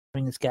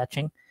and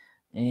sketching,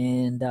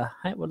 and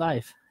hi, we're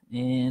live,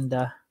 and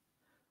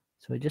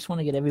so I just want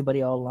to get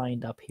everybody all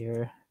lined up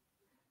here,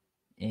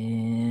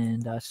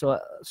 and so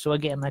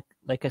again,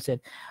 like I said,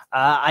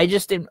 I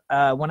just didn't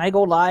when I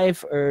go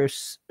live or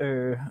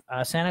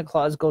Santa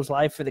Claus goes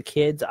live for the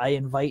kids, I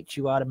invite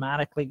you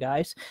automatically,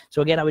 guys.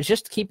 So again, I was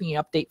just keeping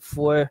you update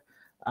for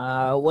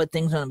what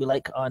things are gonna be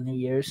like on New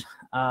Year's.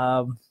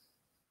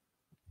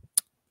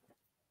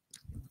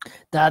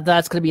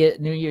 That's going to be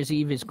New Year's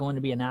Eve is going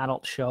to be an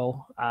adult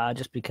show,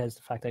 just because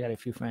the fact I got a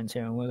few friends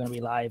here and we're going to be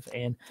live,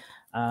 and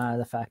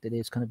the fact it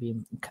is going to be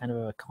kind of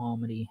a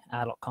comedy,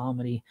 adult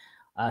comedy,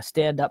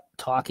 stand-up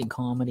talking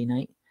comedy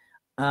night.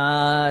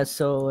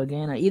 So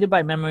again, either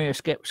by memory or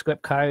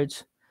script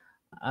cards,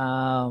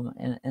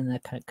 and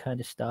that kind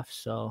of stuff.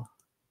 So,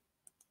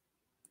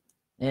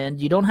 and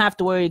you don't have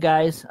to worry,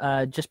 guys.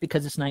 Just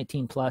because it's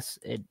 19 plus,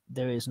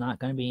 there's not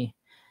going to be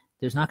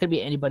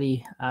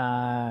anybody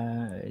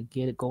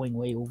get it going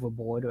way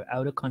overboard or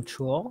out of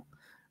control.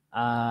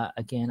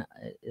 Again,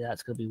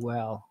 that's going to be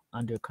well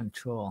under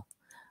control.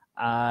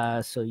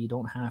 So you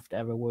don't have to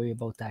ever worry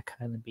about that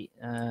kind of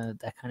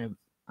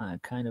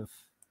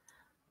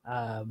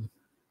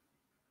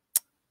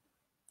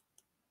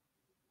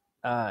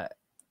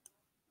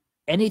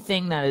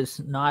anything that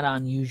is not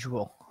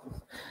unusual.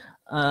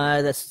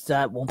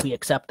 That won't be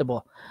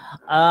acceptable.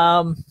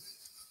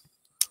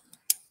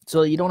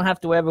 So you don't have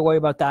to ever worry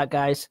about that,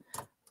 guys,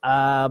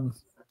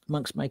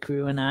 amongst my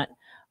crew and that.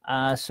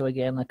 So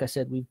again, like I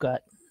said, we've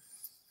got...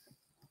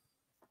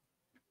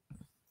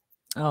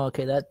 Oh,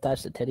 okay,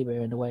 that's the teddy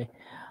bear in the way.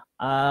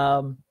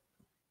 I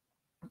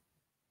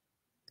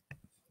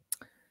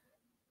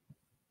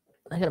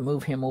got to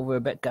move him over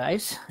a bit,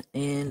 guys,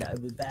 and I'll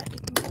be back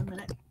in 1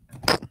 minute.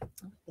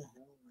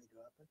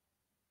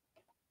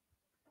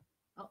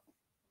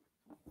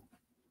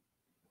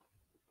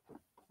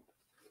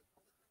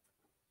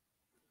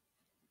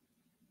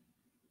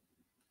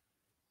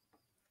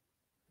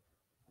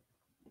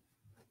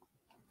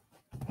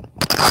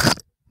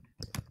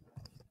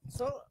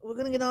 So we're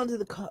gonna get on to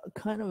the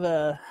kind of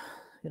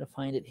gonna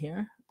find it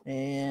here,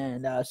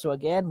 and so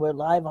again, we're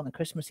live on the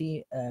Christmas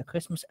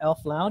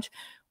Elf Lounge,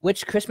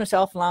 which Christmas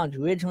Elf Lounge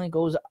originally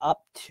goes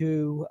up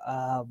to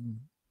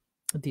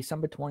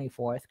December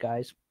 24th,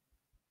 guys,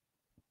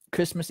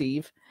 Christmas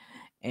Eve.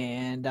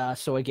 And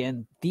so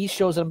again, these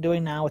shows that I'm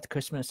doing now with the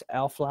Christmas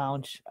Elf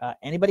Lounge,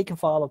 anybody can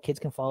follow, kids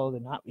can follow, they're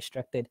not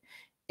restricted.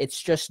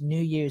 It's just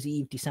New Year's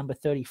Eve, December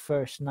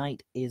 31st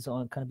night is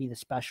going to be the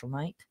special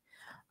night.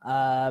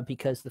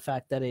 Because the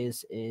fact that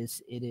it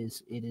is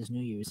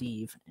New Year's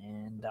Eve,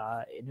 and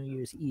New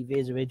Year's Eve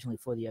is originally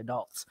for the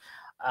adults.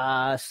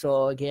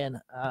 So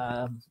again,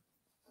 I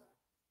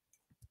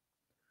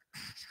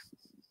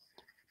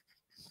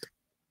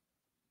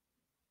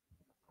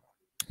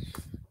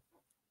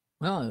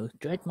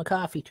drank my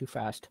coffee too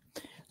fast.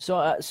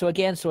 So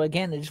again,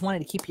 I just wanted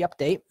to keep you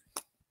update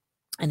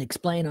and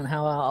explain on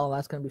how all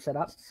that's going to be set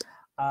up.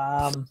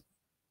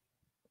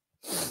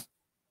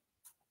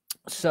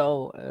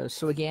 So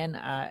again,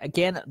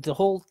 the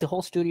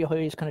whole studio here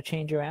is going to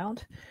change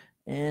around,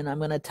 and I'm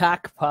going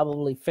to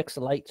probably fix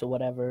the lights or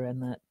whatever,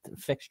 and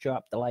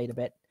drop the light a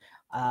bit,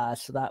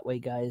 so that way,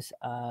 guys,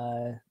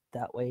 so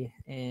that way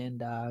when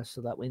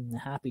the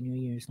Happy New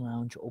Year's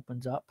Lounge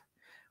opens up,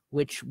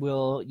 which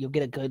you'll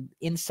get a good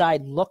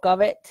inside look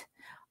of it,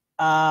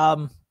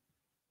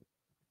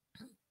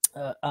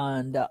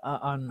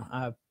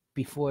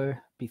 before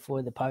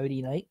the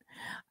party night.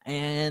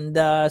 And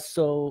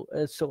so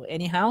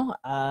anyhow,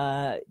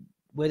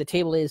 where the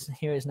table is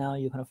here is now,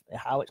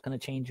 how it's going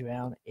to change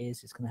around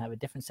is it's going to have a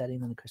different setting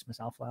than the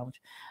Christmas Elf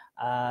Lounge.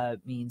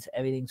 Means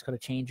everything's going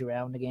to change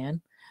around again.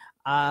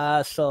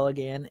 So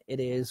again, it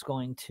is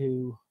going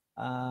to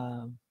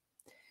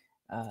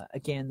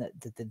again,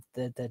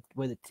 that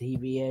where the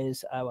TV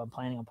is, I'm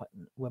planning on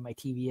putting where my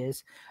TV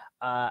is.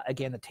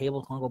 Again, the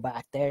table's going to go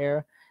back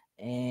there,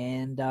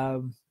 and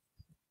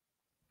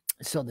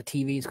so the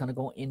TV is going to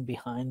go in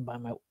behind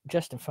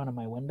just in front of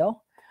my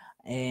window,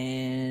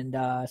 and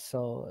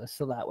so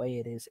that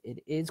way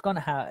it's going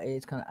to I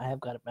have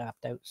got it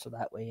mapped out, so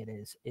that way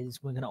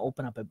we're going to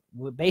open up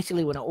we're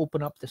basically going to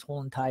open up this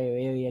whole entire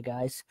area,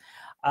 guys.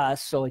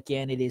 So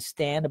again, it is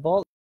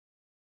standable,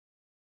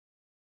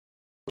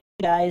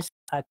 guys.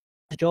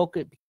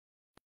 Joker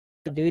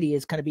duty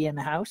is going to be in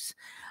the house.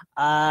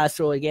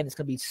 So again,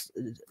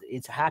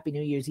 it's a Happy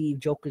New Year's Eve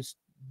Joker's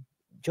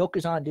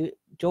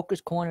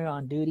Corner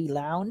on Duty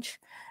Lounge,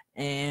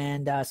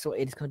 and so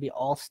it's going to be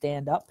all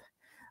stand up.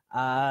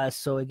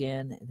 So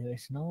again,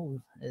 there's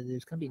going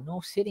to be no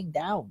sitting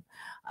down,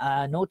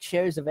 no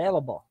chairs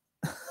available.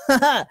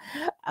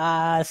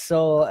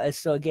 So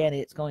again,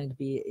 it's going to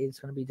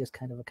be just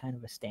kind of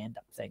a stand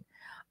up thing.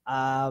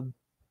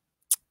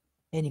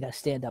 And you got to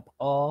stand up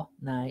all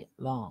night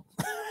long.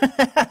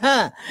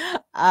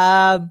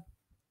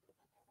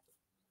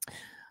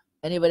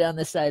 Anybody on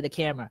this side of the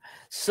camera?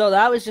 So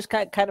that was just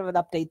kind of an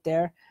update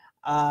there.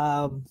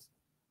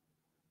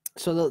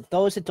 So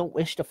those that don't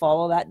wish to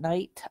follow that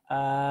night,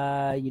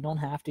 you don't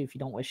have to if you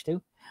don't wish to.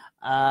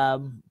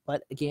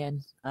 But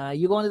again,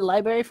 you going to the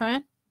library,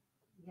 Fran?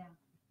 Yeah.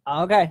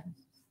 Okay.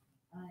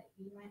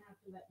 You might have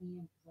to let me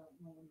in because I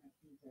don't know when my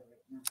keys are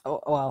right now.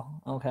 Oh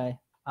well. Okay.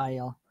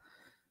 I'll.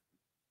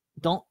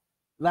 Don't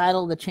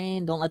rattle the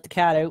chain. Don't let the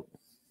cat out.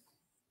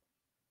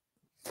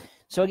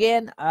 So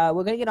again,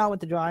 we're gonna get on with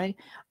the drawing,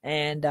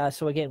 and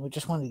so again, we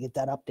just wanted to get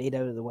that update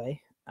out of the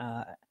way.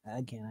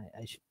 Again,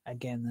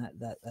 again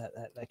that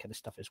kind of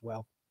stuff as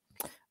well.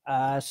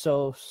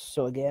 So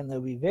again,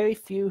 there'll be very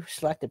few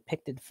selected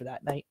picked for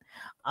that night.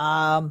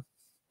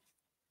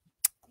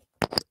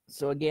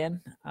 So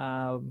again,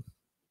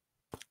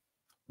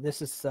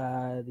 this is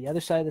the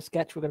other side of the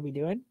sketch we're going to be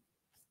doing.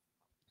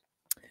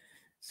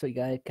 So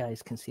you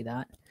guys can see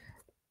that.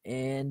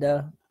 And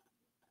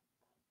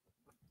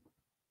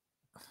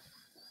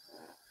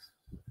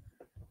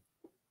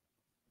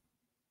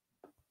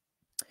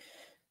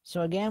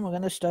so again, we're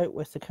going to start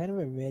with the kind of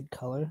a red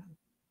color,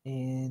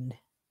 and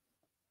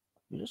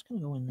we're just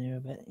going to go in there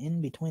a bit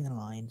in between the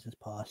lines as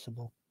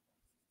possible.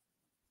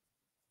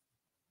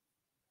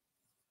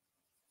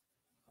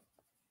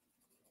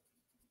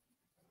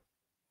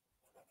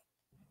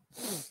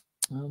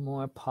 No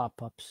more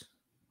pop-ups.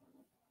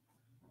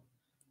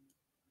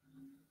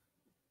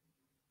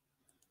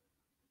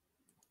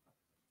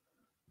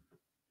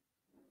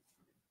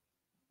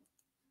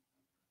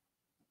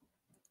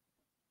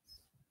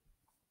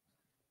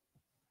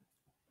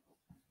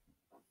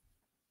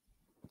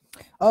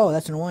 Oh,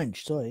 that's an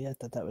orange. Sorry, I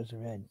thought that was a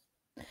red.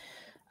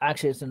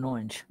 Actually, it's an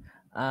orange.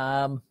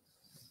 Don't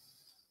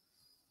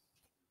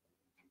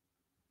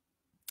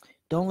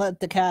let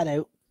the cat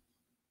out.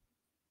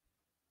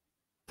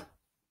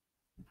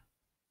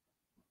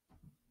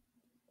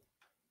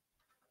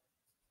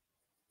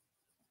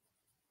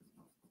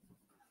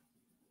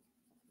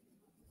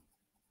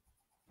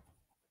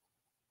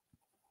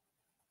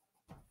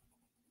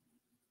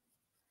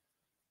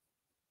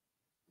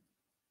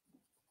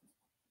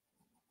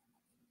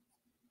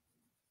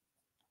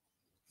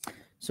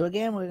 So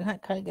again, we're gonna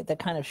kind of get that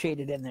kind of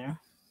shaded in there.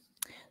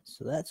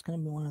 So that's gonna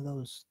be one of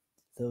those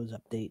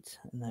updates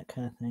and that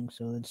kind of thing.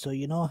 So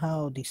you know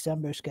how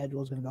December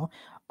schedule is gonna go.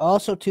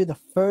 Also, to the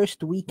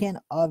first weekend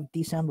of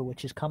December,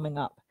 which is coming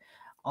up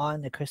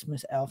on the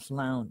Christmas Elf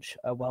Lounge.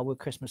 With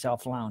Christmas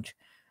Elf Lounge,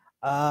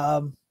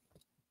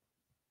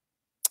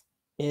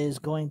 is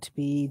going to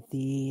be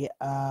the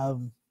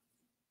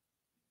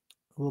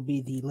will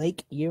be the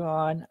Lake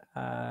Huron,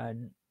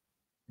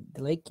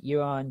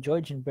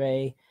 Georgian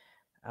Bay,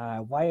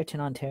 Wyerton,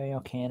 Ontario,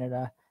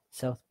 Canada,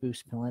 South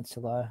Bruce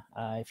Peninsula,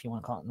 if you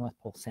want to call it North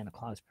Pole Santa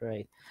Claus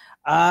Parade.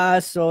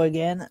 So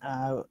again,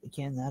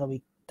 that'll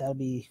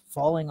be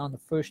falling on the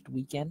first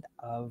weekend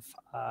of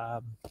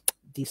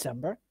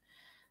December,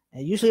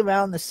 usually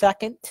around the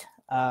 2nd.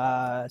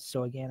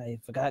 So again, I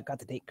got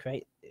the date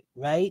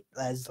right,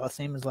 as the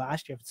same as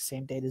last year. If it's the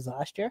same date as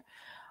last year,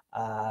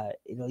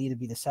 it'll either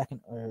be the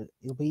 2nd or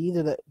it'll be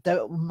either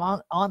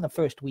on the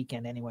first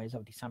weekend, anyways,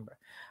 of December.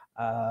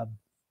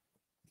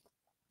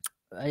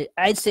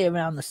 I'd say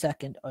around the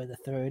 2nd or the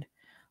 3rd.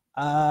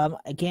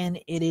 Again,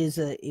 it is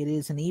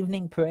an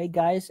evening parade,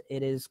 guys.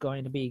 It is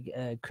going to be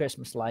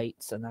Christmas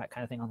lights and that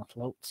kind of thing on the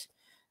floats,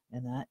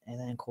 and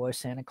then of course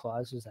Santa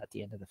Claus is at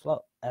the end of the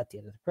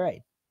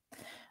parade,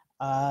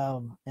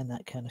 and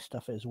that kind of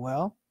stuff as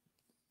well.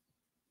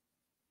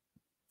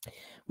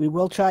 We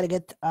will try to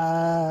get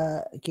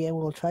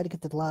we'll try to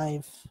get the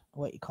live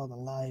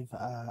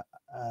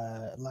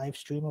live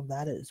stream of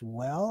that as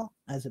well,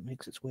 as it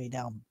makes its way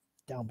down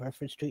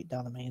Burford Street,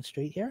 down the main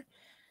street here.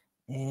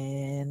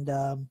 And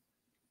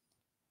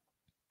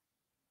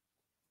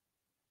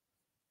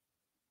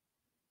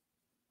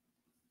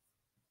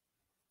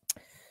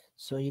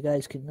so you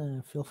guys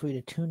can feel free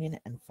to tune in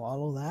and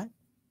follow that.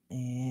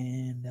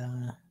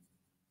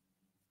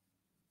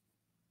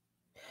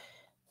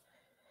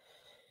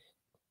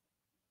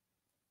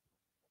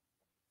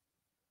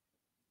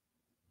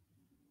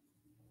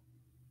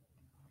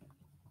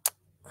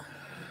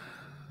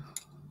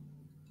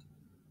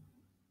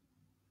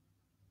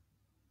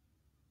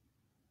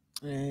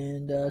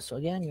 And so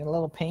again, you got a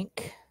little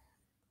pink.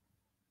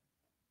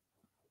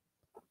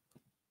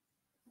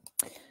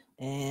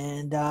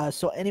 And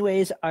so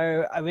anyways,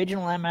 our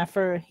original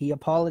MFer, he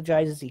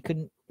apologizes. He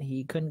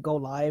couldn't go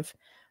live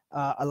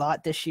a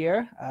lot this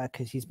year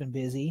because he's been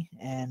busy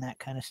and that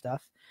kind of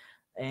stuff.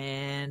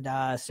 And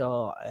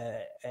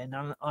and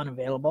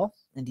unavailable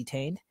and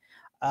detained.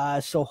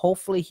 So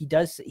hopefully he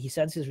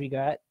sends his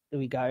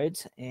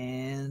regards,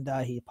 and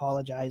he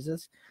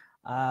apologizes.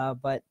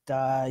 But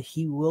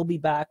he will be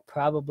back,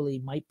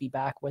 might be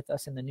back with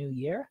us in the new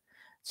year.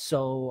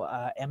 So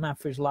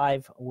MFers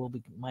Live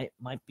might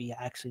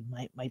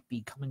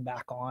be coming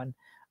back on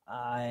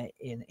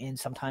in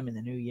sometime in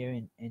the new year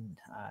in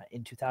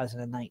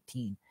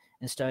 2019,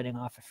 and starting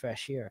off a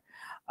fresh year.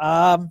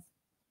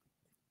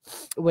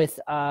 With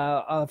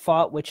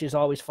which is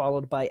always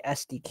followed by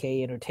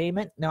SDK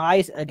Entertainment. Now,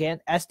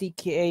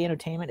 SDK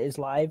Entertainment is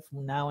live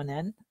now and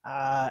then,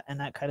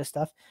 and that kind of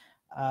stuff,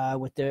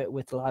 with a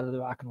lot of the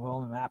rock and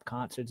roll and rap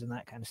concerts and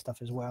that kind of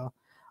stuff as well.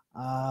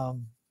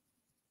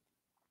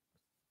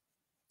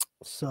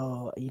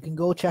 So you can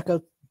go check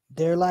out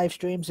their live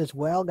streams as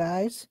well,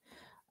 guys.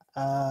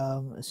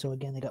 So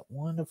again, they got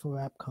wonderful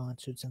rap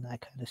concerts and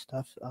that kind of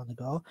stuff on the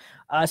go.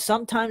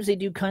 Sometimes they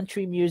do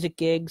country music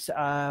gigs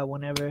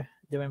whenever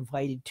they're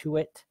invited to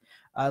it.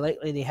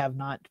 Lately, they have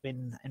not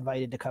been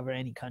invited to cover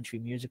any country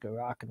music or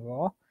rock and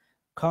roll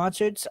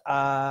concerts.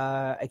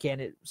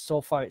 Again,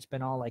 so far it's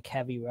been all like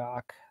heavy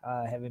rock,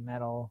 heavy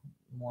metal,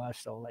 more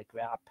so like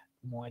rap,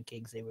 more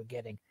gigs they were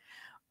getting.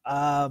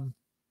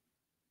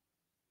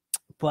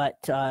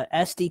 But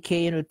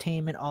SDK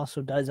Entertainment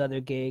also does other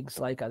gigs,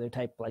 like other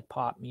type, like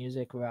pop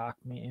music, rock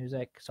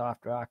music,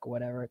 soft rock,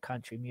 whatever,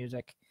 country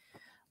music.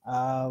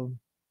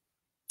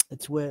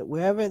 It's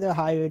wherever they're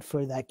hired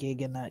for that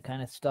gig and that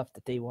kind of stuff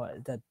that they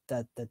want, that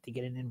they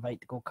get an invite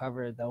to go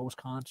cover those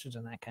concerts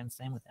and that kind of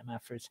thing with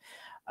MFers.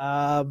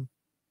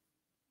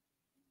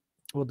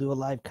 We'll do a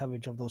live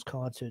coverage of those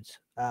concerts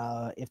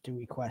if they're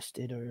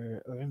requested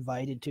or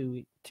invited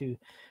to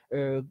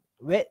or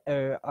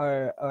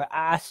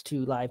asked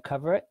to live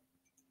cover it.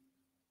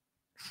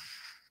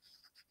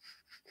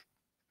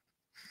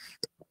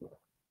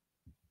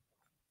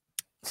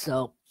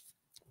 So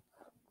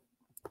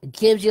it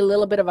gives you a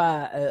little bit of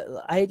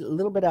a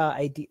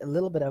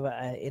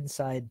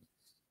inside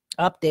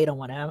update on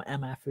what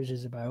MFers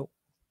is about,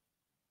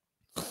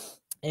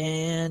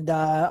 and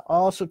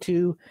also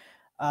to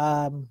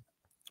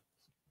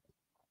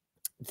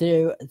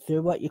they're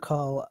what you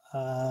call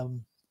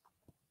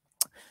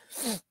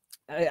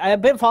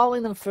I've been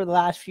following them for the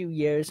last few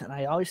years, and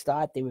I always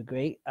thought they were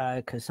great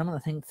because some of the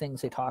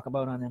things they talk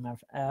about on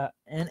MF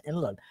and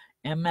look,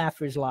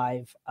 MFers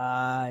Live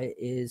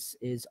is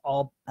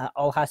all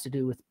has to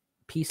do with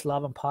peace,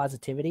 love, and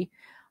positivity,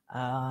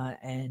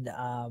 and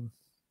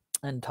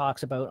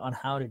talks about on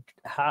how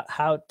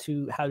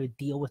to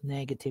deal with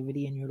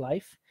negativity in your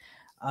life,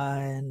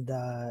 and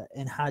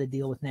how to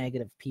deal with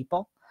negative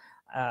people,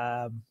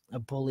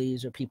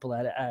 bullies, or people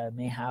that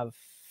may have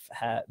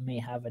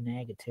a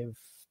negative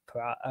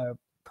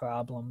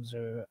problems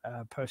or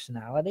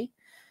personality,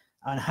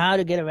 on how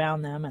to get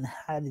around them and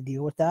how to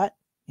deal with that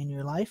in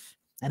your life,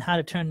 and how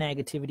to turn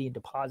negativity into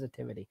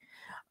positivity.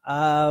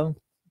 I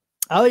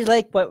always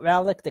like what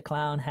Relic the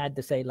Clown had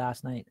to say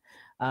last night,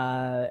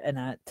 and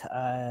that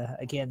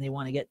again, they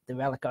want to get the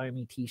Relic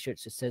Army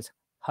T-shirts that says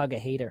 "Hug a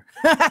Hater."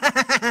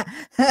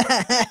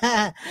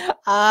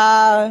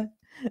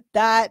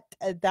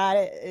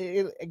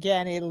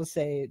 Again, it'll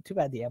say, too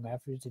bad the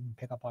MFers didn't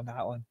pick up on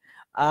that one.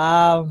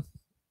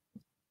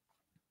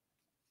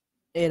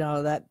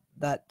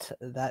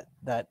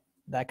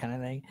 That kind of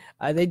thing.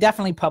 They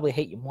definitely probably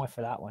hate you more for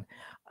that one.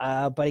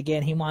 But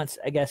again, he wants,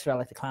 I guess,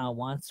 Relic the Clown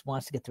wants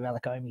to get the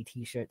Relic Army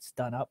T-shirts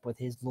done up with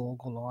his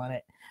logo on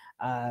it,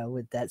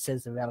 with that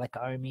says the Relic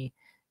Army.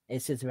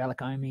 It says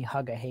Relic Army,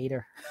 hug a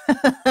hater.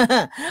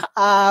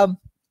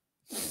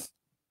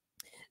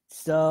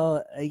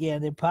 So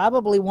again, they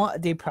probably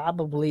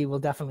will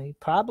definitely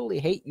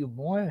hate you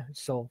more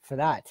so for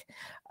that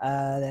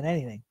than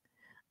anything.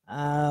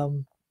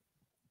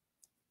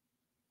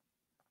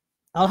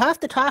 I'll have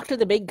to talk to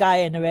the big guy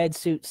in the red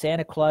suit,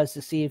 Santa Claus,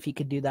 to see if he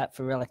can do that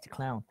for Relic the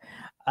Clown.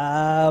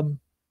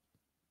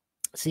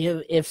 See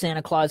if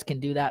Santa Claus can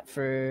do that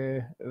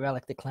for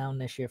Relic the Clown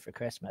this year for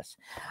Christmas.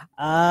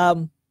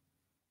 Can't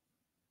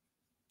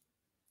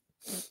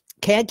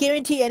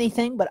guarantee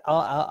anything, but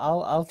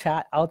I'll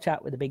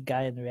chat with the big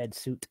guy in the red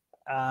suit,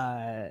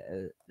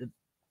 Santa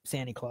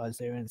Claus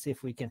there, and see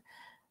if we can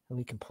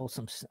pull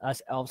some,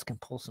 us elves can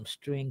pull some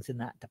strings in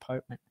that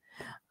department,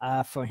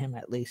 for him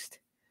at least.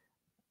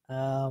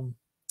 To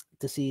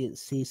see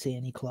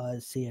Santa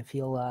Claus, see if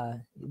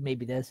he'll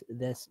maybe this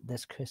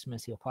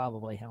Christmas he'll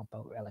probably help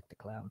out Relic the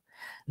Clown.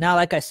 Now,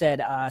 like I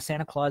said,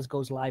 Santa Claus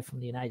goes live from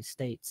the United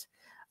States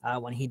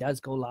when he does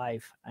go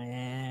live,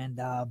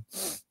 and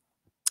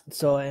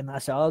so in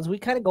ourselves we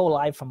kind of go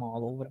live from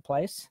all over the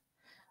place,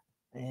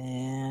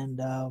 and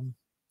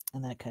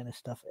that kind of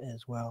stuff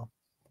as well.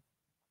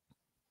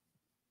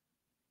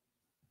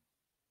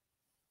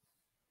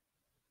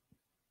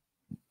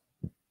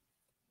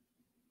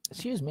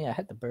 Excuse me, I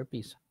had the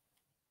burpees.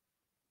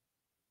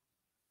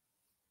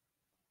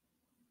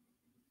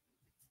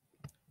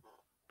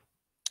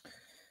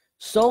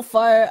 So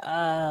far,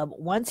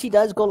 once he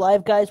does go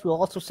live, guys, we'll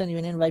also send you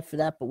an invite for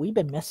that. But we've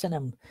been missing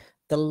him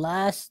the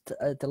last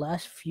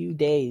few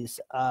days.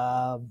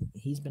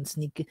 He's been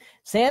sneaking.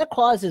 Santa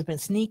Claus has been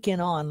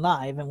sneaking on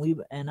live,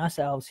 and us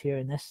elves here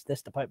in this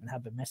department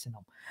have been missing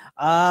him.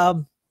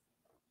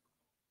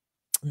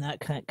 And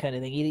that kind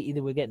of thing.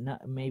 Either we're getting,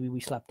 maybe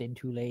we slept in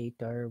too late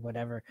or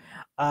whatever.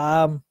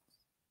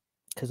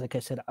 Because like I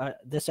said,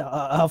 this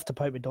elf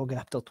department don't get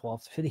up till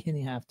 12:30 in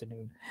the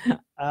afternoon.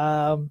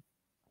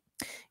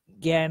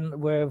 Again,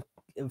 we're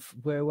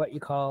what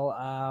you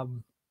call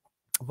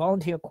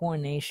volunteer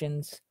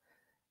coordinations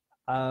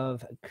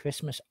of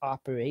Christmas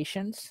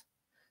operations.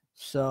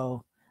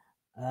 So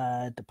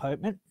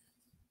department,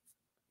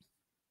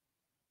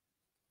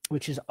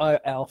 which is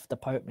our elf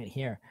department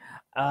here.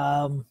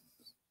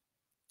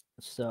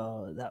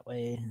 So that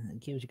way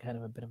it gives you kind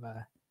of a bit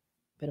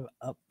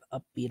of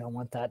upbeat on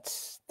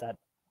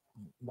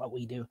what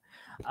we do.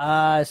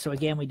 So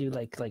again, we do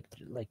like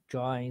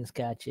drawing,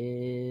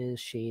 sketches,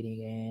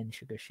 shading, and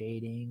sugar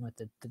shading with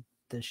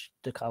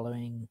the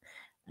coloring,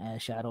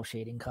 shadow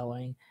shading,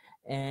 coloring,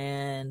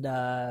 and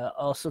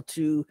also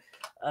to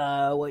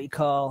what you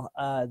call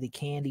the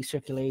candy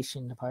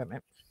circulation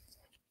department.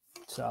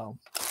 So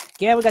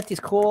yeah, we got these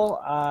cool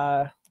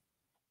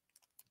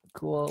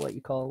what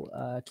you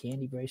call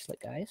candy bracelet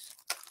guys.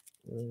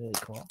 Really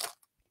cool.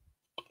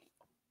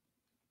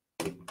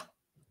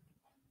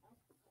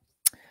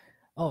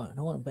 Oh, I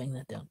don't want to bring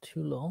that down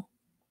too low.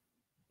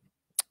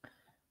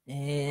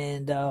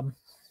 And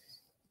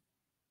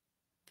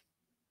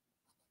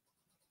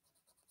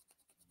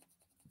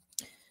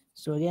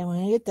so again, we're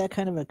gonna get that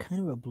kind of a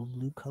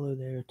blue color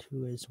there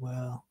too as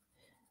well.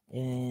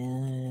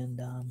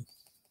 And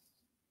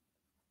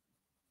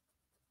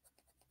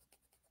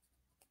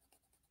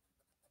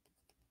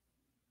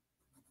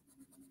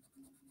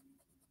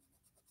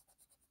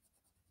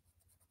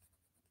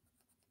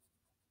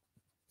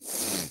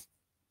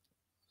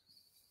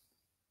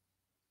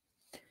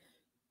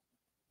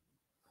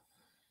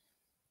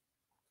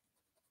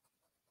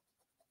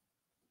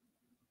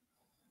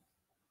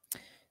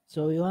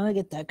so we want to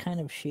get that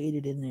kind of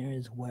shaded in there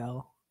as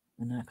well,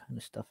 and that kind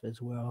of stuff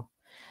as well.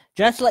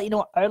 Just to let you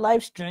know, our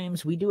live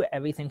streams, we do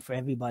everything for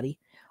everybody.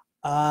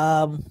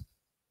 Well,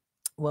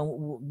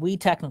 we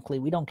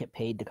don't get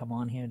paid to come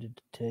on here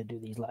to do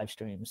these live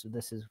streams. So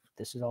this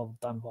is all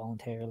done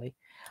voluntarily.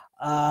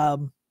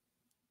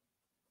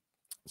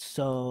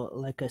 So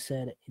like I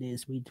said, it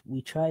is we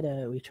try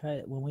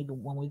when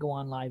we go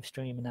on live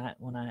stream, and that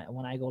when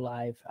I go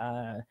live,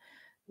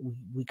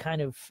 we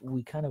kind of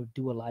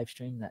do a live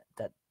stream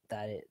that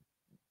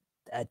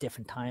at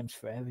different times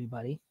for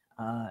everybody,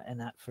 and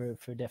that for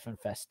different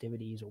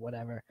festivities or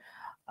whatever.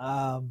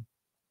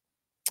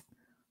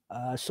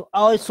 So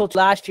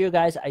last year,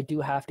 guys, I do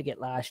have to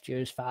get last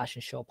year's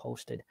fashion show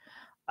posted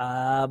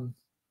on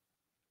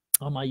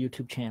my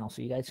YouTube channel,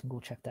 so you guys can go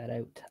check that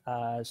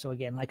out. So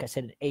again, like I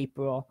said, in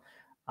April,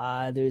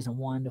 there's a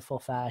wonderful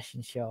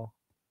fashion show,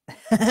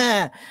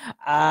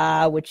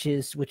 which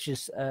is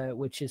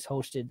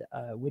hosted,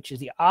 which is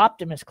the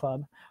Optimist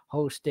Club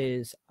hosts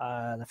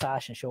the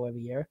fashion show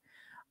every year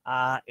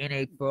in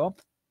April,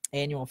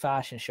 annual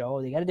fashion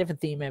show. They got a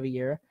different theme every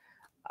year.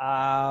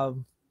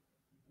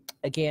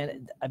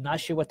 Again, I'm not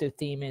sure what their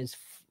theme is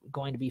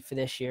going to be for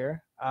this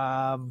year.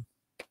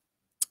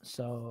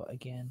 So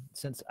again,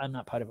 since I'm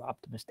not part of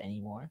Optimist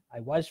anymore, I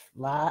was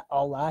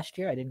all last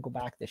year. I didn't go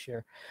back this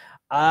year.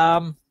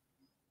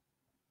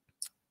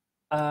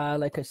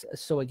 Like I said,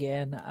 so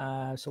again,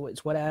 so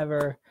it's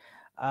whatever.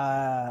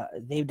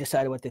 They've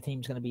decided what the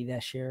theme's going to be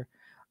this year.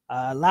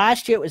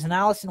 Last year it was an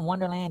Alice in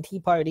Wonderland tea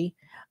party.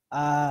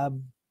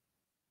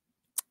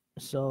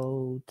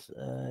 So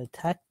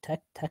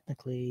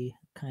technically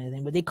kind of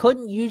thing, but they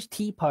couldn't use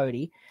tea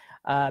party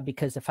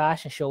because the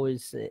fashion show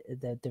is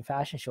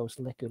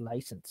liquor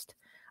licensed,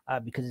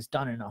 because it's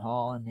done in a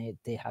hall, and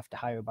they have to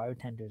hire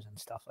bartenders and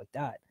stuff like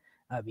that,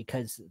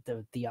 because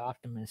the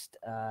Optimist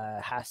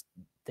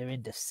they're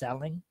into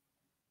selling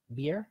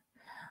beer.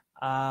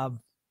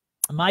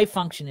 My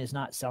function is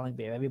not selling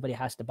beer. Everybody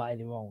has to buy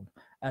their own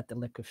at the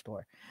liquor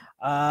store.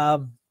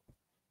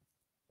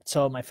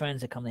 So my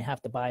friends that come, they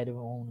have to buy their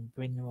own,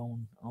 bring their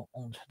own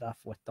stuff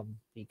with them,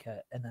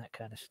 and that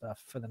kind of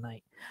stuff for the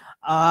night.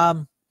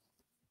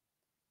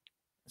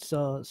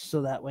 So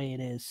that way it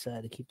is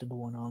to keep them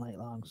going all night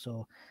long.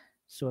 So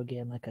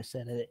again, like I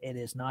said,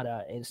 it's not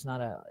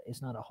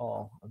a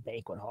hall, a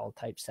banquet hall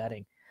type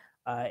setting.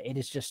 It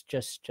is just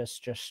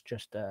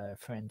a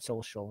friend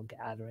social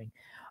gathering.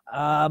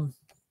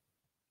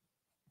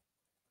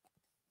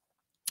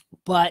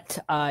 But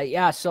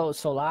yeah, so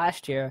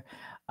last year,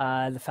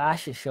 the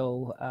fashion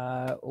show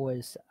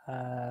was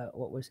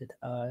what was it?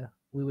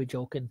 We were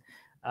joking.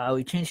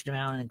 We changed it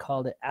around and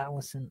called it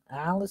Allison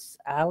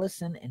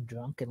in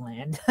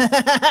Drunkenland.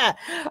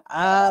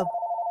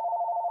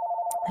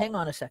 Hang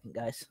on a second,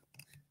 guys.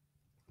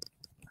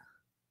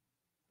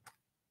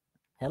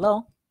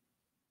 Hello?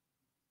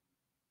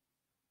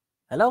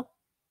 Hello?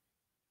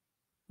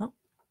 No?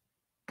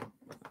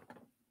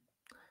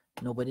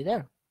 Nobody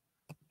there.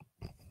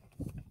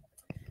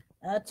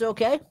 That's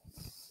okay.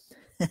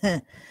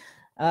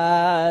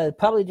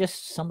 Probably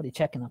just somebody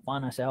checking up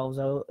on ourselves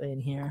out in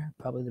here.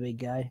 Probably the big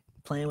guy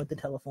playing with the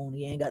telephone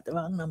again. Got the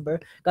wrong number.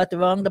 Got the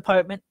wrong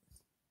department,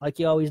 like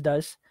he always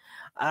does.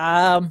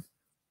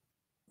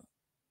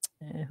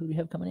 Who do you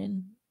have coming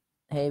in?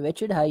 Hey,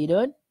 Richard, how you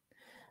doing?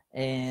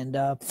 And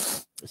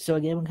so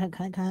again, we kind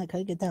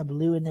of get that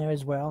blue in there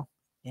as well.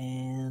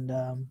 And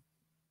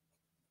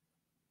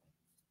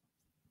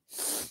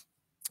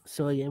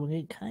so again, we're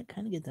gonna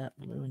kind of get that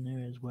blue in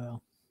there as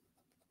well.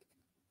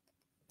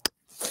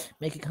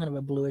 Make it kind of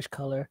a bluish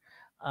color.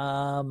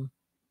 We'll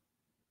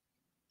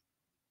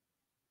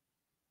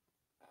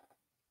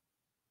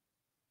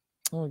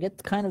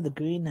get kind of the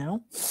green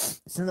now.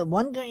 So the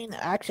one green,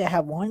 actually I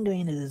have one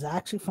green that is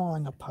actually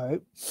falling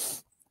apart.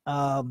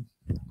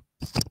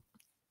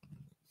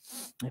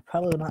 I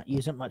probably will not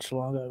use it much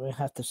longer. I'm going to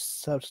have to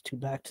substitute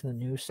back to the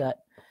new set.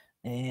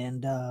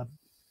 And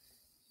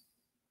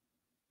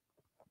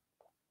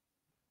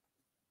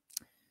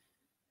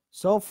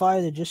so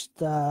far, they're just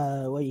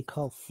what you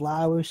call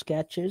flower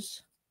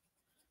sketches.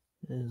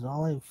 This is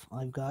all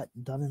I've got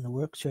done in the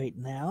works right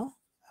now.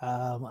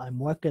 I'm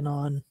working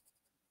on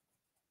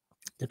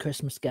the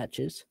Christmas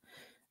sketches.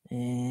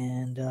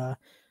 And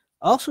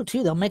also,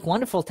 too, they'll make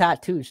wonderful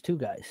tattoos, too,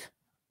 guys.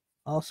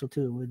 Also,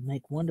 too, would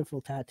make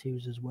wonderful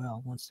tattoos as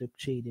well once they're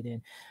shaded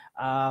in.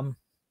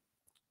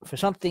 For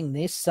something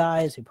this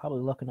size, you're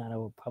probably looking at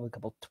probably a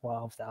couple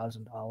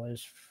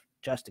 $12,000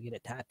 just to get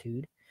it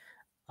tattooed.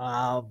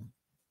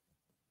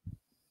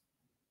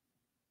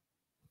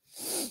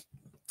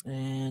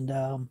 And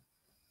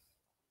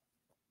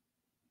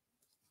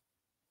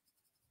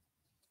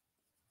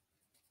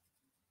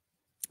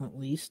at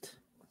least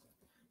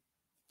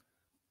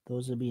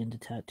those will be into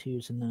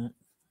tattoos and that.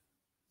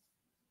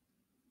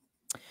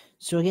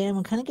 So again,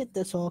 we'll kind of get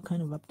this all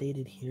kind of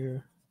updated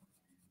here.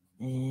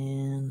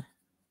 And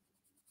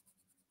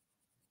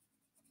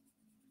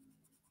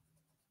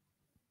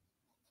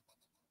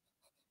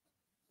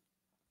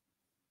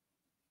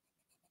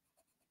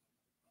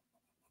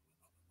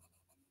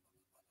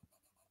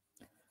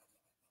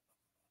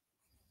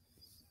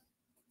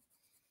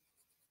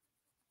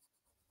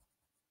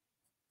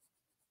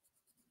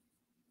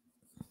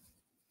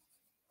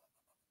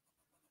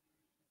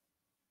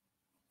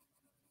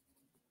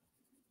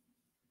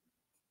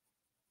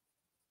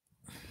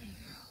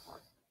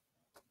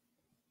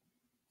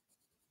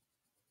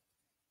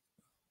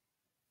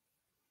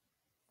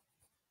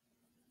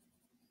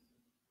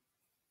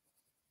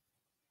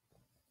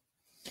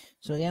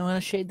so again, I'm going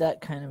to shade that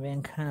kind of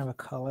in kind of a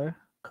color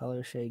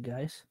shade,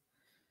 guys.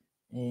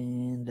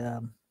 And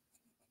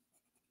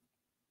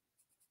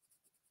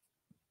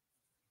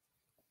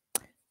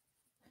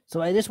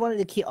so I just wanted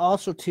to keep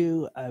also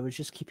too. I was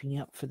just keeping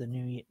you up for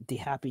the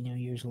Happy New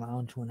Year's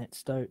Lounge when it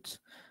starts,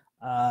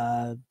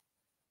 the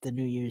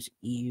New Year's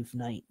Eve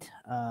night.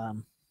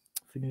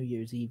 For New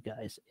Year's Eve,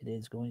 guys, it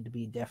is going to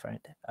be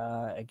different.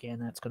 Again,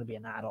 that's going to be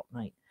an adult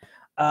night.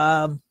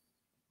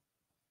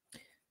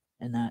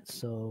 And that's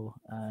so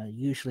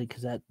usually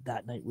because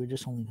that night we're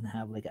just only going to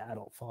have like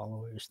adult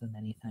followers than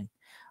anything.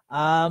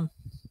 Right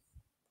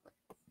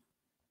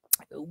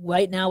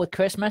now with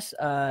Christmas,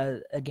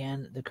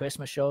 again, the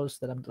Christmas shows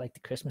that I'm like the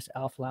Christmas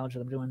Elf Lounge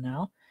that I'm doing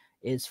now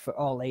is for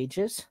all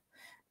ages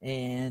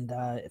and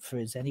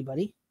for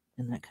anybody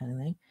and that kind of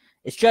thing.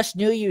 It's just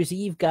New Year's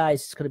Eve,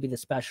 guys. It's going to be the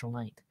special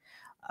night,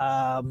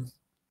 and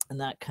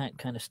that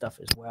kind of stuff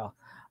as well.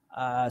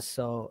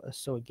 So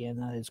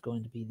again, that is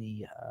going to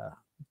be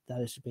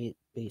that is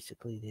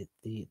basically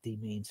the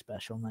main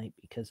special night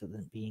because of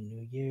it being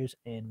New Year's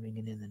and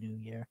ringing in the new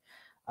year.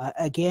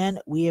 Again,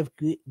 we have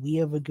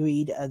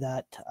agreed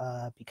that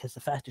because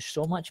the fact there's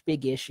so much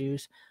big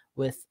issues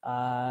with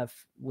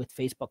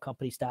Facebook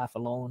company staff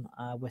alone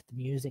with the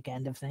music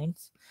end of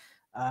things.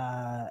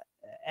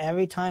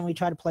 Every time we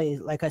try to play,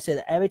 like I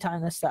said, every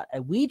time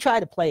we try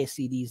to play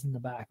CDs in the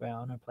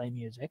background or play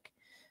music,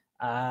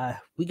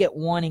 we get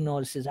warning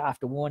notices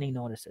after warning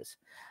notices.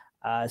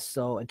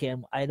 So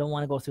again, I don't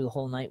want to go through the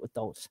whole night with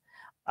those.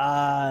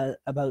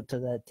 About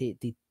the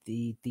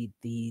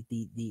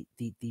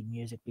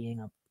music being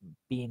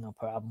a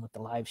problem with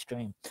the live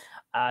stream.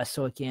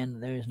 So again,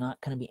 there's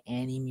not going to be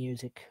any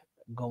music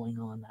going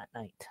on that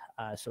night.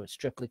 So it's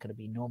strictly going to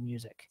be no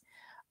music.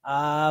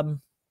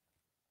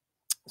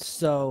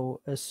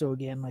 So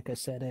again, like I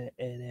said, it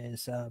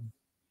is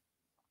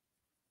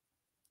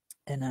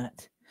and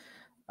that.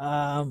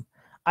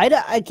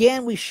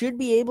 Again, we should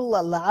be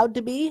allowed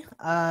to be,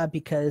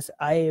 because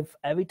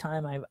every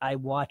time I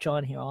watch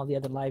on here, all the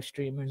other live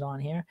streamers on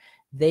here,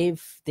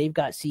 they've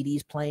got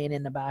CDs playing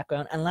in the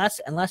background,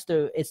 unless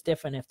it's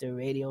different if they're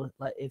radio,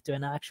 if they're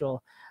an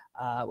actual,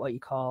 what you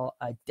call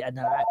an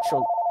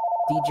actual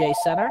DJ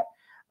center,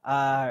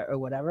 or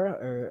whatever,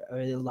 or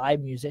a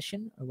live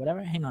musician or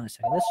whatever. Hang on a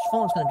second, this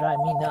phone's gonna drive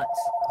me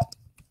nuts.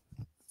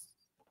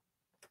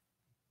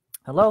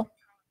 Hello.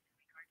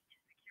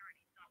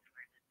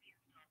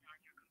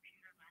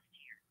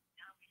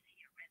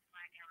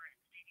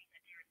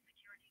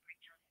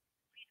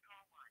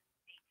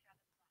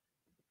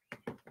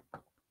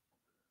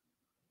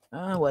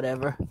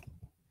 Whatever.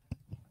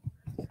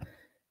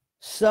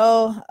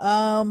 So,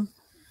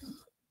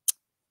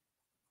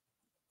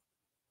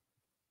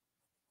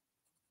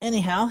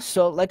 anyhow,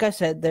 so like I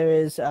said, there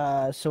is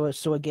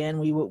so again,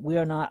 we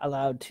are not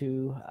allowed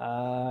to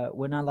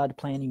we're not allowed to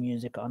play any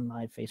music on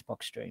live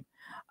Facebook stream.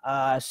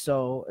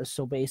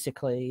 So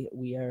basically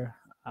we are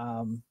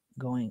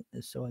going.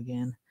 So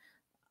again,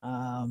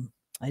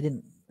 I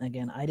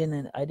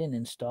didn't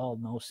install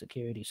no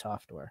security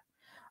software.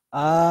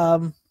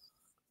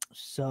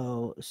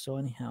 So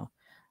anyhow,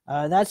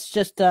 that's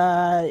just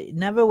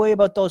never worry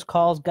about those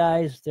calls,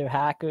 guys. They're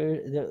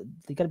hackers.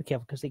 They gotta be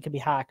careful because they could be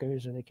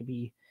hackers or they could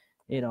be,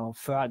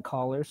 fraud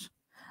callers,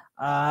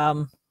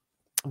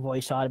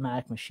 voice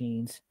automatic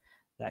machines,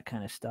 that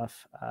kind of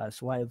stuff.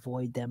 So I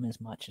avoid them as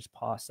much as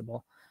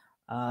possible.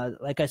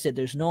 Like I said,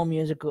 there's no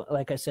music.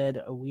 Like I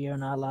said, we are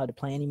not allowed to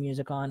play any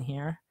music on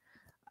here.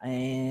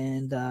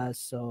 And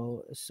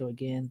so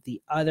again,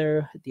 the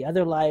other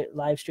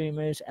live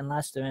streamers,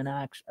 unless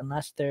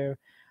they're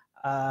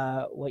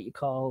what you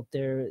call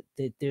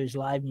there's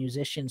live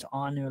musicians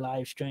on their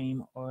live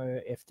stream, or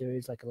if there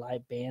is like a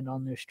live band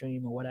on their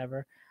stream or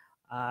whatever,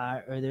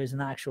 or there's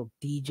an actual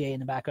DJ in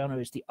the background, or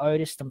it's the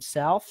artist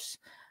themselves,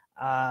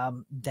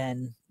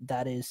 then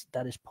that is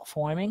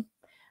performing.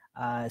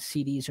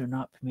 CDs are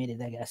not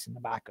permitted, I guess, in the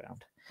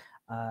background.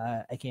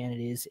 Again, it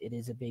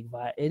is a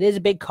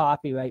big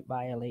copyright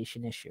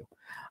violation issue.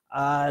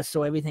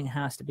 So everything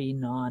has to be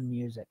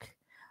non-music,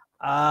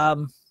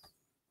 and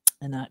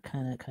that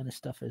kind of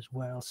stuff as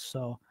well.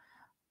 So,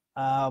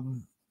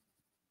 and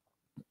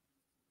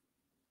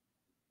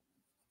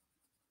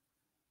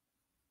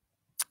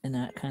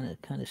that kind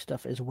of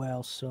stuff as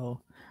well.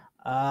 So,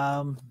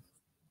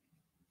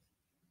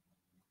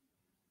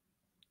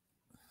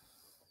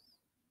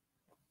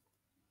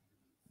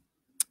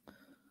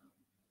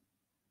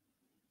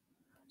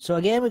 so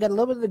again, we got a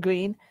little bit of the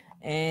green,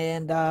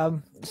 and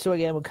so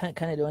again, we're kind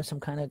of doing some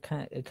kind of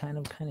doing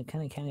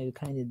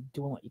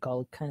what you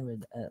call kind of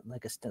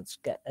like a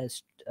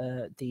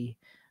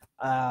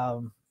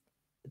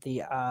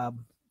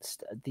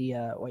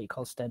what you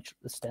call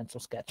stencil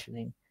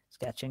sketching,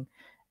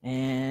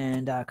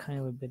 and kind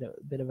of a bit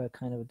of a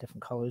kind of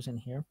different colors in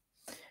here.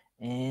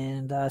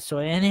 And so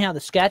anyhow,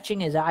 the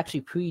sketching is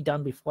actually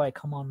pre-done before I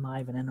come on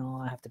live, and then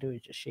all I have to do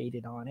is just shade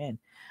it on in.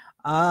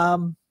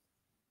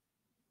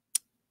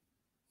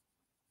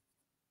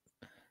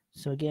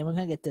 So again, we're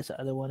gonna get this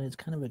other one. It's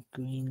kind of a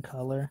green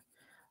color.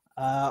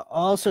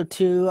 Also,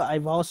 too,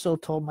 I've also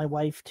told my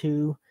wife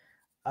too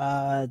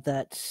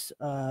that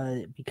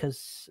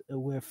because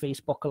we're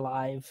Facebook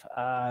Live,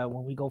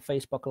 when we go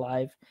Facebook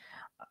Live,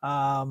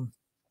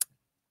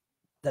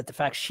 that the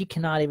fact she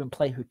cannot even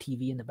play her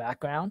TV in the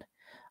background,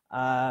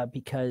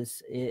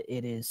 because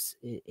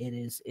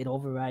it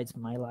overrides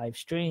my live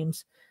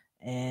streams,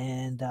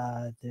 and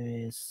there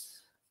is.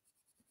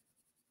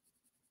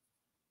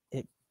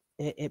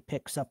 It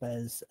picks up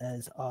as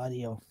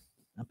audio,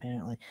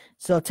 apparently.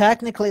 So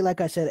technically, like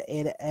I said,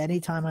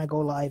 anytime I go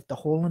live, the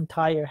whole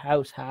entire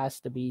house has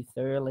to be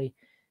thoroughly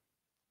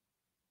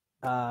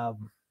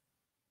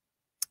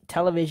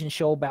television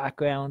show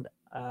background,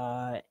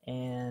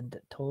 and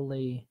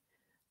totally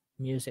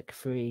music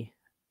free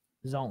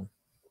zone.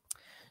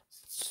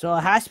 So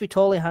it has to be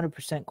totally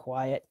 100%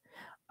 quiet,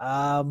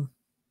 and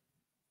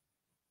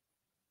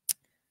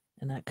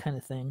that kind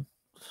of thing.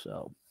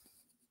 So.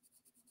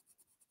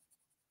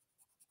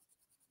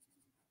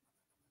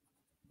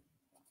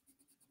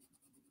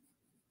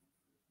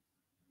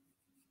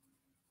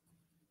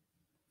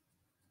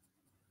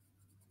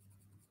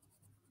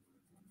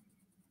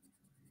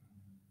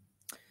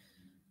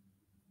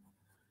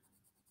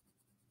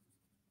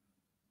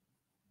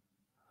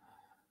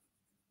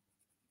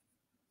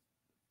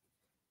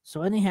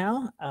 So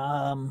anyhow,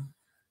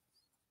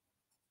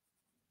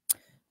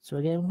 so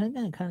again, I'm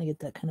gonna kind of get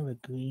that kind of a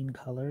green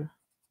color.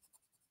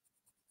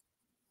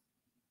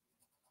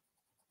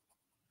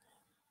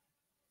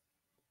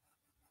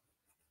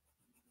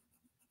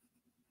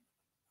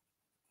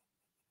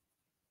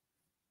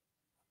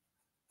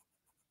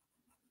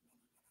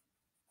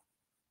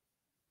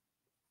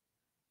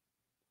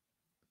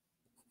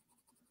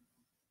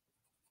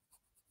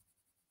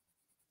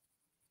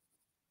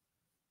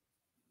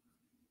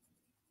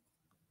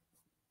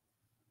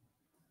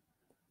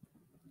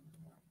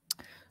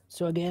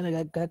 So again,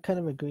 I got kind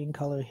of a green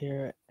color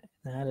here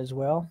in that as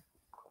well.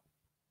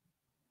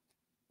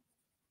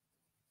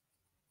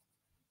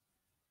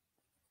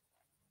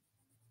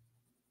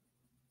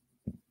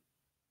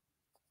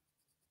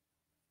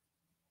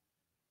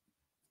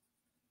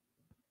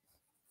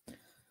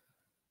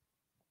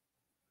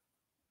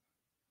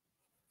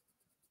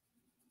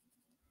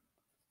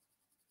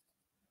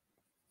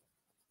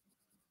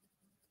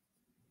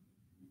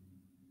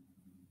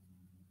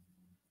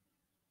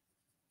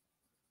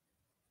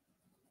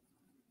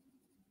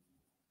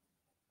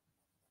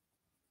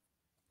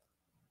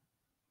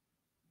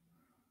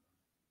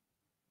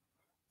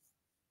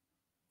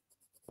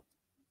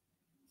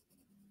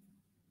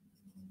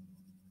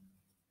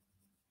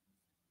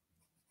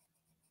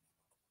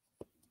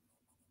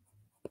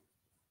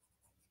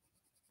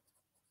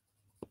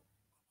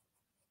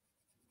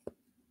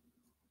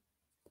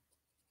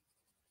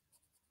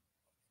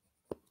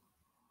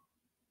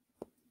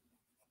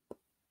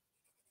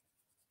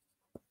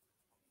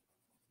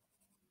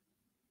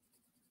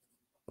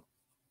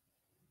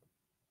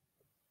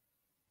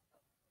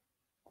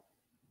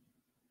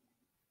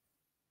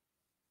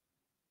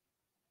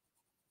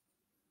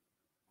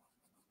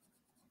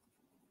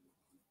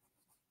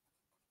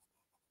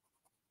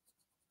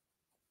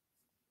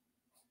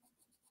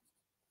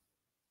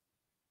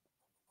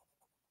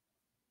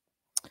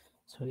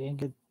 So again,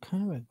 get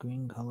kind of a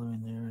green color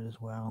in there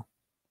as well.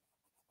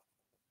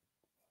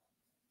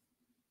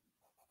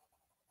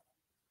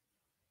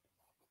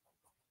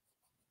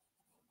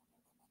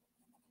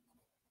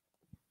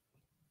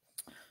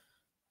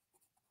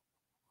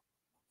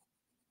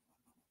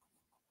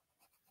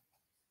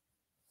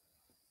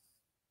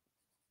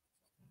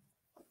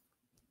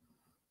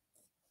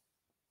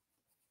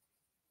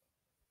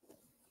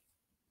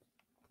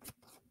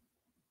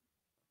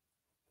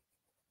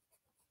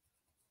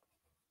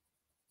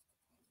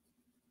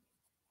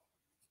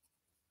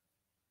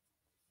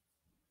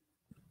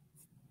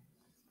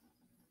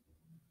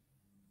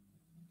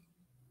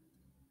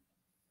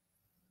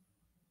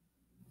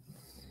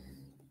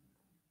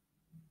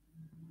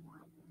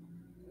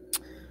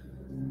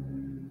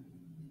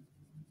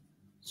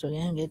 So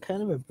again, get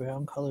kind of a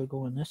brown color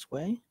going this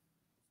way.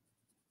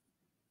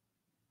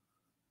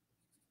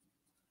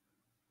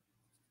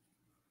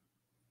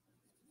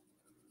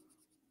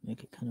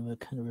 Make it kind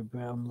of a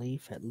brown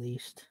leaf at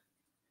least.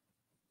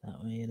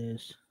 That way it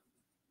is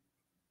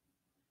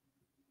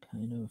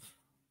kind of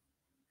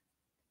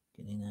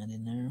getting that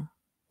in there.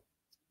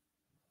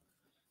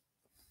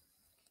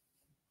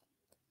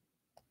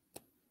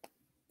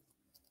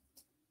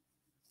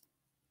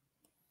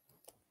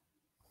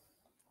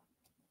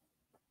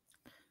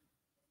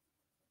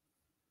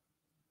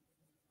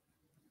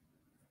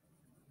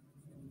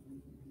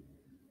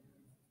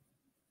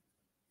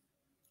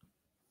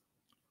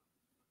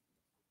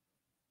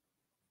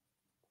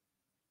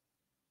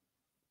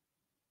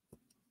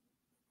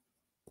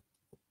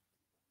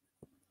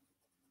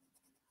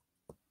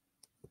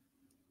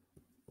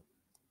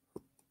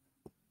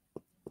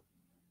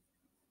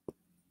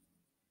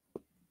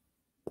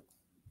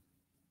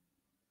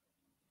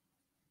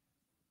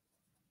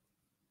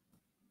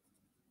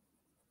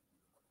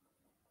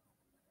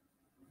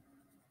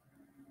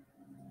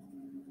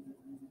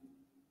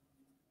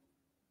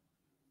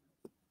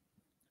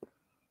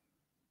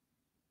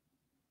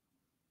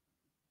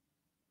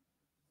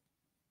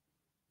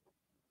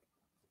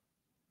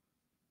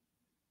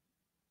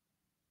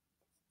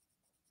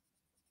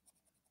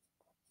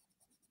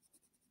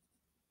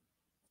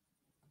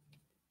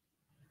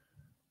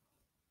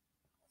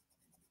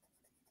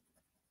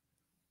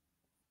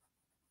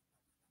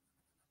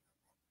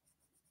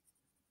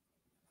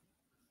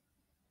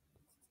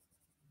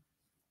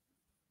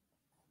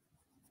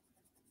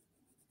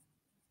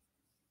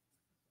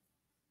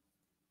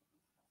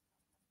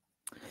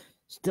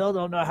 Still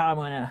don't know how I'm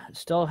gonna.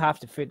 Still have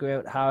to figure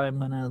out how I'm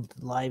gonna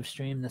live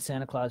stream the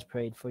Santa Claus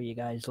parade for you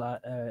guys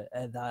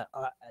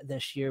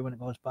this year when it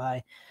goes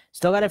by.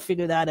 Still got to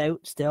figure that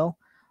out. Still,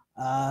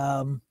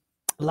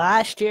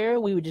 last year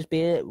we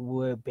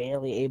were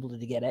barely able to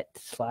get it to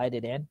slide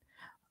it in,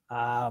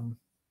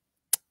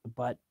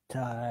 but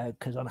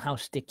because on how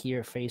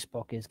stickier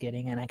Facebook is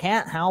getting, and I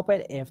can't help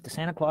it if the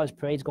Santa Claus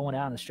parade's going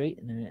down the street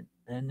and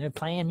they're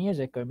playing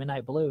music or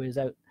Midnight Blue is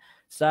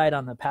outside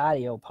on the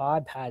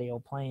pod patio,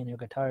 playing their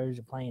guitars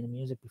and playing the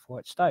music before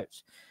it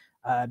starts,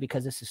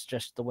 because this is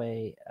just the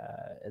way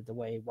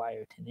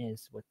Wiarton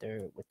is with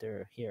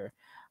their here,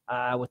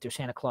 with their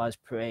Santa Claus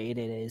parade.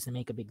 It is they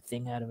make a big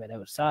thing out of it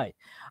outside.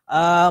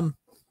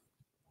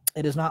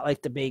 It is not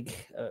like the big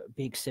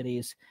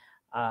cities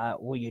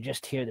where you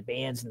just hear the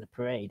bands in the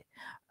parade.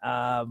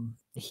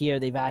 Here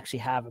they've actually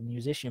have a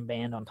musician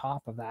band on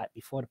top of that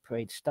before the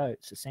parade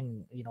starts to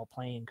sing,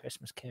 playing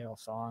Christmas Carol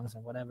songs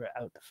and whatever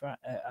out the front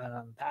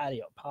on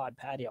the pod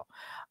patio.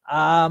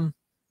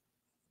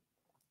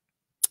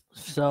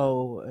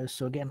 So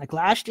again, like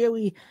last year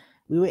we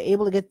were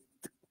able to get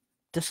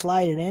to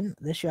slide it in.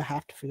 This year I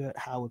have to figure out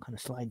how we're going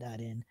to slide that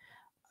in.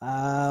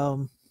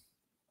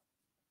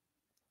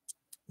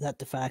 That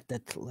the fact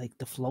that like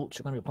the floats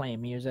are going to be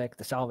playing music,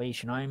 the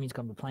Salvation Army is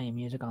going to be playing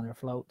music on their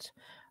floats.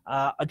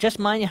 Just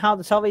mind you how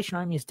the Salvation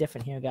Army is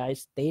different here,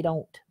 guys. They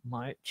don't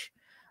march.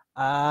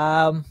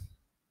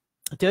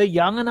 They're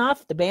young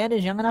enough. The band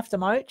is young enough to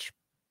march,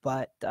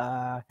 but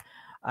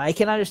I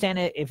can understand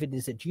it if it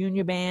is a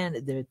junior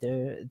band. They're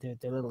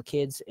little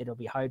kids. It'll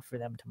be hard for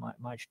them to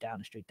march down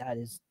the street. That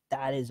is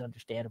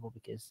understandable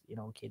because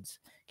kids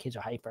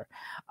are hyper.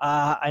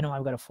 I know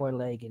I've got a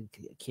 4-legged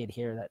kid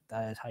here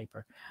that is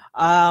hyper.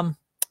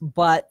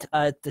 But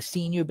the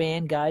senior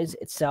band guys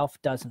itself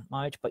doesn't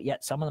march, but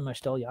yet some of them are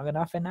still young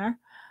enough in there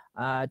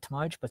to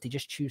march, but they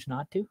just choose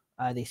not to.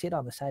 They sit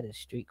on the side of the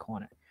street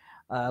corner,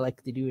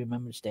 like they do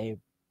Remembrance Day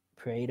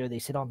parade, or they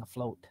sit on the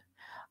float.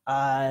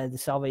 The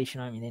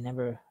Salvation Army, they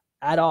never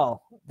at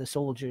all. The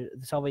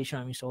Salvation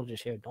Army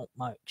soldiers here don't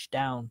march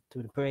down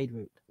through the parade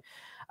route.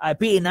 It'd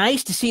be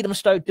nice to see them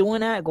start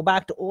doing that, go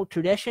back to old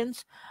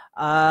traditions,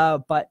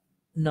 but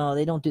no,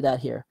 they don't do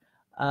that here.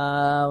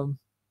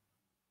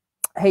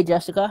 Hey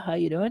Jessica, how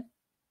you doing?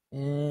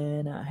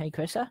 And hey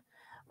Krista.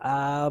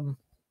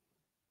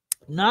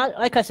 Not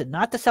like I said,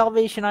 not the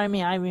Salvation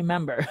Army I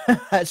remember.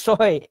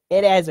 Sorry,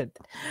 it hasn't.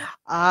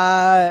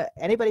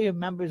 Anybody who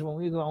remembers when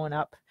we were growing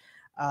up,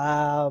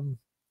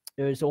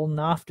 it was old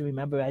enough to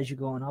remember as you're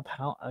growing up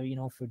how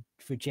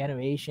for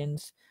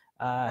generations,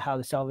 how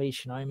the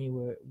Salvation Army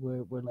were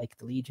like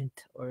the Legion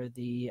or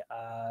the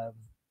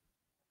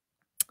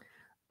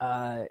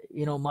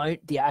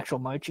the actual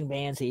marching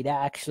bands. They'd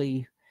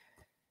actually,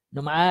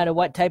 no matter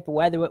what type of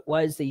weather it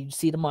was, you'd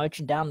see them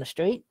marching down the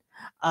street.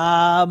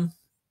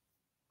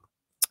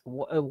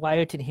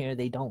 Wiarton here,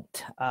 they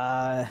don't.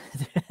 The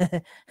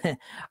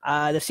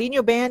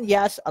senior band,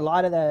 yes, a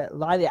lot of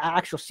the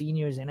actual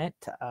seniors in it,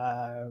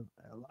 a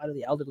lot of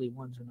the elderly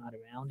ones are not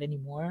around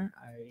anymore,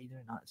 are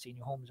either not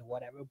senior homes or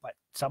whatever, but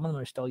some of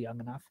them are still young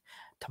enough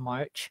to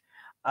march.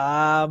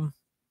 But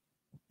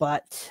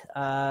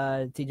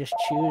they just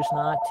choose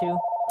not to.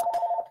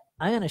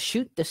 I'm gonna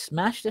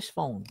smash this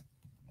phone.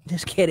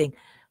 Just kidding.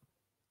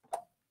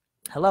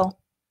 Hello?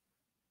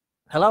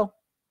 Hello?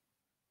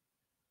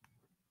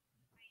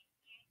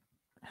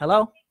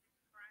 Hello?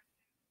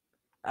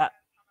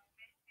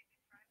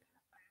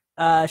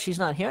 She's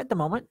not here at the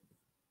moment.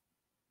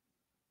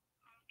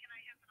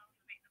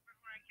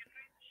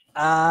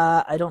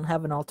 I don't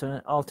have an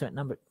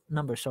alternate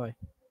number. Sorry.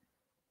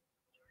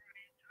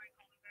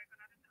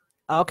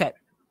 Okay.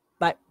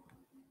 Bye.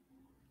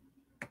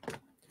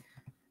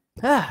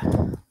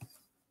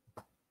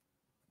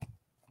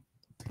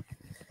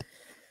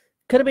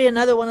 Could be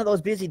another one of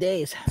those busy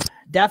days.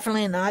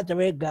 Definitely not the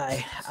rig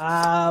guy.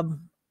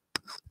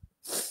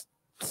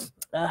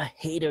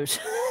 Haters.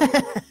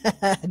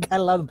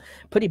 Gotta love them.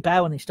 Pretty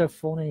bad when they start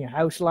phoning your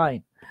house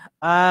line.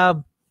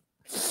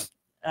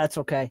 That's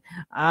okay.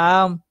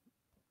 I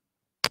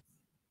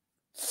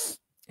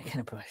kind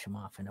of brush them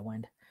off in the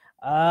wind.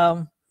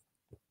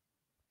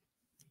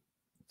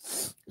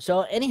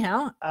 So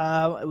anyhow,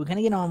 we're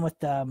gonna get on with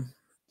the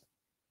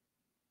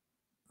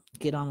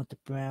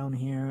brown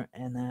here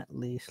and that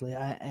Leasley.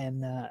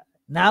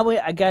 Now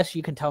I guess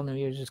you can tell New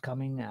Year's is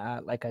coming.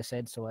 Like I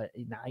said, so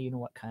now you know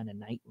what kind of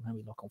night we're gonna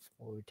be looking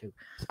forward to.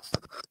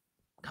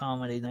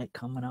 Comedy night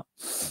coming up.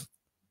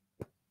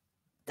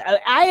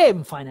 I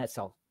even find that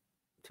so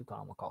too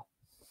comical.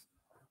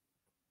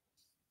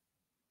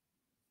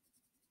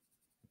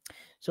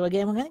 So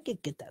again, we're gonna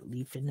get that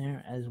leaf in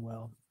there as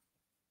well.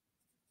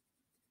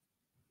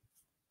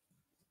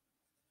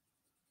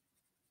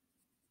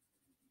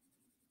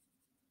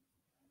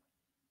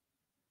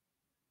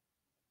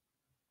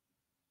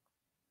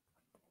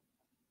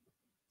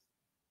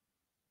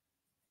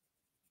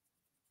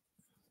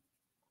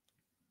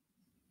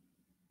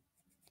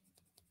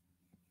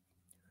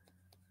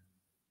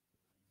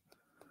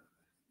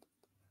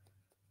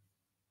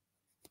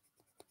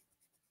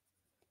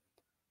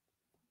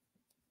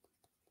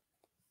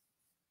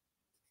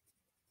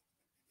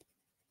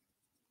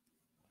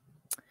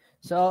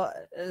 So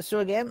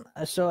again,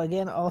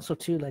 also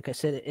too, like I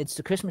said, it's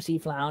the Christmas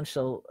Eve lounge.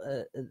 So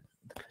the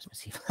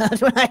Christmas Eve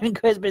lounge, we're not even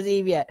Christmas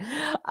Eve yet.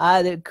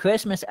 The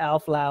Christmas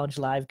Elf Lounge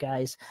live,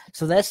 guys.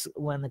 So that's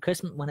when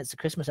it's the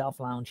Christmas Elf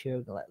Lounge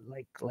here,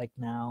 like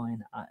now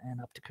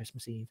and up to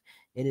Christmas Eve.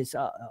 It is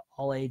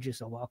all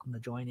ages are welcome to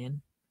join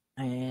in,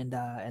 and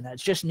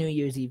that's just New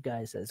Year's Eve,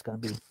 guys. That's gonna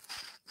be.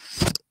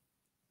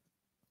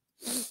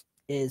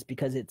 Is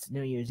because it's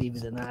New Year's Eve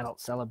is an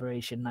adult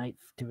celebration night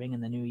to ring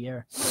in the new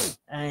year,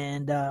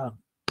 and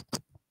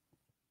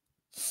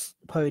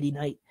party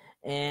night,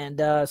 and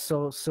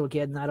so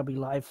again that'll be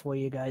live for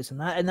you guys, and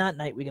that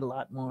night we get a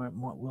lot more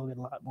we'll get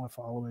a lot more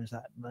followers.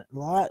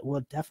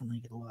 We'll definitely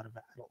get a lot of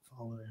adult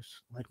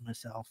followers like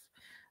myself.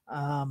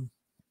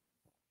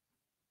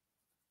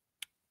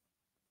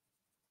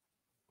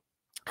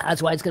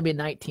 That's why it's gonna be a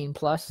 19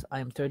 plus.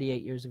 I am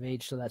 38 years of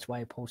age, so that's why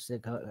I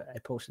posted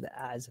it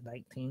as a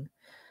 19.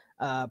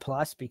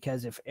 Plus,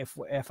 because if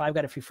I've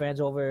got a few friends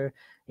over,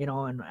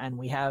 and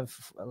we have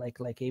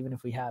like even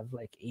if we have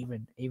like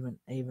even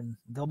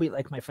they'll be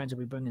like my friends will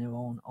be bringing their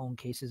own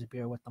cases of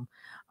beer with them,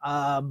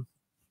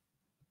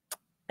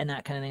 and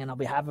that kind of thing, and I'll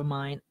be having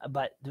mine.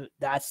 But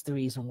that's the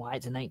reason why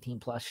it's a 19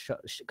 plus.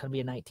 Could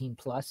be a 19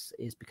 plus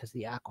is because of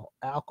the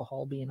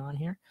alcohol being on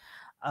here,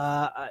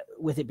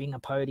 with it being a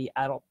party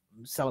adult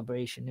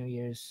celebration, New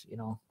Year's,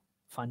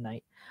 fun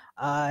night.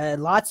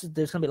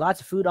 There's gonna be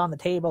lots of food on the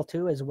table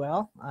too as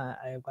well.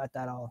 I've got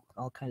that all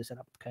kind of set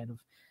up kind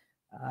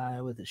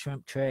of with the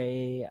shrimp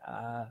tray,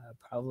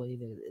 probably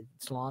the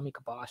salami,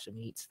 kielbasa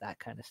meats, that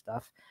kind of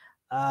stuff.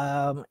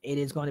 It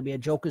is going to be a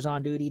Jokers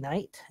on Duty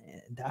night,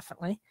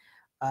 definitely.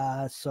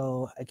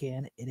 So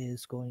again, it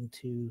is going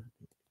to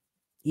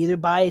either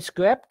by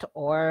script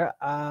or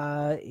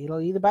it'll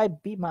either by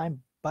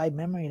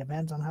memory. It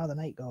depends on how the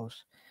night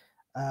goes.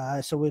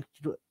 So we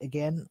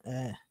again.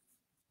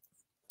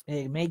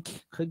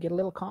 It could get a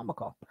little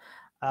comical.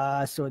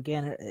 So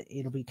again,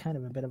 it'll be kind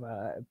of a bit of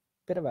a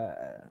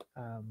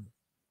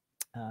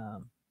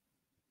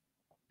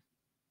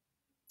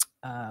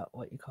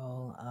what you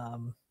call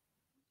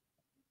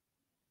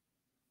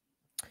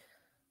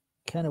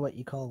kind of what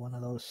you call one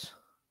of those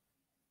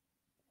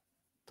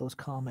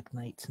comic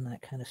nights and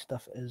that kind of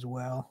stuff as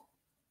well.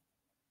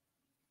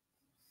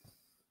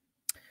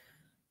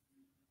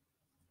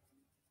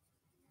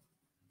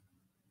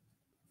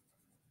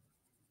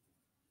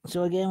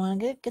 So again, we're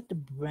gonna get the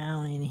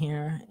brown in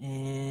here,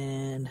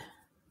 and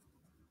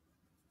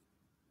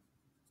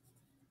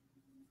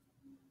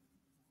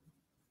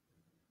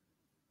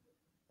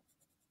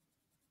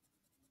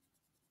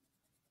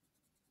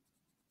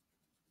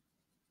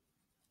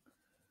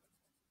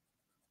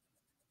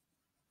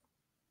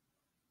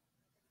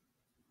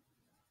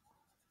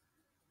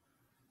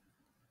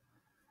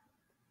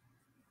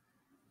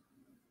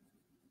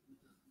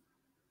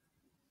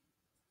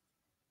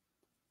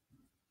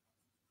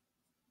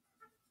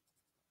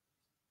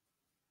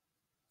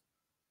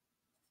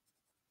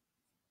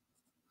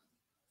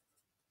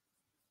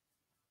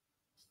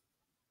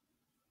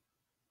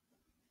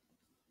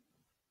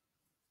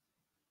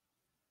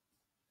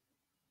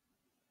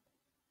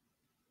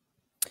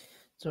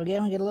so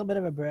again, we get a little bit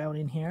of a brown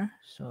in here.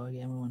 So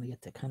again, we want to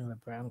get the kind of a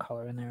brown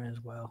color in there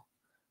as well.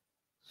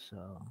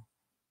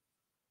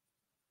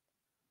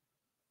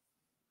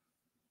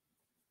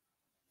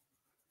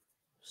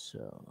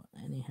 So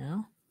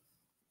anyhow.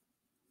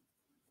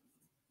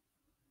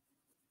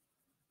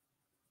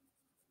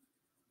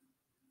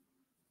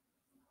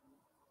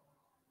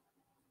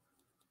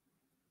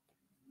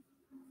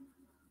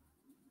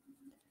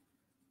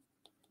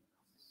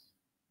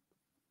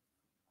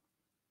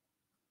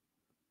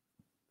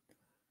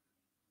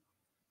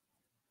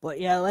 But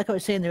yeah, like I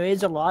was saying, there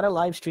is a lot of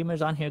live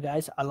streamers on here,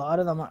 guys. A lot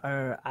of them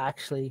are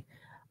actually,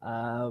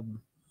 um,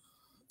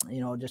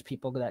 just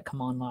people that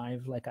come on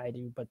live like I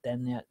do. But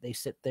then they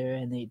sit there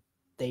and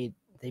they've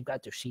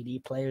got their CD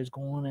players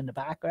going in the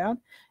background,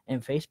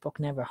 and Facebook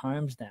never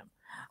harms them.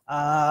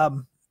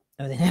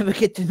 They never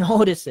get the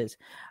notices.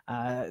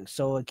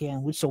 So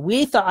again,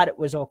 we thought it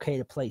was okay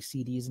to play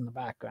CDs in the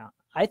background.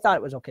 I thought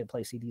it was okay to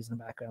play CDs in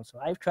the background, so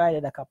I've tried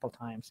it a couple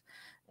times,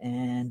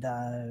 and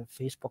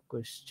Facebook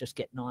was just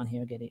getting on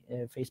here,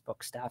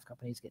 Facebook staff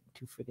companies getting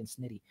too freaking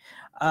snitty.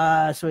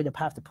 So we'd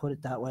have to put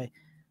it that way.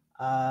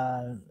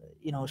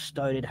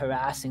 Started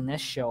harassing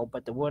this show,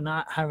 but they were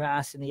not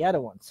harassing the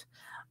other ones.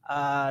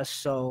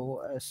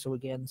 So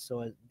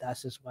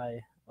that's just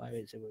why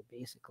is it we're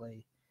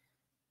basically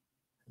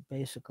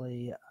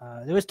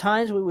there was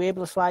times we were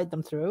able to slide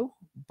them through,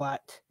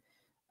 but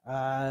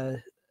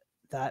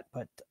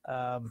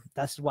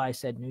that's why I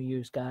said New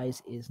Year's,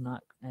 guys, is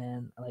not,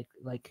 and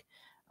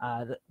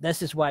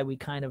this is why we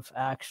kind of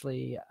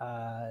actually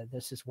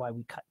this is why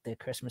we cut the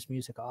Christmas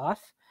music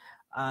off,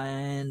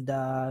 and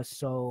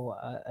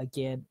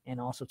again, and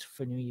also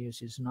for New Year's,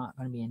 there's not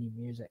going to be any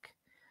music.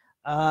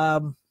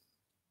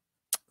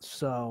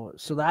 So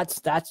that's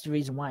the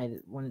reason why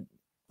when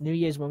New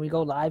Year's, when we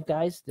go live,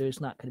 guys, there's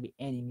not going to be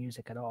any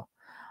music at all.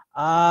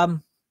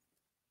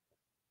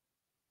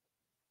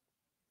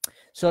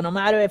 So no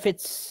matter if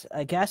it's,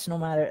 it is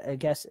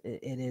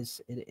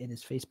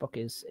Facebook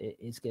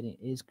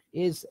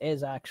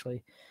is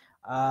actually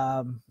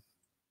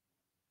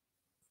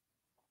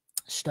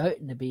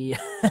starting to be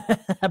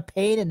a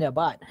pain in the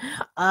butt.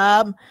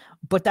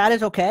 But that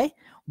is okay.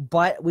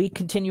 But we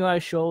continue our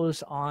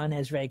shows on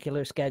as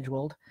regular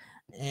scheduled.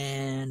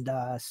 And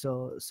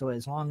so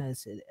as long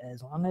as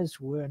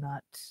we're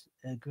not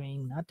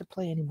agreeing not to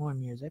play any more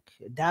music,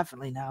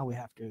 definitely now we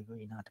have to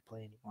agree not to play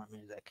any more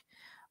music.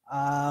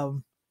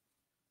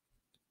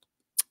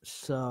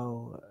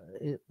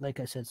 Like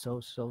I said,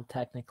 so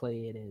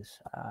technically it is.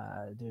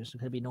 There's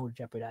going to be no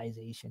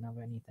jeopardization of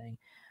anything.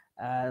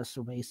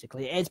 So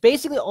basically, it's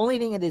basically the only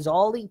thing. It is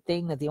only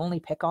thing that they only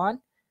pick on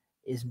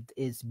is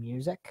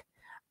music.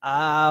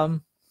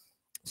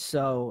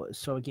 So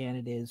again,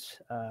 it is.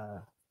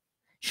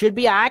 Should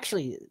be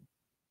actually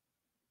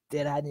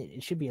that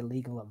it should be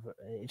illegal of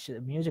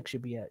music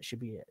should be a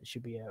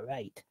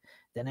right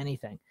than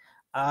anything.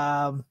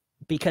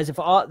 Because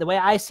the way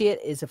I see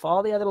it is if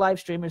all the other live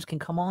streamers can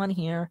come on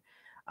here,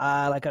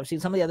 like I've seen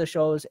some of the other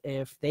shows,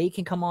 if they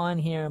can come on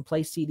here and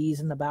play CDs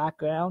in the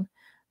background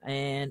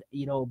and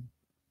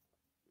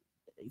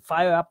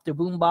fire up the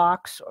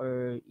boombox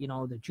or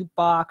the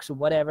jukebox or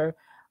whatever,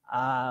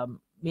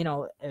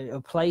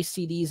 play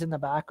CDs in the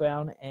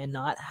background and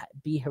not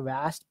be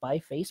harassed by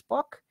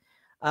Facebook.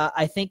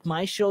 I think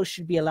my show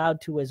should be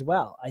allowed to as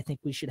well. I think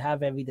we should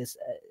have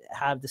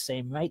have the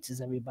same rights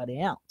as everybody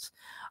else,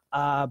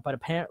 but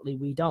apparently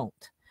we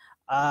don't.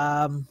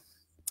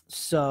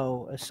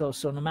 So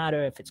no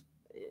matter if it's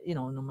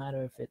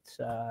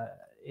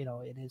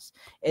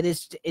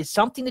it's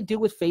something to do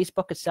with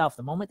Facebook itself.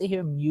 The moment they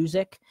hear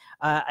music,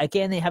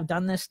 again, they have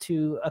done this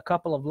to a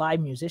couple of live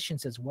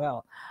musicians as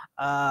well.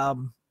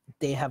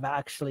 They've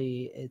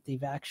actually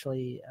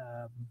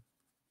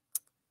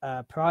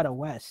Prada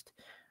West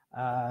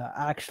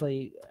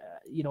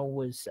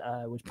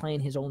was playing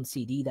his own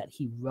CD that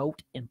he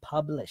wrote and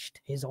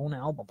published his own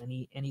album,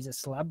 and he's a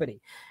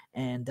celebrity,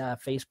 and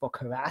Facebook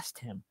harassed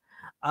him.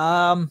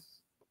 Like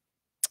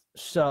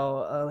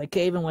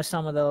even with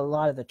a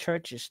lot of the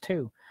churches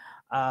too,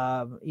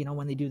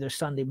 when they do their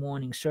Sunday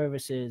morning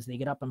services, they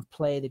get up and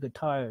play the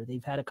guitar.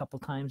 They've had a couple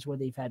times where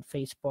they've had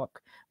Facebook,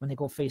 when they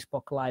go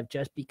Facebook Live,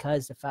 just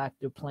because the fact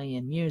they're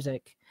playing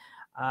music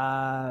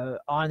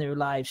on their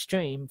live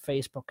stream,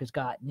 Facebook has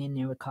gotten in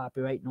there with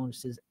copyright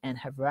notices and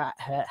have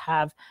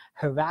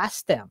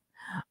harassed them.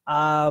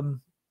 So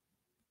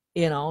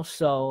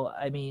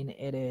I mean,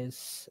 it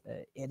is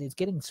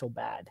getting so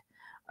bad.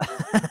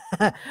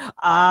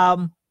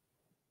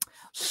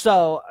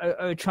 So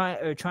are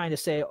trying to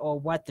say,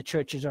 what the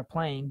churches are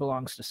playing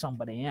belongs to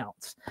somebody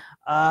else,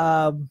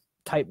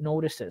 type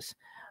notices,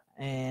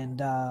 and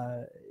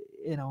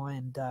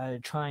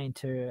trying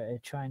to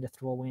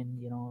throw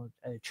in,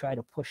 try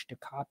to push the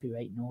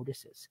copyright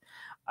notices.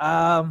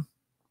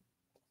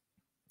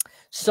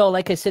 So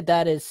like I said,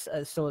 that is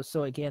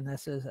again,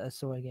 this is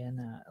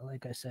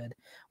like I said,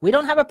 we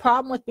don't have a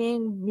problem with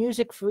being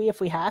music free if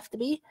we have to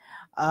be.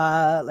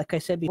 Like I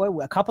said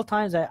before, a couple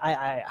times,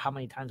 I how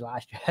many times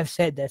last year I've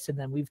said this, and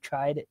then we've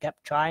tried it,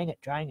 kept trying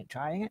it.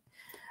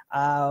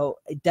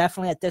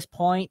 Definitely at this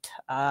point,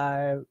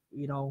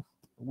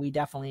 we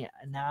definitely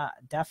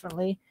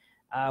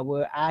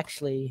we're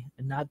actually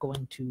not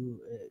going to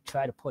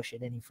try to push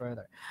it any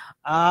further.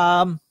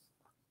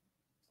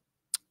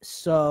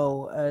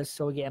 So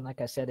again,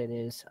 like I said, it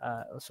is.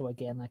 So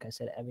again, like I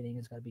said, everything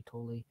is going to be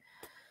totally.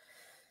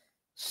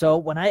 So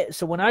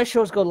when our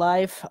shows go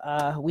live,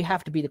 we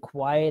have to be the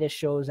quietest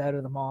shows out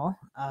of them all.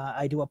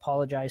 I do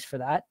apologize for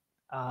that,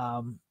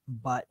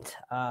 but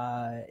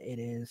it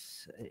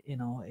is,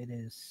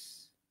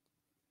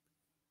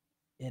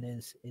 it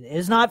is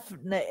not.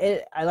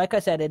 Like I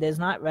said, it is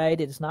not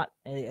right. It's not,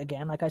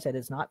 again, like I said,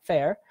 it's not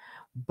fair,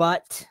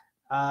 but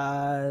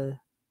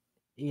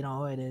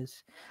it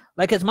is,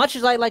 like, as much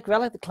as I like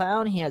Relic the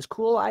Clown, he has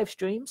cool live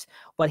streams,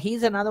 but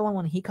he's another one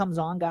when he comes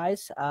on,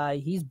 guys.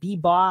 He's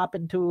bebop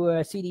into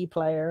a CD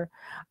player.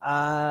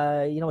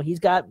 He's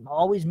got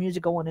always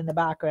music going in the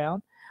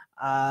background.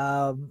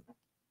 And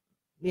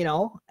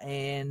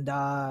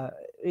that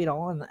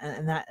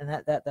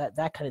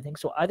kind of thing.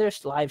 So other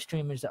live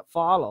streamers that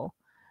follow,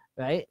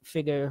 right,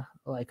 figure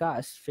like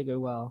us,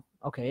 well,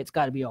 okay, it's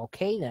got to be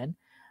okay then.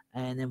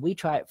 And then we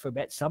try it for a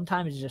bit.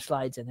 Sometimes it just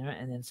slides in there,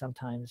 and then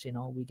sometimes,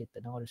 we get the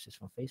notices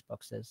from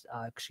Facebook says,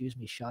 excuse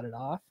me, shut it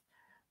off,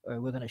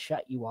 or we're going to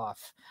shut you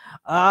off.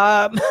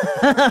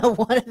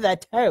 One of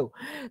that two.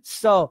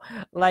 So,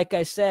 like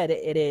I said,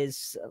 it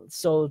is,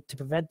 so to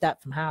prevent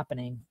that from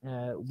happening,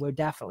 we're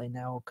definitely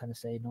now kind of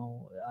say,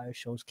 no, our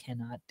shows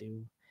cannot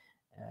do.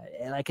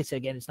 And like I said,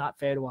 again, it's not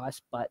fair to us,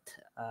 but,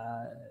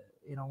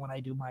 when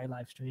I do my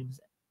live streams,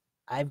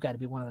 I've got to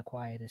be one of the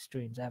quietest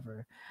streams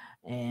ever,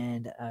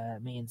 and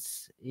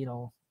means,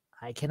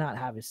 I cannot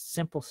have a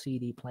simple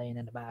CD playing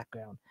in the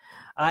background.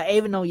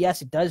 Even though,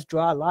 yes, it does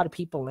draw a lot of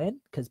people in,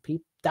 because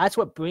that's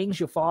what brings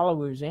your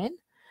followers in.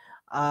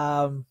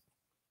 That's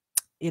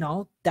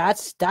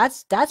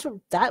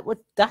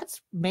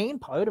main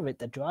part of it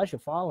that draws your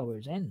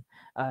followers in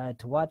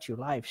to watch your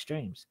live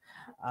streams.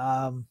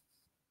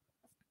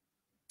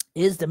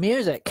 Is the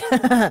music.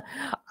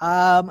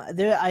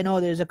 I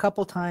know there's a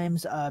couple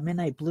times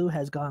Midnight Blue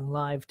has gone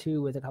live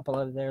too with a couple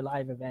of their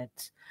live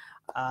events,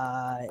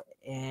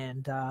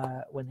 and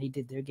when they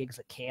did their gigs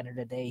at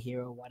Canada Day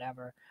here or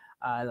whatever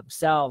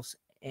themselves,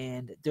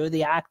 and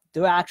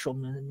they're actual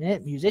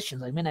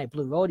musicians. Like Midnight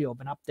Blue Rodeo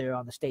been up there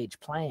on the stage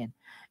playing,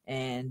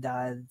 and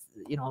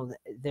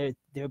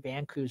their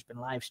band crew's been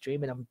live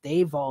streaming them.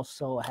 They've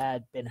also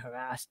had been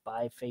harassed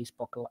by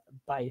Facebook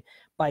by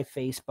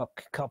Facebook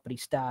company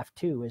staff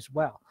too as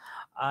well,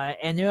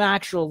 and they're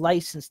actual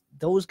licensed.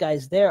 Those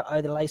guys there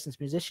are the licensed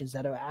musicians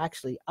that are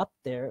actually up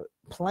there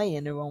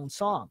playing their own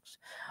songs.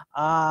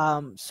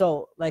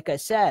 So like I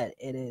said,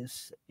 it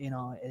is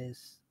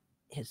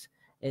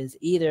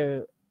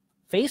either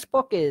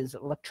Facebook is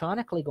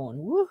electronically going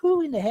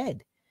woohoo in the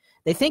head.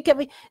 They think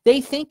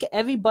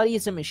everybody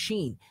is a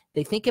machine.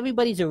 They think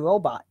everybody's a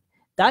robot.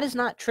 That is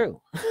not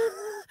true.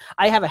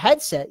 I have a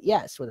headset,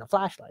 yes, with a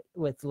flashlight,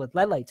 with LED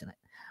lights in it.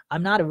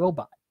 I'm not a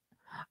robot.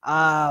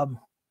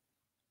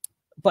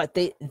 But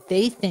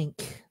they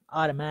think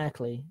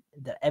automatically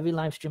that every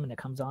live streamer that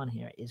comes on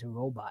here is a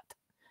robot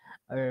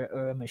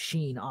or a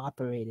machine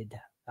operated,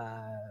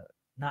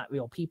 not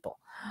real people.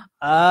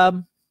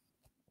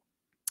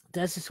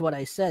 That's just what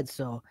I said.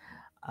 So,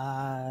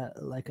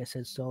 like I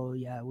said, so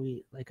yeah,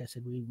 we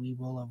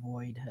will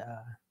avoid,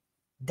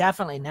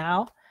 definitely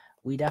now.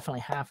 We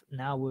definitely have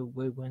now.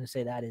 We're going to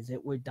say that is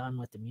it. We're done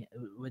with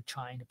with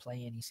trying to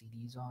play any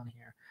CDs on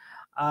here.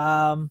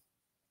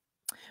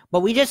 But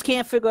we just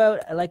can't figure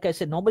out. Like I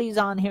said, nobody's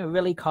on here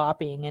really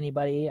copying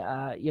anybody.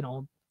 That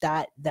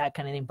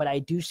kind of thing. But I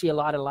do see a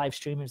lot of live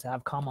streamers that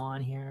have come on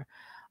here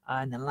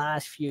in the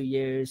last few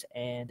years,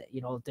 and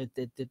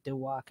they're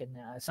walking.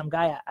 Some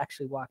guy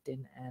actually walked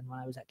in, and when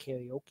I was at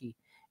karaoke,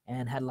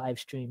 and had live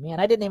streamed me,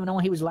 and I didn't even know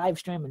he was live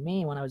streaming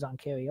me when I was on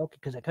karaoke,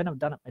 because I couldn't have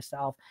done it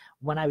myself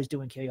when I was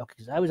doing karaoke,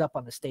 because I was up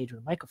on the stage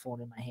with a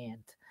microphone in my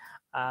hand,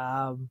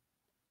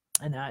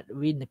 and not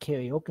reading the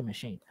karaoke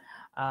machine.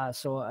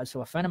 So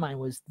a friend of mine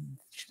was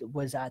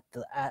at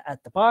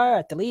the bar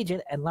at the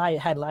Legion and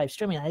had live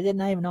streaming. I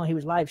didn't even know he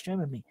was live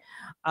streaming me,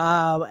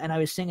 and I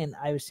was singing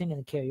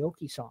the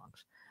karaoke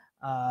songs.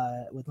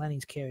 With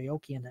Lenny's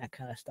karaoke and that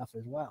kind of stuff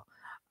as well.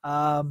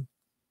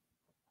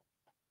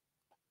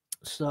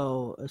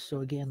 So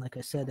again, like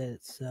I said,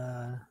 it's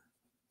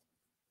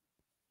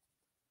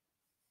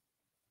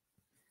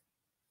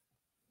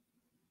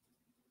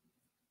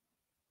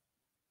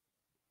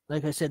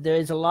like I said, there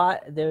is a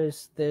lot.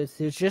 There's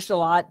just a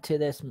lot to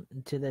this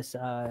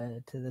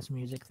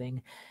music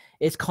thing.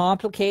 It's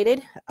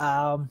complicated,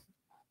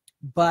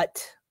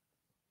 but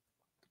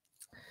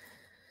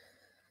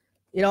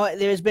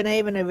there's been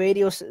even a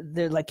radio,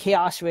 like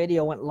Chaos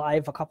Radio went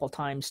live a couple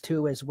times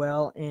too as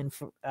well in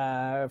Fort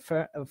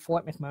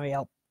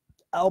McMurray,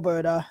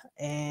 Alberta,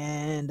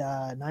 and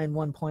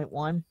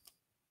 91.1.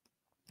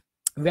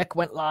 Rick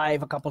went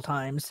live a couple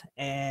times,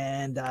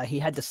 and he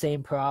had the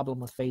same problem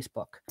with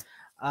Facebook.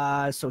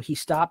 So he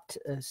stopped.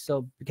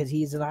 Because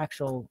he's an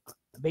actual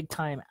big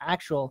time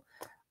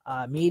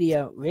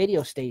media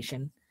radio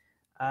station,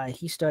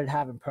 he started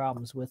having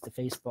problems with the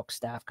Facebook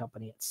staff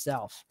company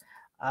itself.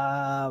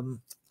 The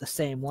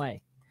same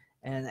way,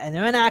 and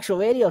they're an actual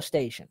radio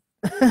station.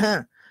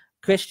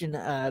 Christian,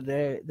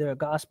 they're a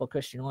gospel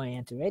Christian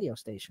oriented radio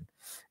station,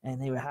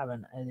 and they were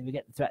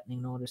getting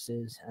threatening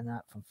notices and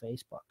that from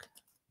Facebook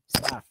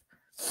staff.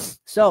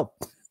 So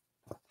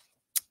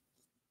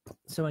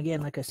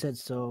again, like I said,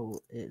 so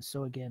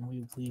again,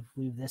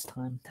 we've this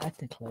time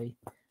technically,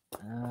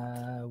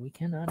 we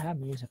cannot have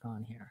music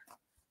on here.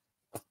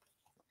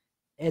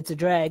 It's a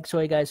drag.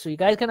 Sorry, guys. So you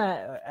guys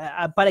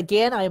gonna, but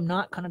again, I am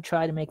not gonna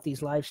try to make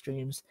these live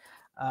streams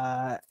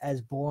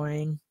as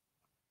boring.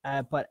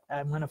 But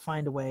I'm going to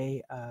find a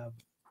way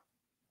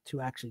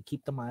to actually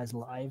keep them as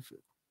live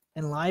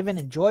and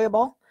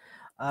enjoyable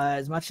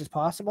as much as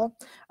possible.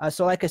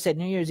 So like I said,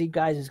 New Year's Eve,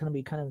 guys, is going to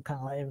be kind of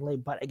lively.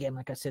 But again,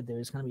 like I said,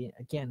 there's going to be,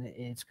 again,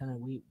 it's going to,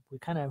 we're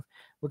kind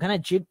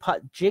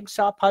of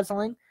jigsaw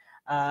puzzling.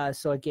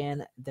 So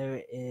again,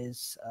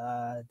 there's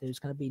going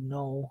to be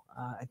no,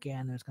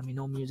 there's going to be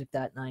no music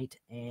that night.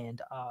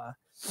 And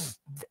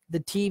the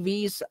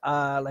TVs,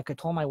 like I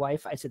told my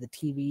wife, I said the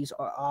TVs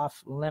are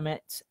off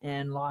limits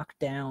and locked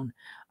down.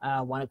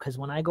 Because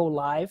when I go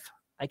live,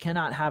 I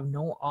cannot have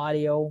no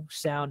audio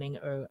sounding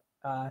or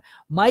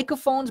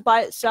microphones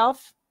by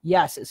itself.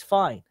 Yes, it's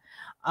fine.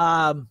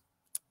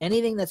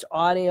 Anything that's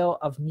audio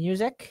of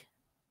music,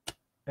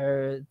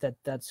 or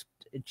that's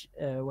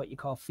what you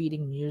call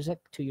feeding music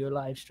to your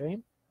live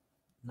stream,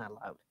 not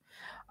allowed.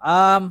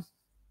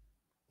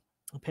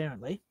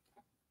 Apparently.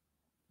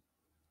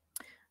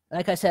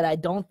 Like I said, I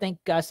don't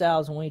think Gus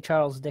Al's and Lee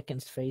Charles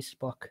Dickens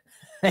Facebook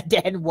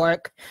didn't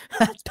work.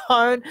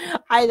 Darn,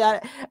 I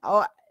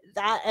thought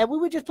that, and we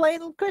were just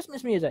playing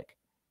Christmas music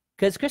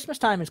because Christmas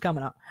time is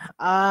coming up.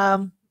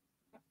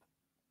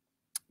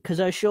 Because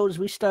our shows,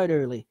 we start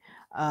early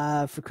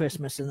for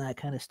Christmas and that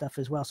kind of stuff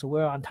as well, so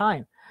we're on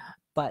time.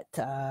 But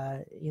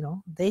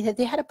they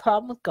had a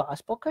problem with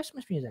gospel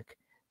Christmas music,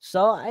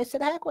 so I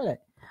said, heck with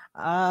it.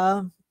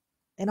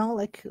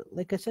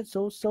 Like I said,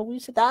 so we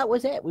said that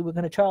was it. We were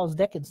going to Charles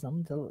Dickens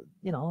them to,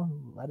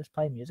 let us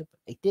play music, but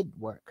it didn't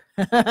work.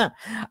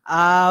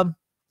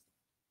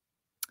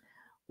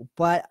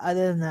 But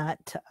other than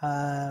that,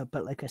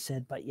 but like I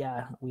said, but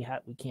yeah, we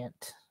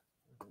can't.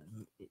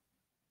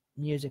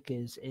 Music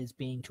is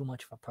being too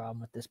much of a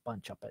problem with this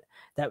bunch up it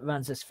that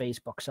runs this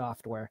Facebook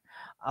software.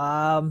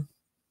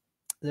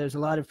 There's a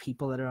lot of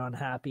people that are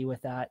unhappy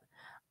with that.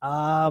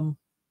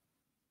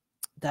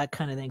 That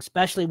kind of thing,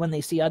 especially when they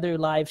see other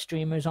live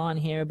streamers on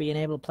here being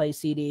able to play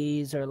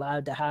CDs or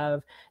allowed to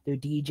have their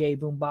DJ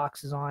boom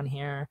boxes on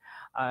here,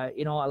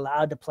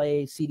 allowed to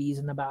play CDs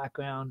in the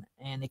background,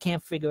 and they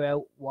can't figure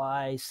out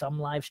why some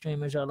live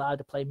streamers are allowed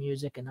to play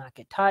music and not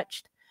get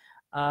touched,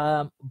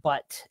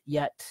 but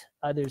yet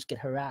others get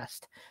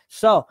harassed.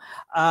 So,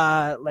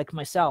 like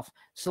myself.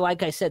 So,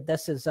 like I said,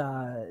 this is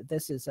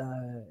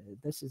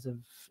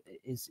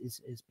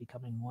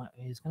becoming what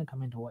is going to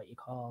come into what you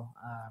call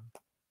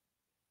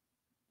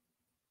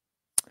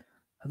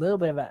a little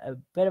bit of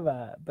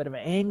a bit of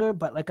anger.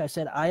 But like I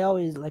said, I've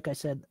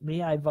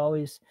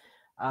always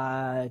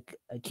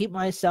keep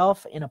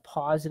myself in a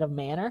positive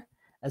manner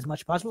as much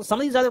as possible. Some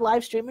of these other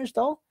live streamers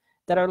though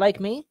that are like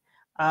me,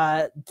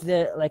 like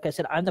I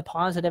said, I'm the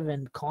positive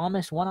and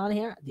calmest one on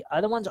here. The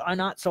other ones are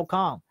not so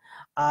calm.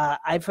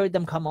 I've heard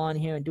them come on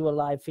here and do a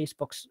live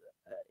Facebook,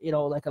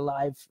 like a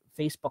live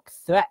Facebook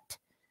threat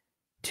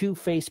to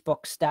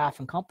Facebook staff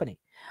and company.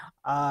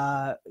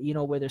 Where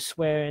they're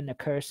swearing, they're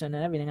cursing,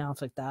 and everything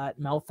else like that,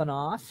 mouthing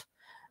off,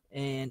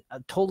 and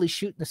totally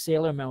shooting the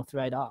sailor mouth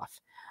right off.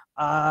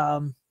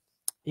 No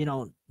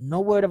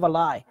word of a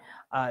lie,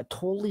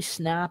 totally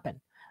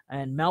snapping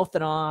and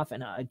mouthing off,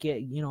 and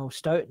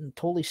starting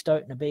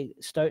a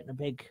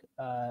big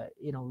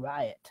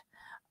riot.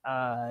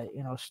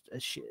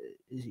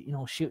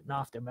 Shooting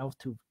off their mouth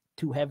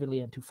too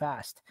heavily and too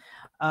fast.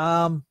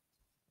 And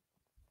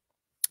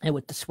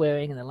with the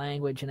swearing and the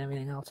language and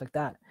everything else like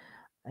that.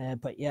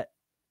 But yet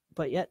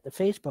the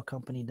Facebook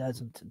company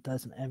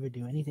doesn't ever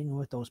do anything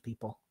with those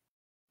people.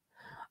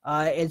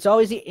 It's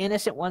always the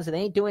innocent ones that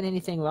ain't doing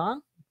anything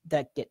wrong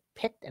that get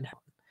picked, and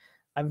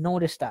I've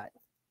noticed that,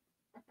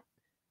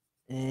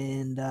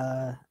 and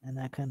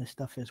that kind of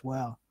stuff as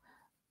well.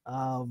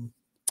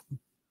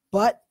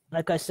 But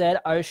like I said,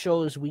 our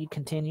shows, we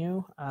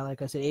continue.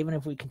 Like I said, even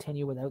if we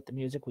continue without the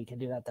music, we can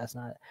do that.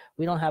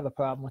 We don't have a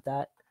problem with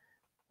that.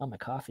 Oh, my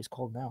coffee's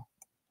cold now.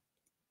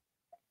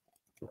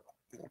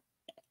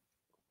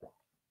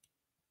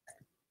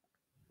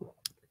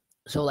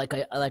 So like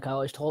I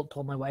always told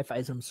my wife,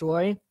 I'm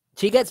sorry.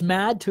 She gets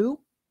mad too,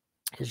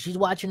 because she's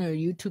watching her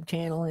YouTube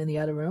channel in the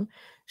other room.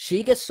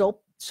 She gets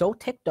so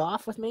ticked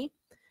off with me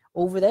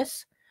over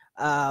this,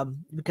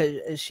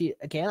 because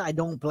I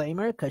don't blame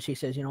her, because she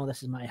says,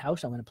 this is my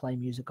house. I'm going to play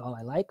music all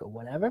I like or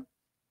whatever.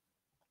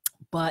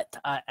 But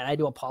and I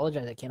do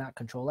apologize. I cannot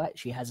control that.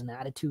 She has an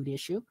attitude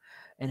issue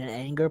and an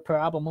anger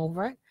problem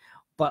over it.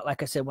 But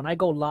like I said, when I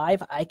go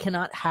live, I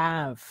cannot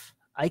have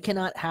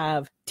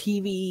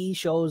TV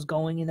shows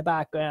going in the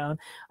background.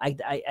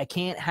 I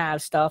can't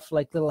have stuff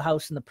like Little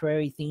House on the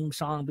Prairie theme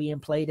song being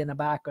played in the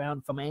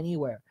background from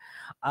anywhere.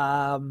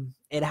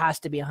 It has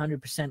to be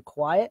 100%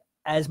 quiet.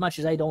 As much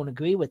as I don't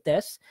agree with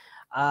this,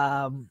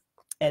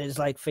 And it's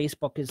like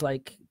Facebook is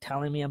like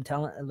telling me,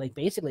 like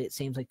basically it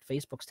seems like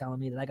Facebook's telling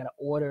me that I got to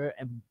order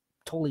and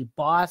totally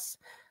boss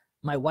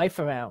my wife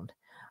around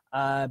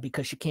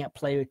because she can't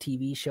play her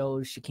TV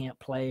shows, she can't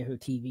play her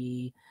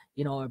TV,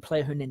 or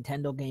play her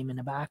Nintendo game in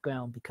the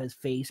background because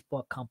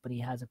Facebook company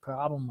has a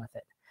problem with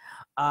it.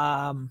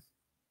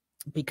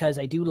 Because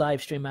I do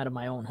live stream out of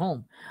my own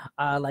home,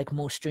 like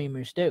most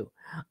streamers do.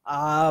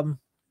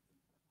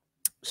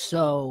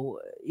 So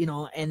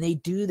and they're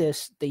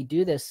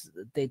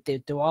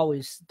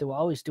always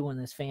doing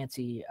this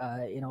fancy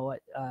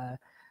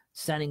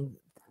sending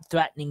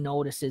threatening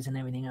notices and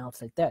everything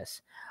else like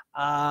this.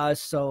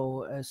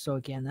 So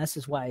again, this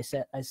is why I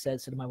said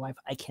to my wife,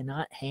 I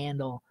cannot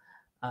handle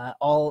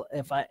all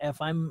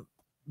if I'm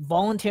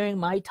volunteering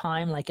my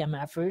time like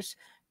MFers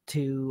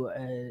to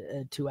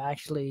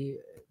actually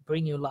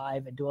bring you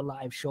live and do a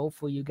live show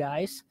for you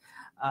guys,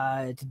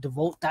 to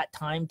devote that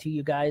time to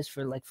you guys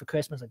for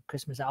Christmas, like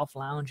Christmas Elf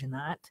Lounge and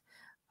that.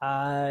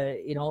 I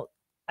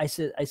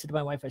said to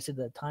my wife, I said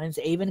the times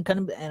even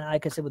and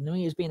like I said, with New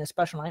Year's being a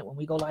special night when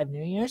we go live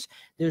New Year's,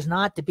 there's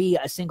not to be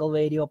a single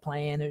radio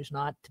playing, there's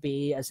not to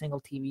be a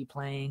single TV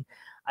playing.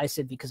 I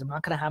said, because I'm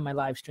not going to have my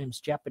live streams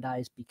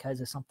jeopardized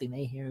because of something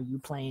they hear you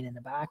playing in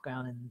the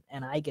background,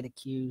 and I get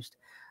accused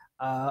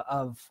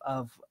of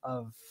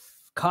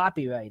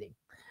copywriting.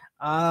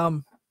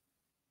 I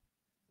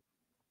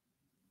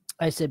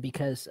said,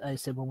 because I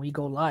said when we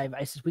go live,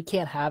 I said we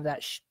can't have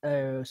that.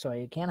 You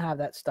can't have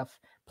that stuff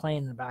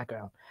playing in the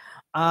background.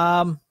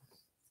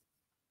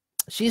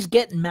 She's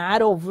getting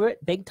mad over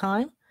it big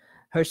time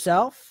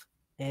herself,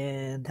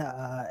 and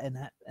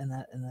that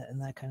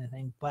kind of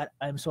thing. But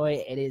I'm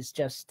sorry, it is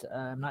just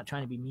I'm not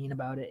trying to be mean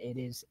about it. It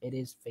is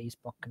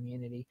Facebook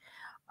community.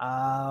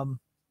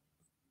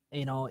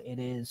 It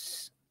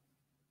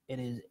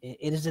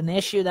is an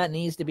issue that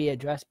needs to be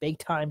addressed big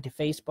time to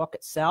Facebook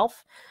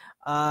itself.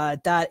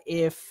 That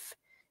if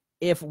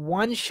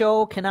one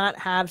show cannot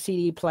have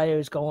CD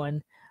players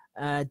going,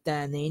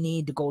 then they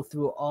need to go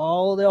through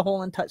all their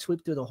whole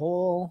sweep through the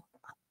whole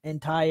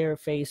entire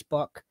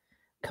Facebook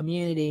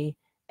community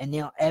and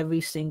nail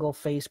every single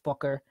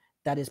Facebooker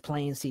that is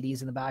playing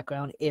CDs in the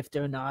background if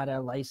they're not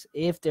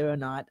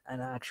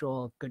an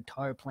actual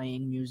guitar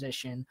playing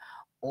musician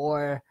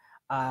or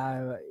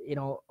or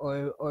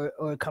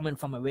coming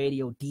from a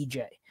radio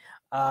DJ,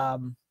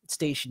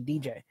 station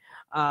DJ.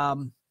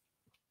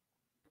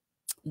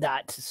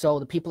 So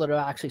the people that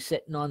are actually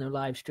sitting on their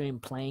live stream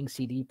playing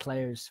CD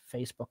players,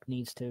 Facebook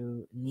needs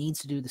to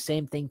do the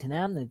same thing to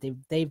them that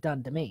they've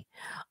done to me.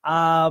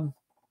 That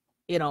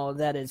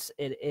is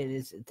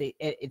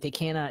they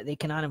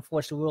cannot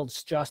enforce the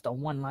rules just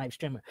on one live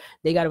streamer.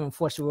 They got to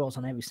enforce the rules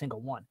on every single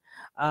one.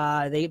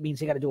 It means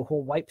they got to do a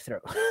whole wipe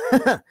through.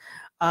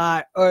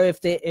 Or if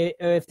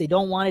they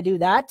don't want to do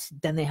that,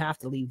 then they have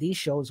to leave these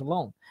shows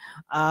alone.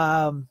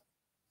 That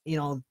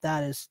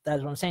is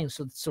what I'm saying.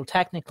 So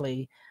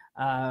technically,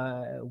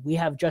 we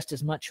have just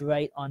as much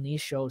right on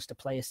these shows to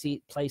play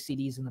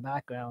CDs in the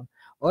background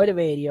or the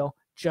radio,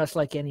 just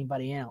like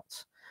anybody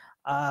else.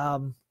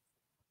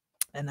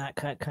 And that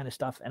kind of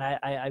stuff. And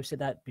I've said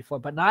that before,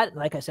 but not,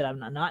 like I said, I'm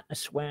not in a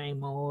swearing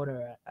mode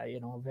or a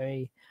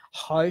very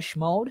harsh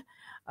mode.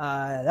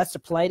 That's the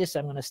politest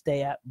I'm going to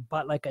stay at.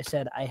 But like I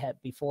said, I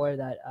had before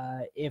that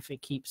if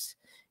it keeps,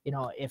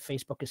 if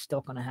Facebook is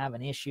still going to have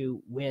an issue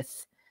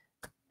with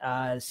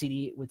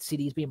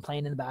CDs being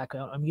playing in the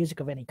background or music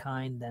of any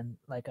kind, then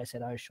like I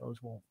said, our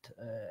shows won't.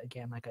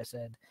 Again, like I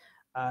said,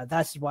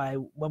 that's why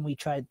when we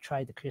tried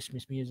the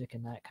Christmas music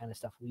and that kind of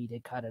stuff, we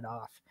did cut it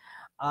off.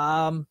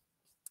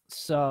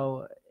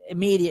 So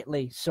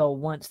immediately,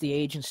 once the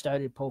agent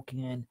started poking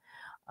in,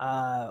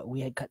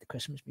 we had cut the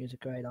Christmas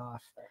music right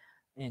off,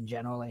 and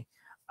generally.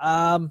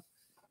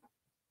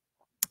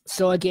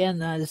 So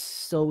again,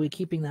 so we're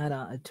keeping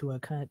that to a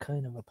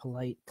kind of a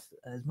polite,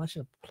 as much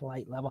of a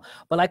polite level.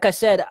 But like I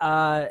said,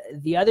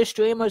 the other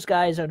streamers,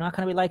 guys, are not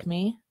going to be like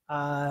me.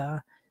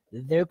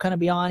 They're going to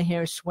be on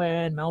here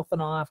swearing,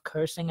 mouthing off,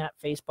 cursing at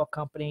Facebook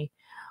company,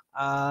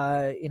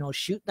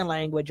 shooting the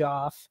language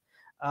off.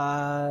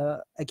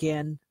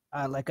 Again,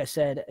 like I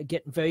said,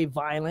 getting very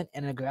violent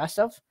and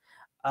aggressive.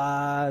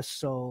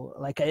 There's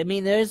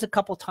a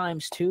couple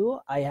times too.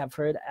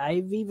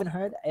 I've even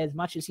heard, as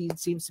much as he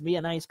seems to be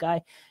a nice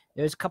guy,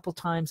 there's a couple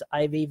times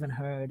I've even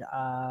heard,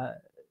 I've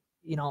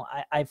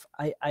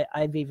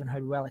even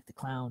heard Relic the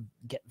Clown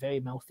get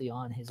very mouthy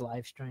on his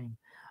live stream,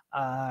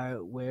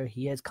 where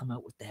he has come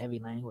out with the heavy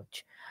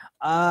language.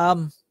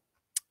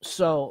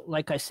 So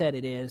like I said,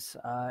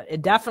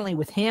 it definitely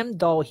with him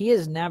though, he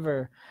is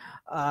never,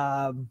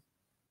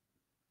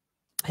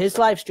 his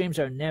live streams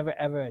are never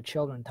ever a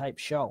children type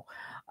show.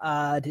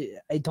 I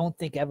don't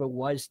think ever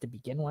was to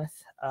begin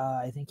with.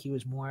 I think he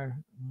was more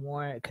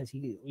because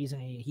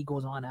he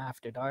goes on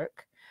after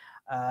dark.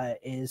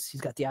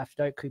 He's got the After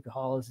Dark Creepy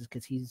Hollows is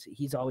because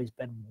he's always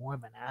been more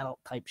of an adult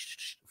type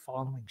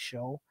following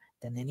show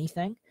than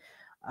anything.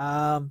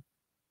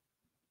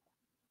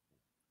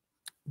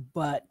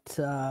 But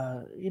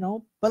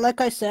but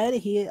like I said,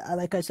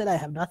 I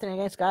have nothing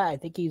against Guy. I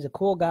think he's a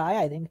cool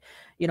guy. I think,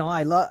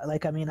 I love,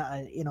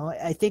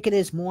 I think it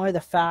is more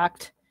the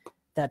fact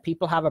that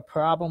people have a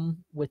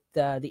problem with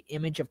the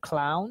image of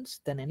clowns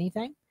than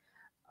anything.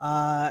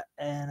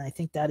 And I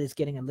think that is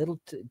getting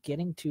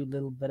getting to a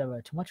little bit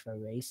of too much of a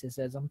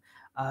racism,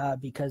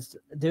 because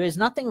there is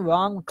nothing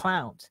wrong with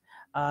clowns.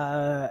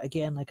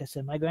 Again, like I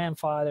said, my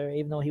grandfather,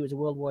 even though he was a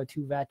World War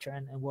II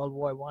veteran and World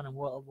War I and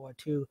World War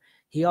II,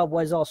 he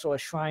was also a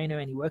Shriner,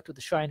 and he worked with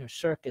the Shriner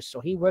Circus. So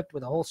he worked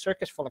with a whole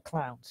circus full of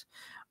clowns.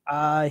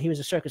 He was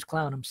a circus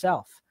clown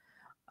himself,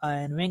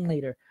 and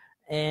ringleader,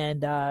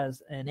 and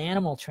an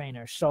animal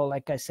trainer. So,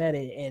 like I said,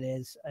 it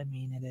is. I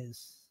mean, it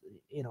is.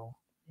 It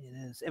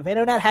is. If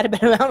internet had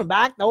been around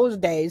back those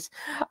days,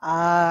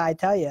 I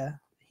tell you,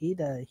 he'd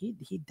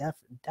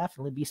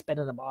definitely be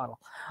spinning the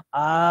bottle.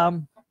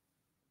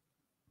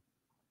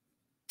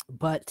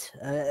 But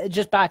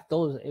just back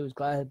those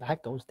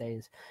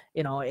days,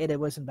 it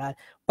wasn't bad.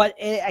 But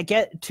I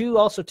get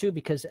also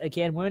because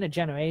again, we're in a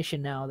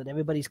generation now that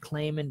everybody's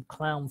claiming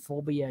clown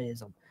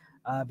phobiaism,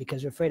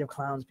 because they're afraid of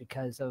clowns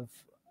because of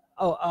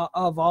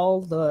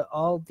all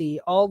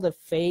the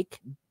fake,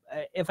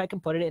 if I can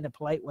put it in a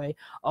polite way,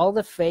 all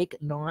the fake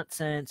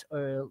nonsense,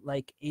 or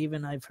like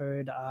even I've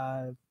heard.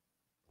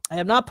 I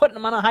am not putting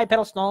him on a high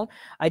pedestal.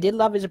 I did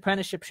love his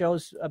apprenticeship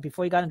shows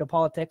before he got into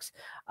politics.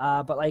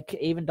 But like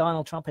even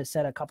Donald Trump has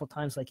said a couple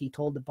times, like he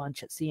told a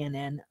bunch at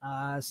CNN,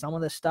 some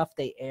of the stuff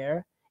they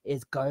air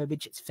is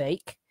garbage. It's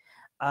fake.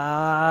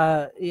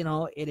 It's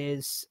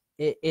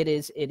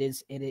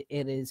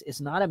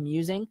not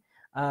amusing,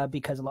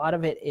 because a lot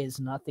of it is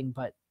nothing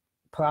but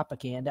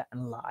propaganda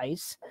and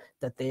lies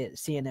that the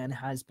CNN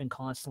has been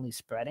constantly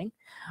spreading.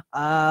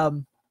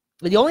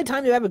 The only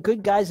time you have a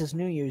good guys is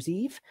New Year's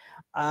Eve,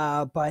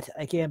 but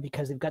again,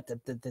 because they've got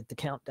the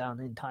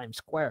countdown in Times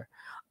Square,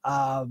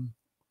 so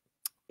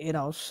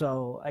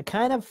I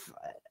kind of,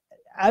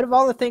 out of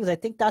all the things, I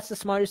think that's the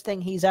smartest thing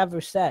he's ever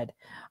said.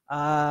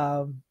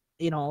 On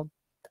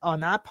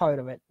that part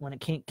of it, when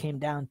it came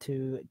down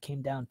to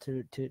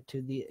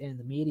the in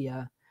the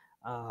media,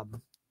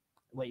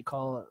 what you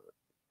call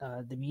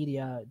the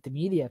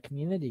media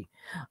community.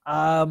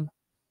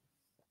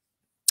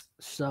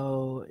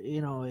 So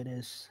it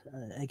is,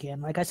 again,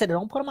 like I said, I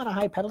don't put him on a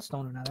high pedestal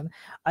or nothing.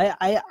 Like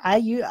I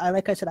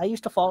said, I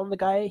used to follow the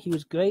guy. He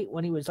was great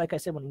when he was, like I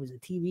said, when he was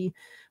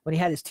when he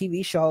had his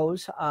TV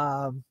shows.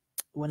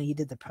 When he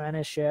did the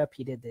apprenticeship,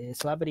 he did the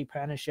Celebrity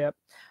Apprenticeship.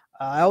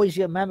 I always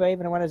remember,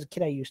 even when I was a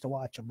kid, I used to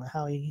watch him.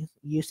 How he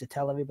used to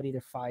tell everybody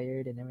they're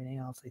fired and everything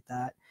else like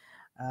that.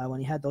 When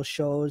he had those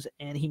shows,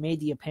 and he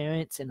made the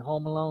appearance in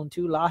Home Alone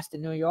 2, Lost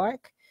in New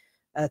York,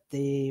 at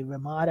the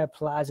Ramada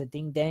Plaza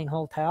Ding Dang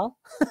Hotel.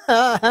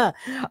 The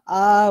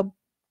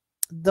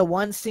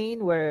one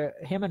scene where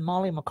him and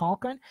Molly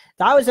McCalkin,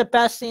 that was the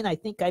best scene I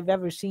think I've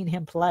ever seen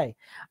him play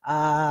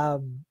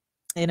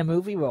in a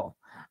movie role,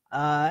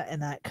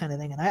 and that kind of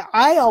thing. And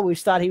I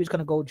always thought he was going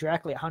to go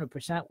directly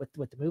 100% with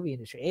the movie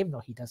industry, even though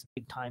he does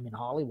big time in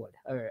Hollywood,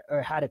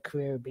 or had a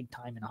career big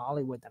time in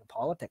Hollywood than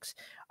politics.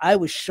 I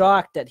was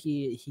shocked that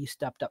he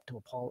stepped up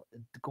to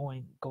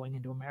going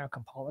into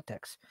American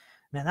politics.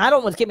 Man, that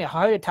almost gave me a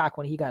heart attack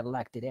when he got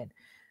elected in.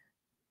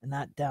 And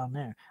that down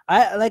there.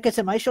 Like I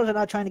said, my shows are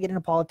not trying to get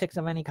into politics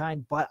of any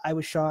kind, but I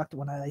was shocked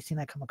when I seen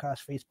that come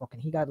across Facebook and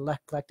he got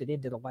elected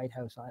into the White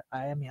House.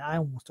 I mean, I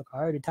almost took a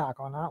heart attack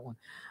on that one.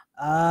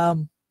 I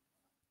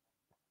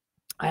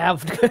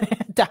have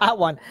that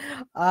one.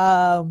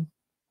 I'm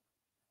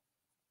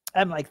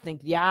like,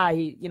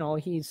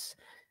 he's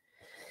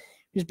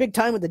big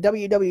time with the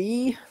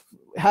WWE.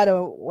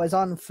 Was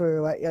on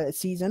for a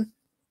season.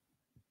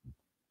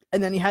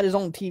 And then he had his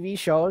own TV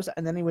shows,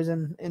 and then he was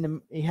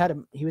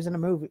he was in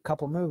a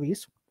couple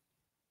movies,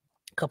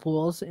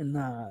 couples in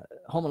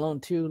Home Alone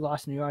 2,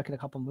 Lost in New York, and a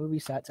couple movie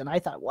sets. And I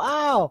thought,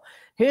 wow,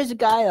 here's a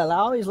guy that I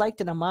always liked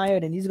and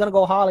admired, and he's gonna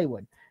go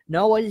Hollywood.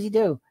 No, what does he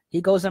do?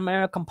 He goes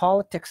American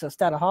politics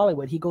instead of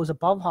Hollywood. He goes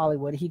above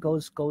Hollywood. He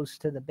goes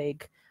to the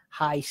big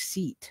high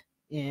seat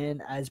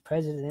as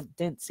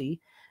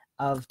presidency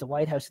of the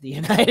White House of the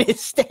United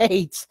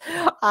States.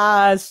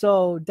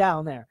 So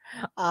down there.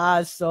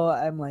 So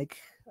I'm like,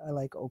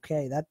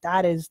 okay,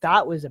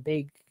 that was a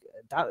big,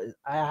 I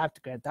have to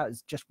grant, that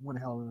was just one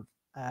hell of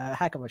a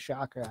heck of a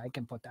shocker. I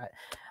can put that.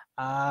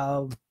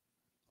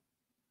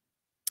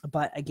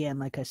 But again,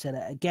 like I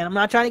said, I'm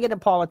not trying to get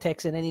into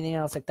politics and anything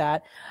else like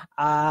that.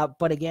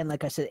 But again,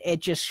 like I said, it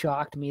just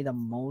shocked me the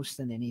most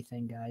than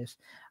anything, guys.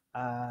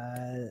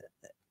 Or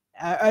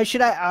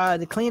should I?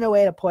 The cleaner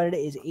way to put it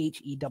is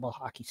HE double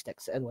hockey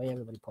sticks. The way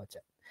everybody puts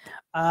it.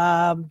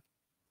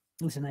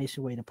 It's a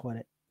nicer way to put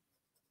it.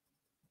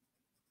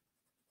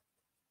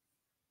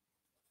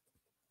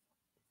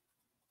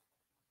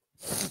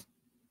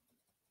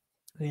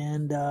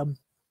 And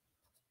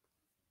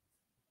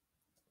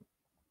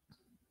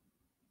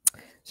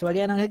so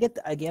again, I'm gonna get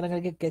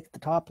the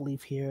top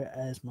leaf here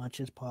as much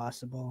as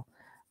possible.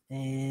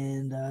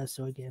 And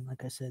so again,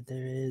 like I said,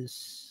 there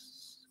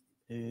is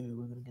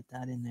we're gonna get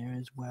that in there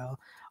as well.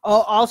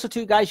 Oh, also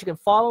too, guys, you can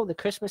follow the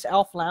Christmas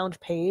Elf Lounge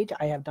page.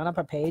 I have done up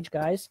a page,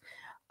 guys.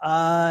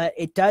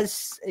 It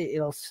does.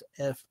 It'll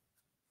if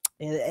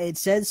it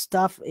says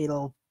stuff.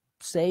 It'll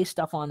say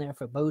stuff on there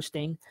for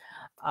boosting.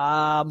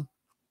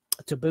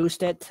 To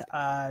boost it,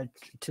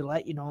 to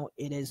let you know,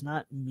 it is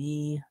not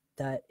me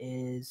that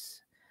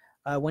is.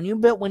 When you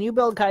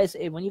build, guys,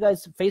 when you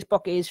guys,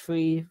 Facebook is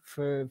free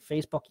for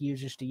Facebook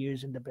users to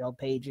use and to build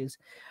pages.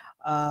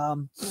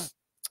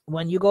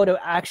 When you go to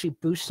actually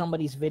boost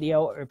somebody's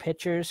video or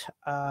pictures,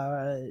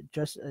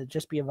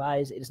 just be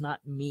advised, it is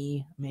not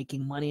me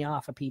making money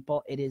off of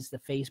people. It is the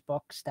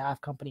Facebook staff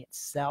company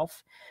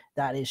itself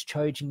that is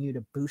charging you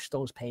to boost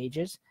those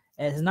pages.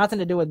 It has nothing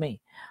to do with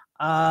me.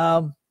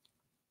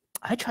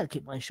 I try to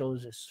keep my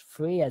shows as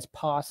free as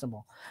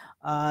possible.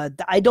 I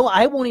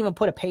won't even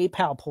put a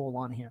PayPal poll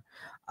on here.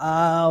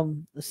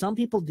 Some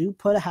people do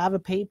have a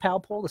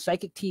PayPal poll. The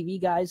Psychic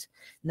TV guys,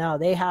 now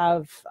they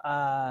have,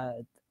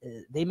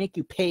 they make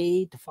you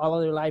pay to follow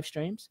their live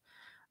streams.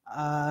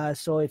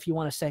 So if you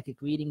want a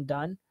psychic reading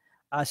done,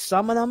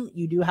 some of them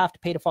you do have to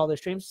pay to follow their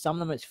streams. Some of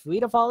them it's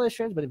free to follow their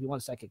streams, but if you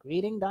want a psychic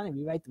reading done, if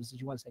you write this,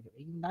 you want a psychic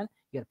reading done,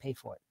 you got to pay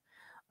for it.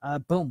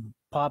 Boom,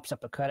 pops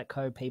up a credit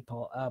card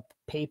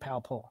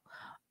PayPal poll.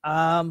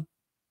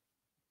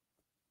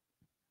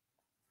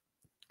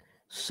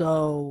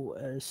 So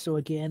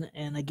again,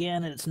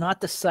 it's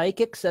not the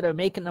psychics that are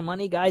making the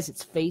money, guys.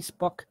 It's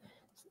Facebook.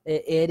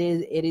 It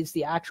is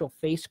the actual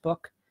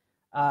Facebook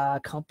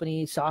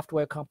company,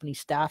 software company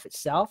staff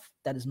itself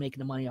that is making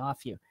the money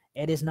off you.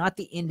 It is not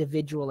the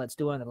individual that's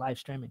doing the live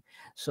streaming.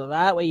 So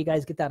that way you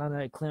guys get that under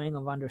a clearing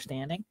of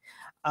understanding.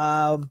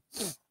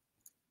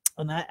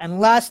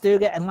 Unless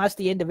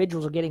the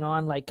individuals are getting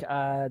on like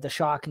the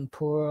Shocking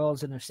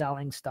Pearls and they're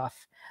selling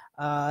stuff,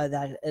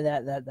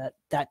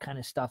 that kind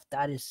of stuff.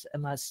 That is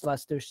unless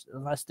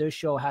their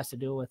show has to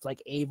do with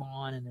like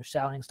Avon and they're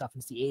selling stuff.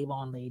 And it's the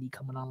Avon lady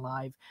coming on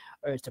live,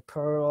 or it's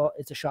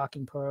a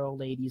Shocking Pearl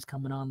ladies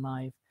coming on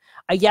live.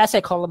 I guess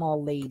I call them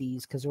all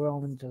ladies because they're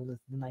all into the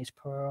nice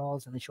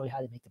pearls and they show you how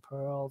to make the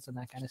pearls and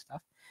that kind of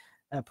stuff.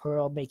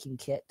 Pearl making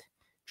kit,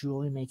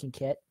 jewelry making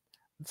kit.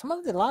 Some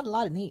of them, a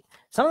lot of neat.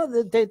 Some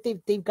of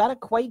they've got a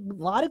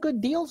lot of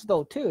good deals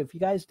though too. If you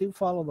guys do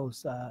follow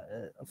those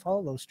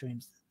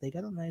streams, they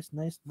got a nice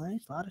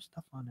lot of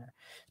stuff on there,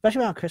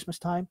 especially around Christmas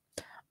time.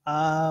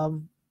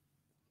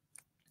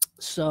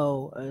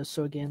 So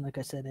again, like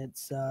I said,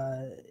 it's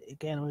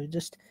again we're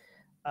just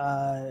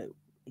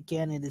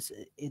again it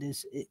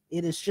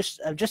is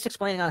just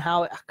explaining on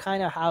how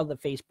the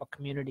Facebook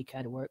community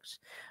kind of works.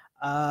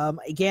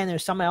 Again,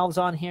 there's some elves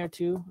on here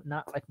too,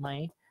 not like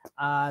mine.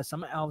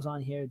 Some elves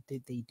on here they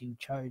do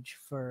charge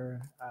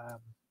for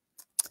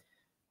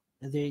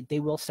they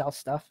will sell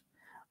stuff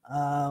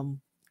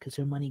because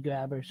they're money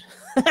grabbers.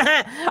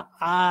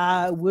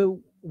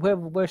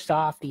 We're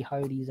softy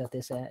hardies at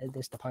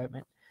this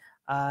department.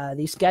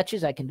 These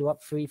sketches I can do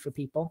up free for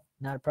people,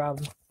 not a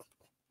problem.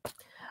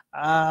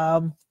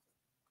 I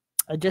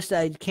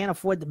can't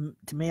afford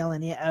to mail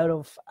any out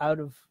of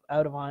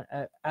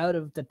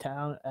the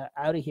town,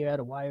 out of here,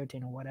 out of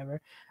Wyerton or whatever,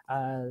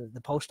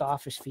 the post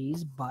office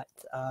fees. But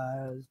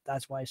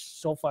that's why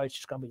so far it's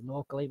just gonna be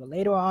locally. But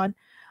later on,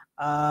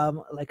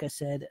 like I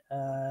said,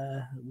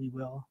 we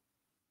will.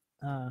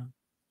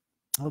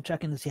 We'll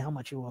check in to see how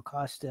much it will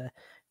cost to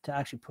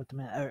actually put them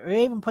in, or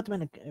even put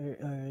them in,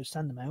 or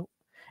send them out.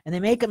 And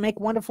they make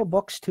wonderful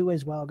books too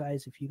as well,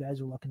 guys. If you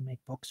guys are looking to make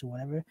books or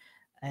whatever.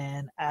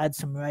 And add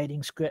some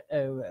writing script,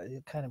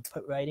 kind of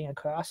put writing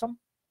across them,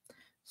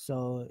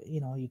 so you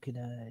can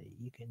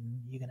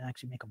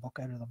actually make a book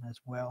out of them as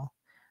well,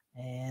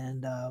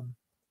 and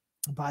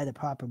buy the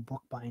proper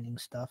book binding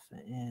stuff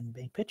and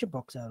make picture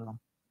books out of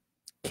them.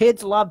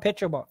 Kids love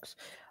picture books.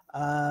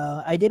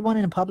 I did one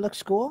in a public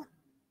school.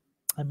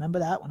 I remember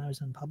that when I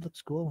was in public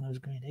school when I was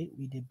grade 8.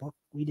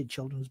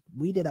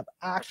 We did up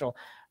actual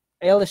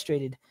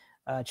illustrated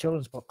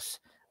children's books.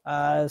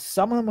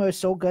 Some of them were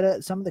so good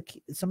at some of the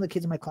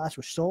kids in my class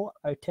were so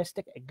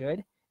artistic and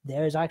good.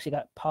 Theirs actually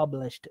got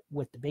published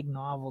with the big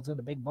novels in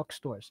the big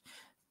bookstores,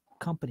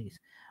 companies.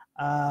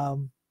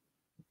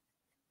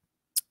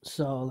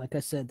 So like I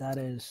said, that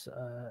is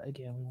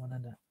again we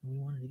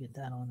wanted to get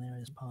that on there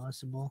as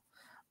possible.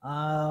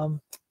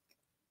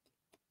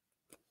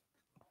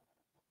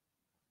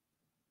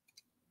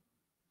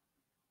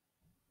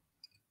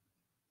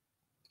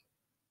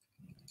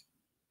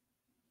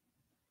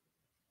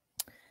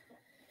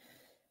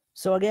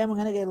 So again, we're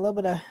gonna get a little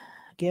bit of,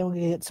 we're gonna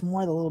get some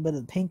more, a little bit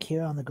of the pink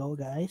here on the go,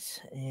 guys,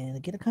 and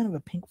get a kind of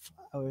a pink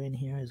flower in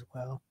here as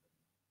well.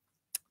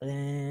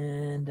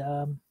 And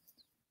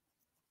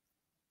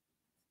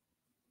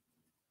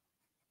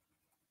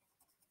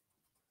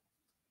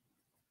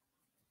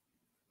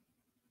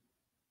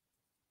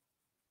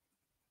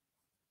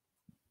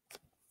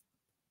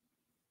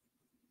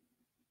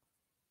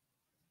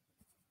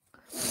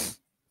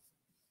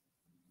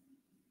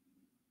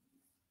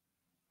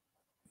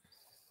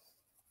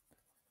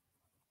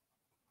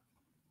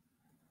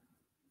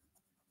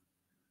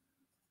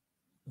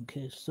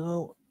okay,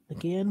 so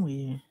again,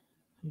 we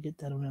get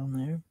that around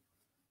there.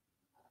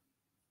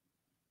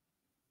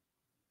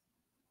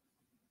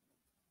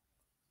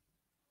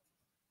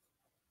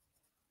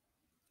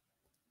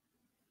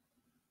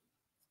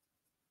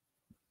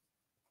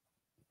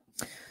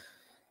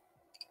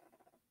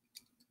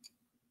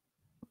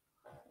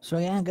 So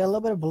yeah, I got a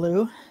little bit of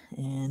blue,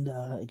 and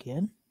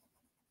again,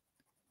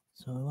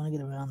 so we want to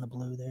get around the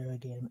blue there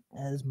again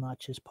as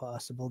much as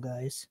possible,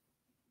 guys.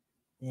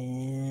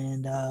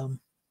 And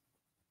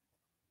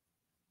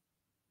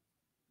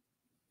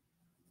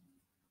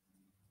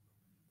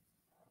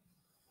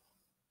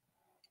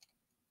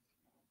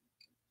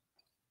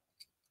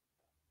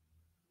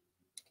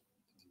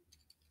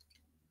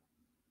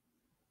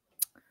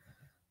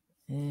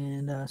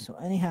so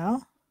anyhow,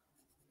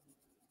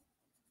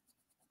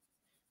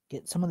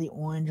 get some of the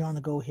orange on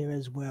the go here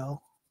as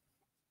well.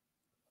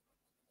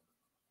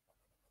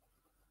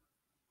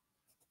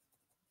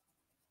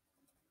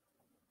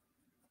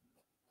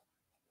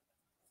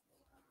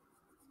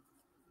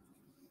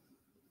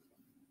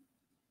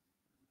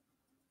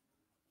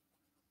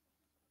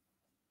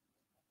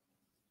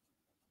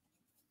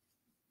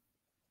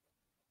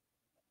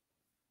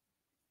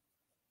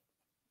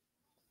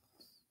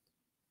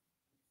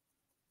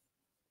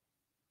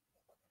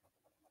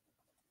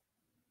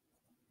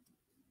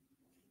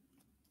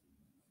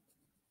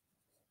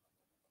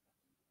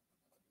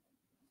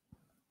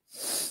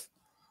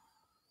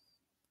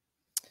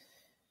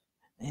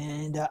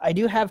 And I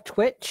do have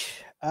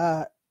Twitch.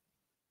 I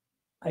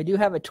do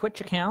have a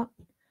Twitch account,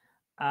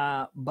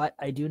 but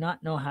I do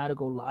not know how to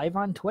go live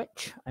on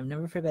Twitch. I've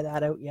never figured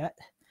that out yet.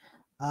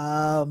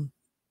 I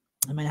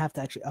might have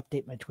to actually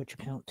update my Twitch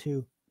account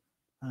too.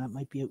 It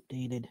might be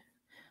outdated.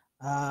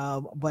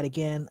 But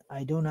again,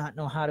 I do not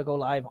know how to go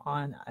live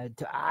on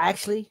to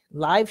actually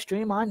live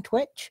stream on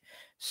Twitch.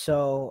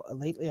 So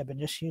lately, I've been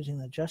just using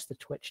the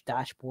Twitch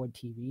dashboard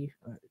TV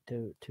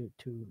to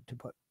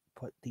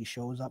put these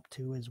shows up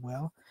to as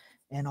well,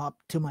 and up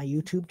to my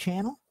YouTube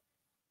channel.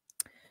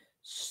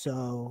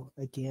 So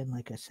again,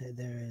 like I said,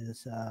 there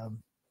is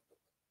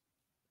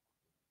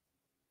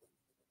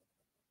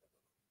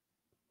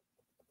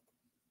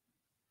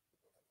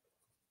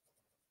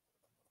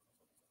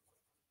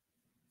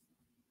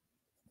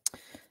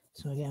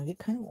so again, I get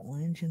kind of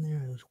orange in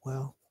there as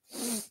well.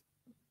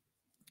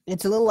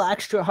 It's a little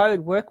extra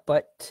hard work,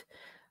 but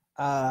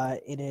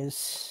it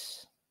is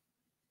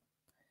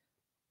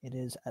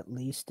at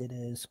least it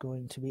is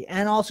going to be.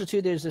 And also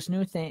too, there's this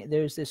new thing,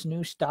 there's this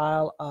new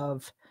style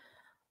of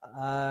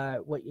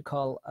what you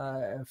call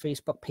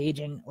Facebook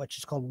paging, which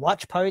is called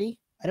watch party.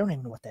 I don't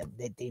even know what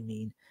they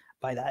mean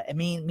by that. It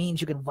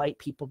means you can invite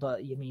people to,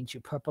 it means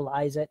you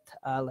purpleize it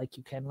like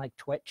you can like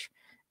Twitch,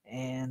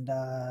 and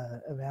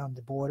around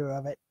the border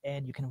of it,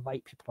 and you can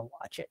invite people to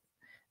watch it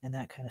and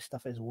that kind of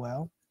stuff as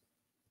well.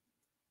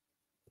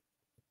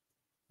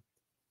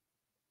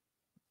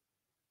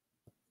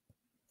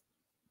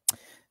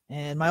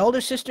 And my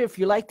older sister, if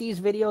you like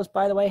these videos,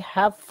 by the way,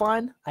 have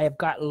fun. I have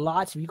got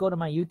lots. If you go to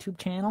my YouTube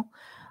channel,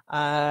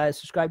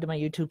 subscribe to my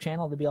YouTube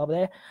channel, they'll be over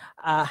there.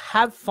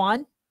 Have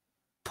fun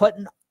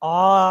putting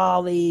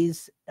all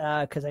these,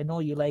 because I know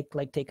you like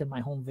taking my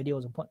home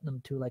videos and putting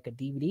them to like a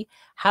DVD.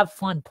 Have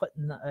fun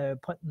putting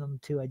them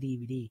to a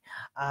DVD,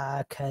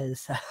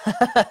 because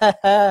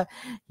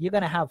you're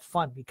gonna have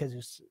fun,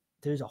 because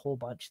there's a whole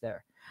bunch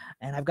there.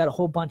 And I've got a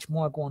whole bunch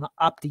more going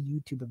up to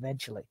YouTube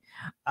eventually,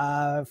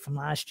 from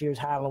last year's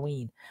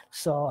Halloween.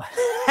 So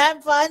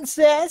have fun,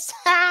 sis.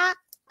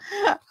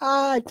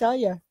 I tell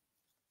you,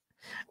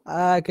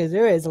 because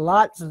there is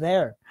lots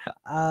there.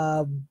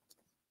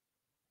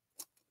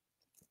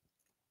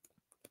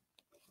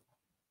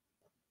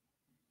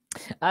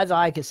 That's all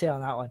I can say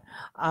on that one.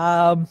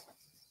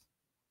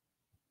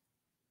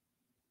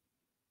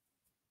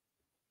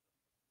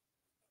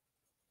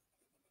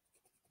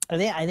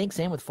 I think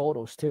same with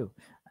photos too.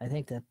 I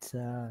think that's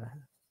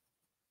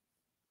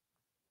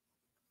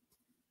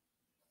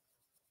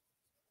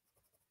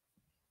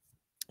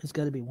it's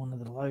got to be one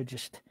of the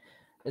largest.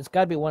 It's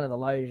got to be one of the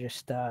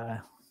largest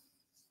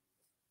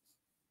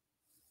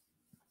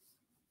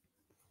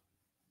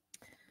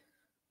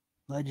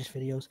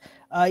videos.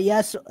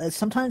 Yes,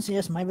 sometimes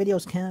yes, my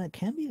videos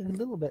can be a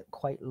little bit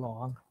quite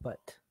long, but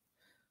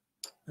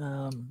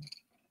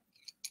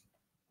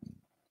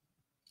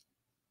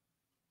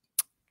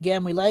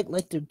again, we like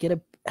to get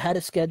ahead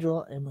of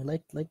schedule, and we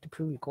like to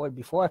pre-record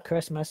before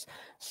Christmas,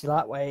 so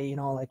that way, you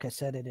know, like I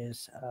said, it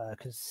is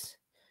because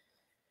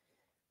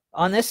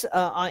on this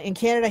in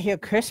Canada here,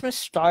 Christmas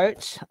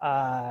starts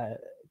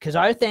because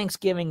our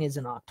Thanksgiving is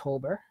in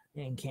October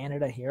in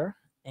Canada here,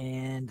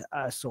 and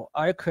so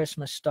our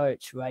Christmas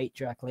starts right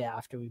directly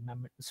after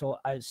Remembrance. So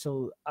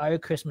our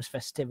Christmas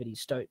festivities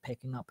start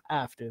picking up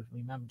after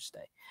Remembrance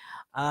Day.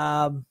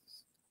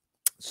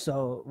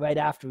 So right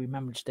after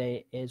Remembrance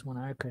Day is when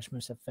our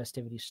Christmas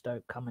festivities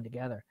start coming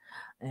together,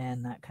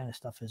 and that kind of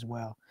stuff as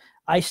well.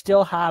 I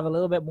still have a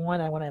little bit more,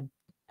 and I want to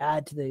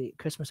add to the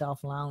Christmas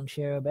Elf Lounge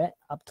here a bit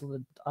up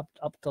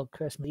till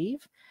Christmas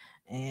Eve.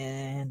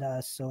 And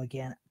so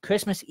again,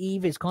 Christmas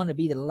Eve is going to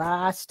be the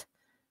last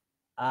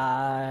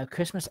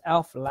Christmas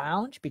Elf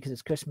Lounge because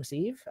it's Christmas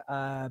Eve,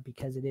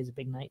 because it is a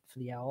big night for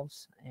the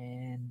elves.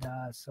 And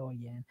so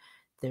again,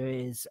 there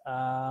is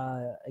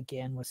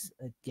again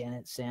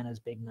it's Santa's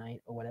big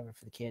night or whatever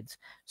for the kids.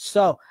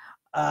 So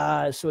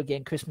so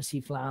again, Christmas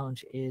Eve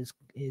Lounge is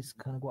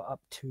gonna go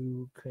up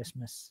to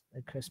Christmas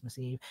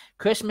Eve.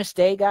 Christmas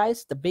Day,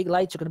 guys, the big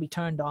lights are gonna be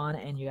turned on,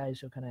 and you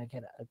guys are gonna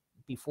get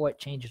before it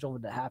changes over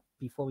to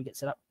before we get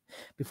set up,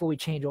 before we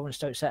change over and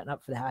start setting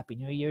up for the Happy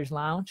New Year's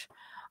Lounge.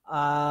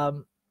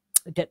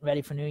 Getting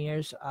ready for New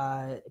Year's.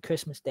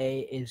 Christmas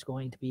Day is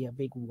going to be a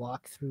big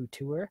walkthrough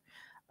tour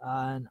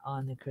on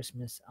the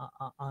Christmas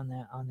on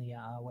the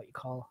what you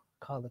call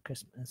the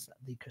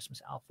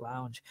Christmas Elf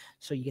Lounge.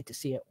 So you get to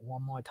see it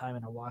one more time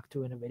in a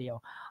walkthrough in a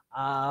video.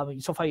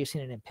 So far you've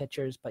seen it in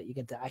pictures, but you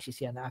get to actually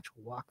see an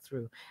actual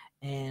walkthrough.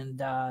 And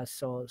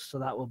so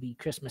that will be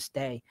Christmas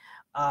Day.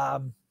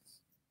 On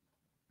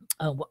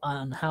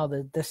how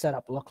the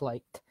setup looked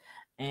like.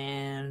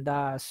 And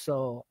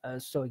so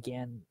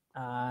again,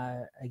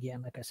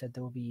 like I said,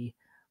 there will be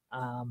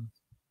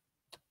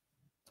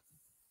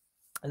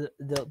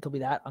there'll be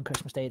that on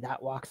Christmas Day,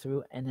 that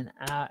walkthrough, and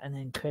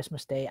then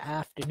Christmas Day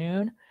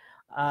afternoon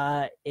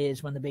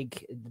is when the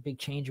big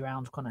change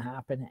around is going to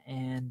happen,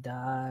 and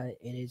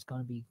it is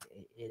going to be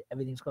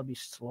everything's going to be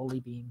slowly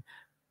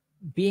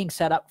being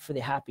set up for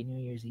the Happy New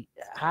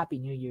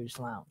Year's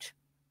Lounge.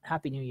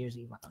 Happy New Year's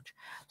Eve Lounge.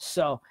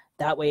 So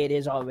that way it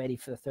is all ready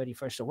for the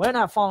 31st. So we're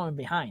not following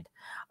behind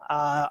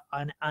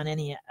on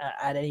any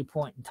at any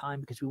point in time,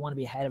 because we want to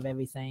be ahead of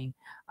everything.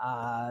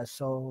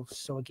 So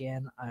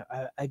again,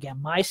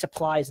 again, my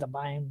supplies that I'm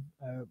buying,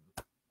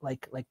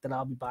 like that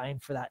I'll be buying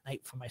for that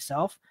night for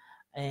myself,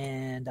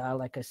 and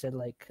like I said,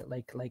 like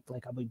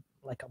I'll be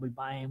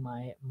buying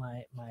my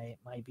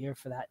beer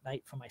for that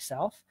night for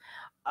myself.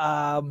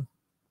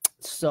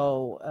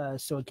 So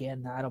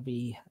again, that'll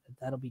be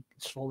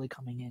slowly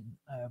coming in.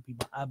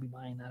 I'll be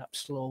buying that up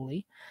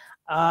slowly.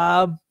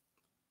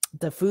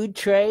 The food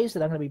trays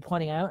that I'm going to be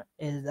pointing out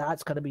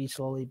that's going to be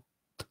slowly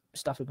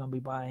stuff we're going to be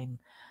buying,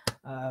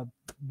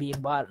 being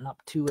bought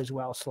up to as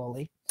well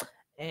slowly,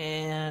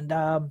 and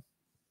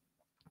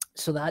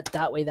so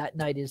that way that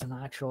night is an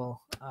actual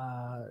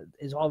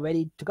is all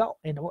ready to go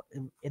in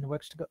the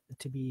works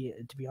to be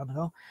on the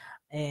go,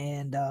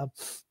 and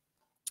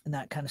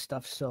that kind of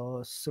stuff.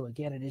 So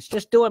again, it is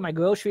just doing my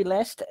grocery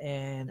list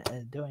and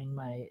doing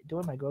my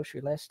grocery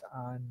list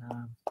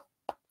on.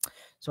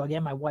 So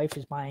again, my wife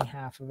is buying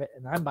half of it,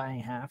 and I'm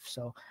buying half.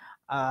 So,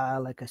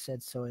 like I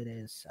said, so it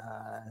is.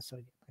 So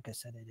like I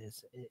said,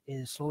 it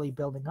is slowly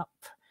building up,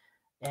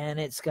 and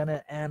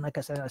like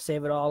I said, I'm gonna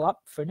save it all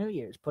up for New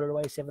Year's. Put it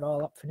away, save it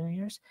all up for New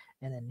Year's,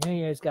 and then New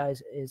Year's,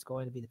 guys, is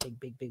going to be the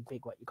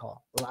big what you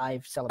call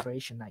live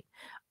celebration night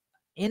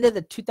into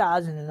the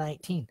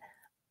 2019.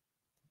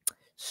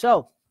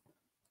 So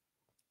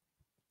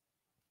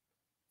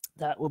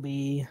that will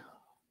be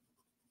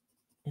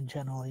in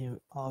general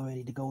all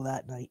ready to go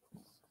that night.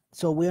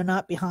 So we're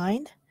not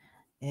behind,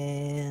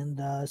 and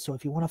so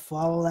if you want to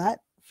follow that,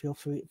 feel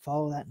free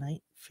follow that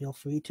night. Feel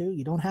free to.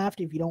 You don't have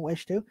to if you don't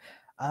wish to.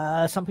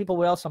 Some people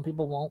will, some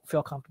people won't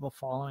feel comfortable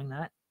following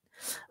that.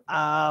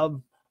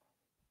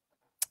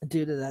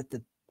 Due to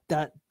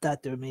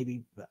that there may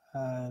be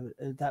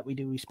that we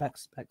do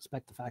respect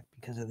the fact,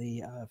 because of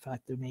the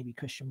fact there may be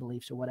Christian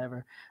beliefs or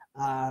whatever,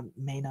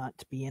 may not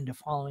be into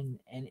following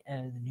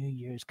the New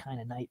Year's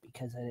kind of night,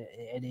 because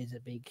it is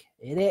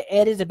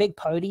a big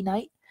party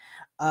night.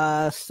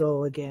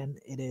 So again,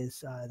 it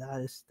is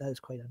that is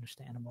quite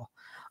understandable.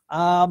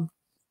 And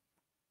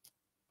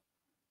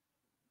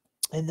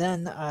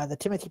then the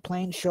Timothy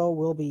Plain show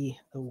will be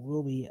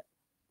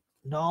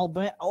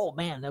oh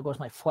man, there goes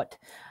my foot.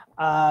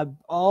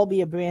 All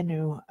be a brand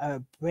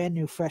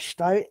new fresh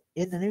start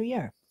in the new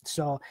year.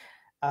 So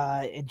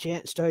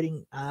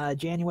starting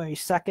January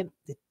 2nd,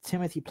 the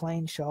Timothy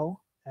Plain show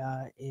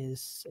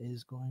is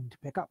going to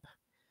pick up.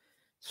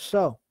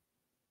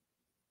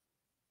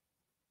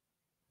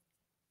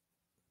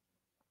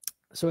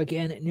 So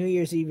again, New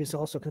Year's Eve is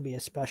also going to be a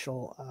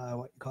special,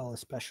 what you call a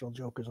special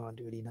Jokers on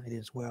Duty night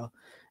as well.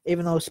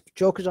 Even though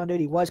Jokers on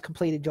Duty was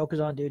completed,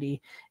 Jokers on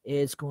Duty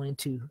is going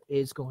to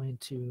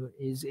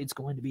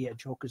be a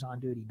Jokers on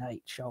Duty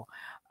night show.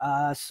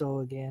 So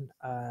again,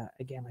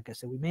 like I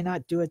said, we may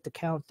not do it to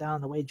count down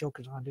the way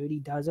Jokers on Duty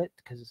does it,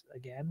 because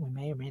again, we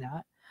may or may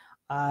not.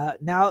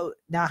 Now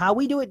how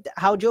we do it,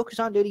 how Jokers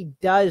on Duty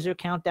does their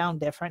countdown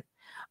different.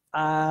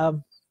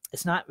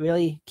 It's not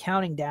really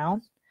counting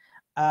down.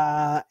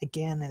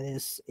 Again,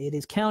 it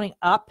is counting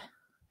up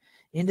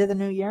into the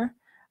new year.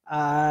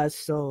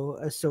 So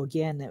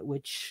again,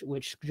 which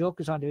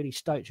Jokers on Duty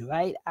starts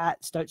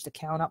to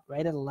count up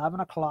right at 11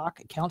 o'clock.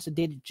 It counts the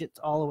digits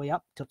all the way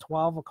up till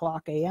 12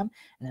 o'clock a.m.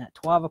 And then at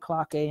 12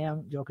 o'clock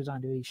a.m., Jokers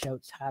on Duty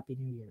shouts Happy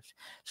New Year's.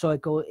 So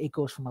it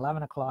goes from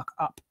 11 o'clock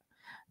up,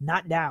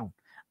 not down.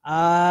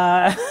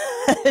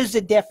 There's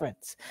a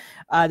difference.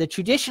 The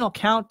traditional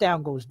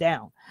countdown goes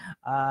down.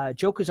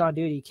 Jokers on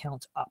Duty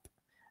counts up.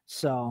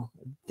 So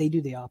they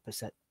do the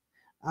opposite.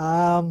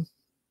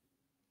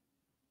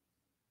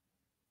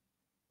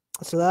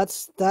 So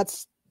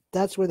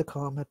that's where the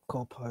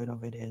comical part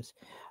of it is,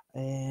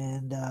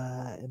 and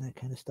that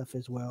kind of stuff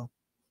as well.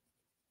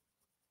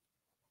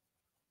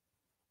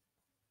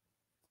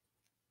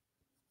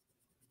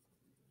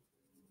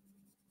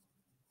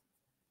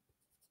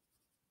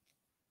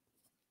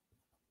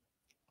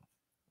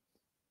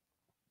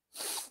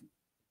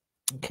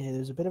 Okay,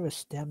 there's a bit of a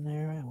stem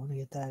there. I want to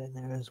get that in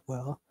there as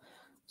well.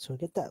 So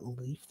get that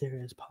leaf there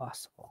as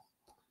possible.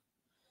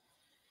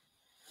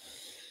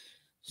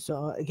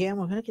 So again,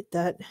 we're going to get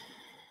that.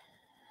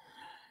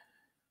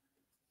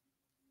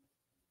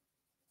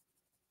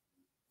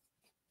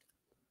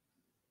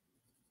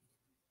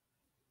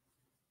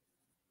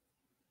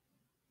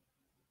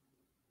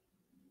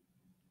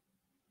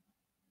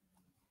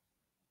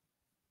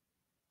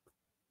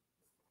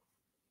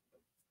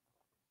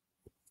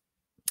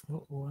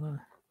 Oh, I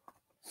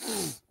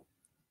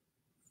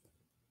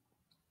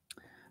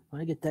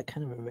want to get that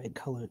kind of a red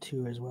color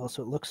too as well,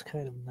 so it looks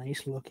kind of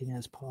nice looking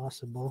as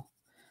possible.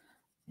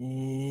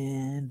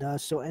 And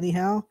so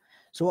anyhow,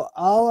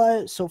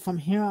 so from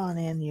here on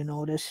in, you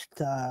noticed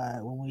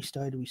when we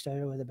started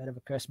with a bit of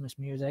a Christmas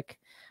music.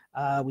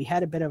 We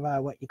had a bit of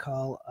a what you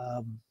call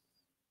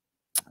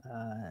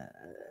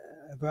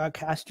a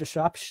broadcast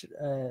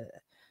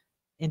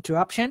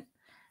interruption,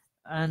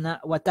 and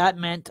what that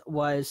meant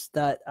was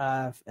that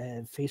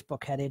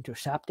Facebook had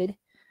intercepted,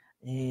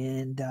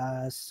 and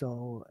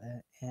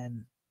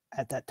and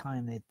at that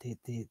time they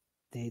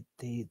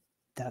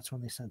that's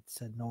when they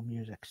said no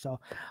music. So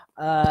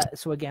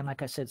again,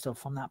 like I said, so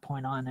from that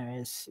point on, there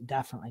is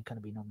definitely going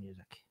to be no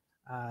music.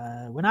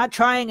 We're not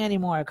trying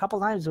anymore. A couple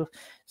times,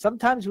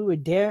 sometimes we were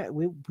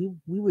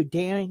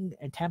daring,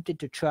 attempted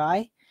to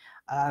try.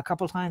 A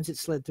couple times it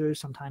slid through.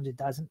 Sometimes it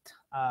doesn't.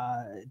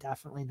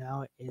 Definitely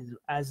now,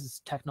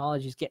 as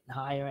technology is getting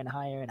higher and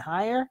higher and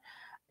higher,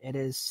 it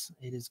is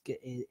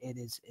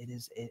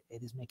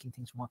making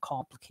things more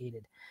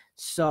complicated.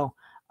 So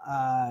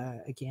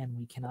again,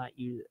 we cannot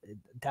use.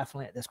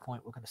 Definitely at this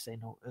point, we're going to say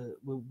no.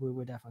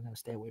 We're definitely going to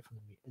stay away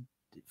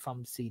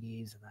from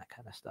CDs and that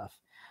kind of stuff.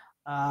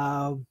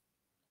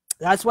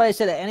 That's why I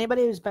said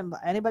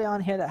anybody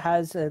on here that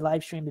has a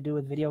live stream to do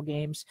with video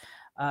games,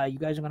 you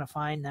guys are going to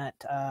find that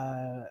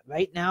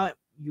right now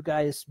you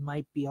guys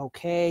might be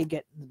okay,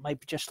 might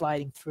be just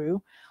sliding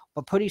through,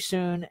 but pretty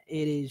soon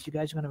you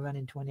guys are going to run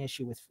into an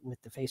issue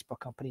with the Facebook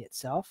company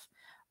itself.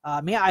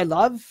 I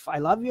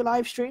love your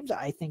live streams.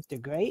 I think they're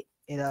great.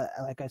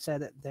 Like I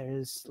said,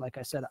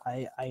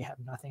 I have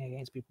nothing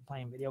against people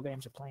playing video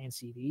games or playing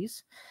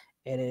CDs.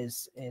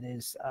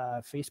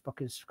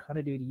 Facebook is kind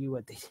of do to you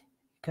what they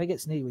kind of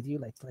get snitty with you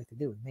like they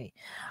do with me.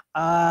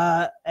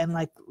 And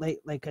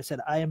like I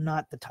said, I am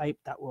not the type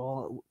that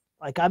will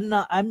I'm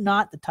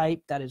not the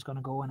type that is going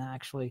to go and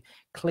actually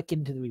click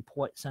into the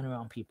report center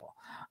on people.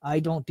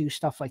 I don't do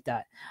stuff like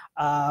that.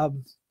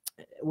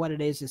 What it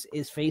is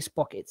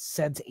Facebook. It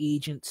sends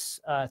agents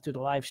through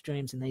the live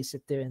streams, and they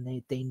sit there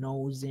and they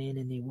nose in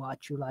and they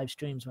watch your live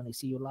streams when they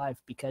see you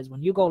live, because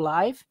when you go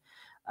live,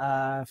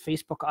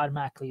 Facebook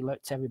automatically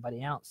alerts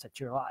everybody else that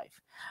you're live.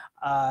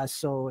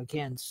 So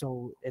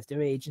if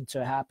their agents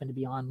happen to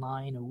be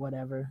online or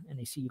whatever, and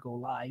they see you go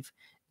live,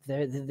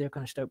 they're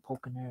going to start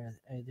poking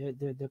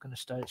they're going to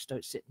start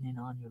sitting in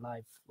on your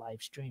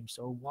live stream.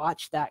 So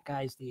watch that,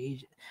 guys.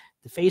 The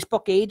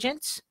Facebook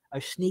agents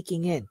are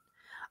sneaking in.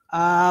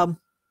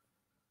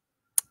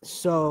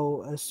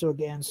 So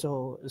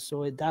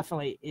it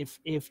definitely, if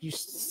you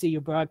see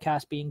your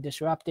broadcast being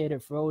disrupted or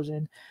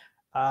frozen,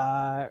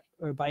 or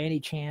by any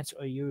chance,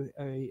 or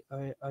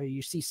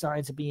you see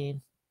signs of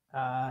being,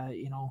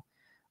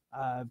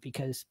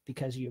 because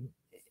you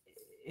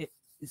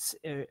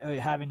are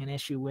having an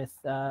issue with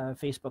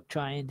Facebook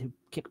trying to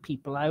kick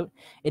people out,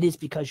 it is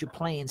because you're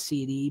playing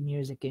CD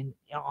music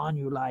on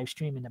your live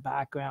stream in the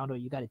background, or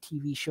you got a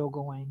TV show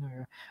going,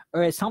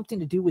 or it's something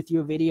to do with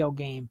your video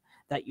game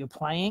that you're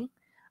playing.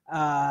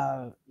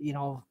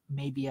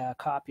 Maybe a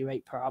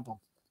copyright problem.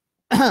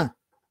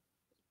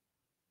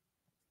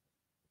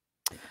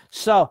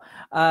 So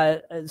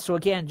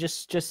again,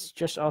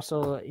 just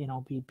also,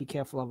 be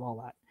careful of all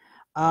that.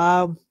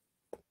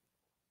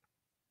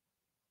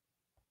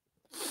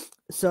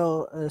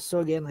 So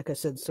again, like I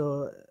said,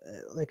 so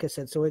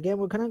again,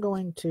 we're kind of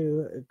going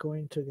to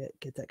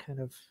get that kind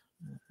of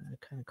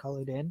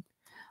colored in.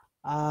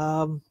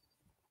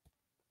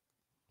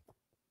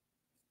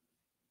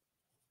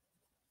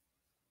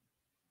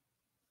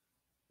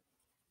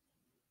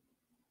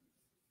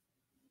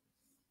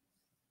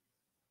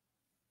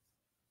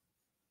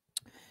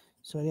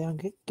 So yeah,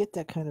 get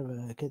that kind of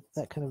a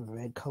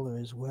red color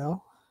as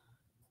well.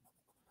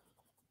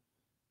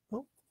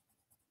 Oh.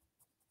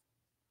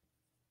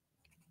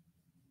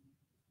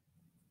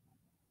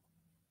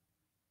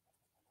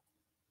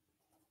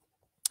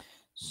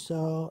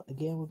 So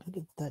again, we're gonna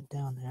get that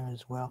down there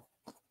as well.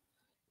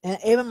 And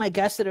even my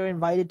guests that are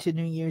invited to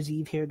New Year's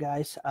Eve here,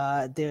 guys,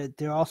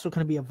 they're also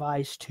going to be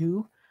advised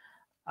too,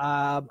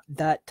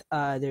 that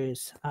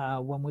there's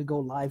when we go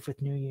live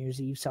with New Year's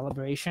Eve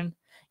celebration,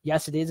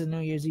 yes, it is a New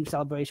Year's Eve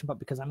celebration, but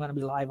because I'm going to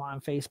be live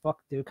on Facebook,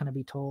 they're going to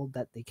be told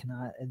that they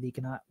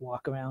cannot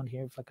walk around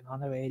here flicking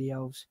on the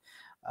radios,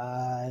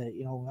 on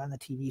the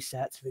TV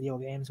sets, video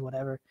games,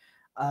 whatever,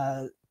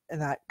 and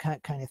that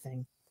kind of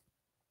thing.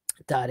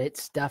 That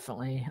it's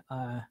definitely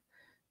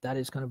that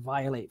is going to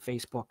violate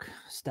Facebook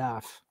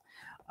staff.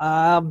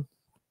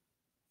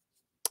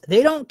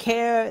 They don't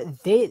care.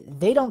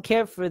 They don't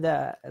care for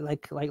the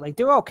like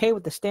they're okay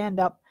with the stand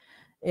up,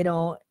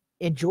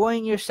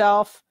 enjoying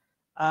yourself,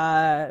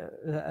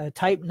 a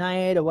type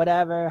night or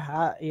whatever.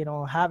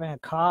 Having a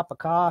cup of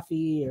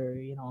coffee or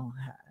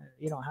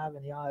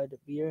having the odd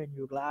beer in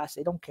your glass.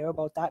 They don't care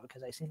about that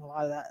because I've seen a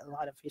lot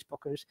of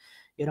Facebookers.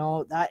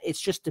 That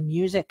it's just the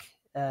music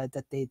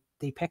that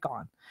they pick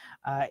on.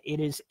 It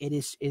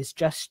is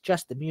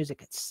just the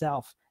music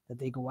itself that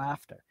they go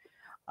after.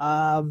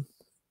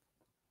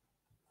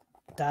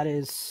 That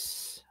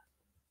is,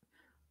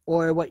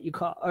 or what you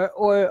call,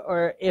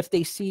 or if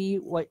they see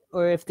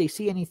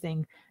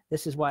anything,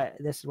 this is why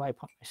I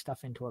put my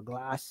stuff into a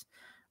glass,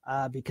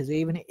 because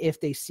even if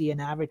they see an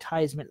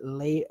advertisement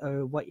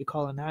or what you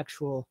call an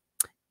actual,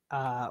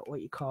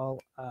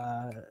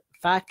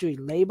 factory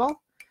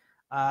label,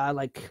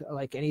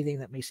 like anything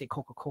that may say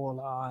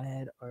Coca-Cola on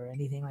it or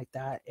anything like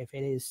that, if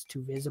it is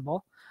too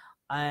visible,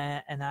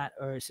 and that,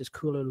 or it says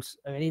Coolers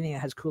or anything that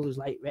has Coolers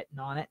Light written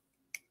on it,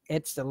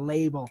 it's the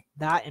label.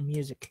 That and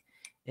music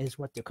is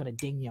what they're going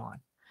to ding you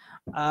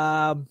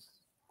on.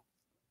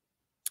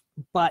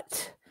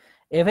 But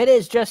if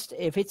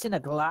it's in a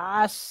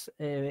glass,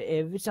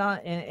 if it's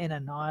in a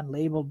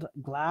non-labeled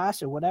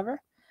glass or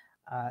whatever,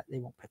 they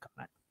won't pick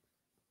on it.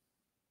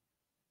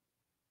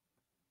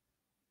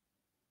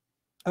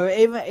 Or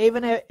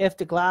even if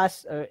the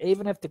glass, or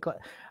even if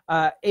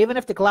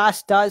the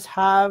glass does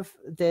have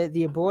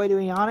the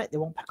embroidery on it, they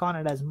won't pick on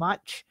it as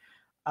much.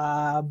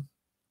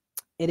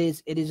 It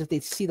is if they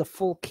see the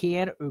full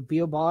can or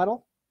beer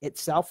bottle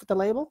itself with the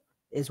label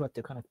is what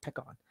they're going to pick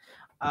on,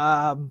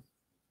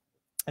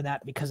 and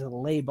that because of the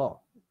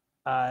label.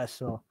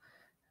 So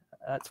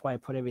that's why I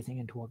put everything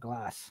into a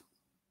glass.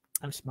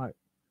 I'm smart.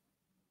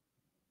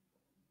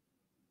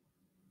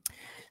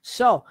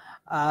 So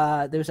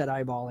there's that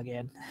eyeball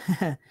again.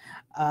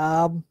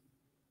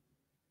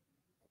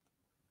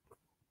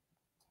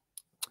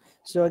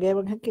 So again,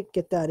 we're going to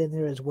get that in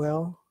there as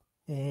well.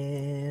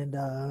 And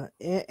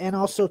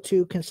also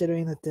too,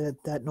 considering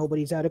that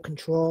nobody's out of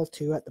control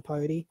too at the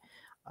party,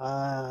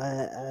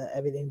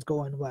 everything's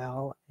going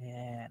well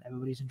and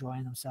everybody's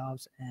enjoying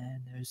themselves,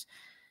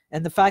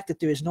 and the fact that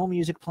there is no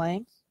music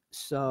playing.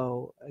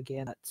 So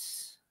again,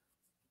 that's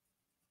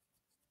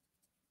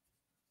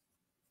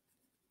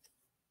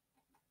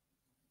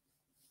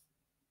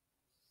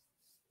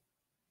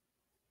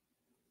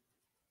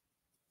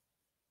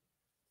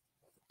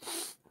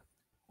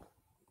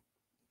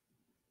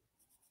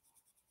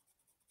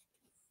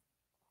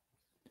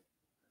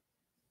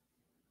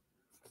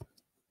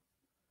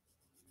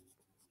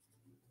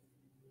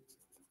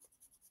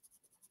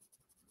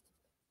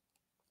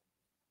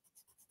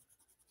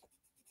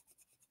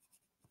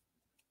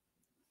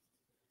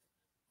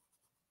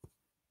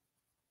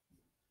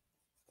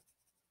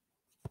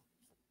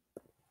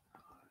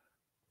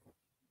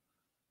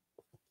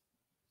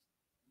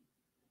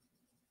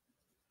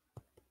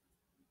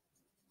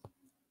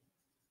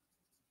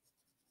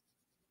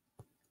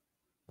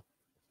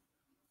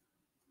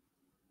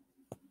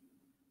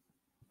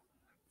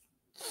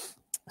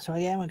so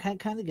again, we can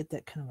kind of get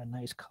that kind of a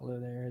nice color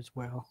there as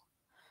well,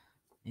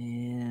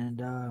 and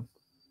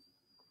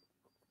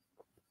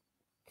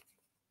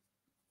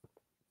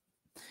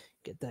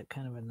get that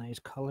kind of a nice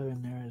color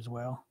in there as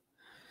well.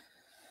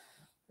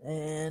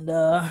 And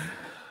I'm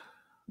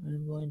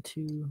going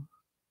to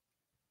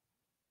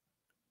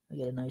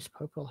get a nice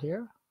purple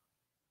here.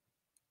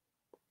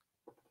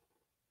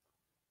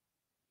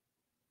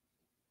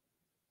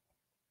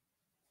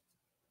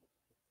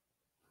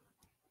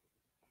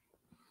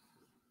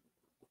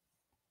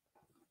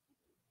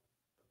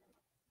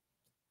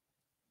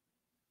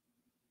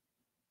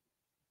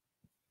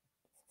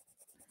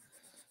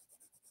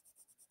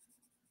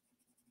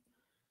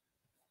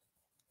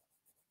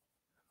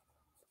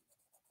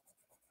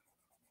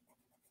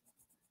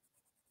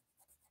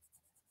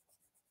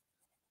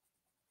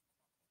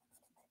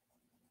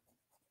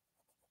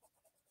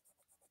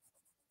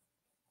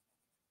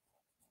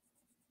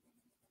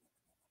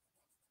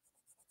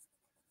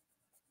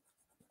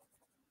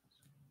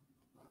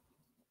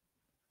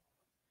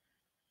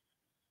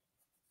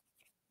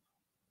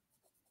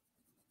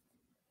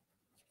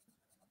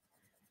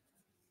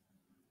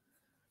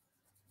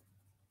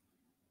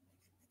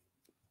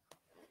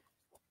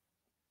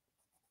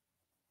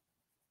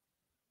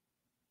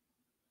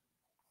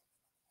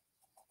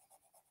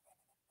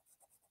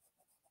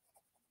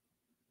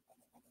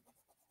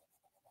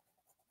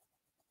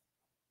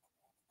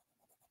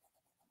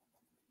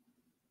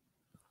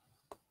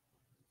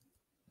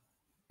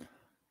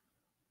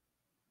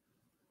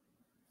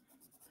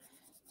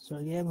 So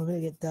yeah, we're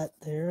gonna get that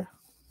there.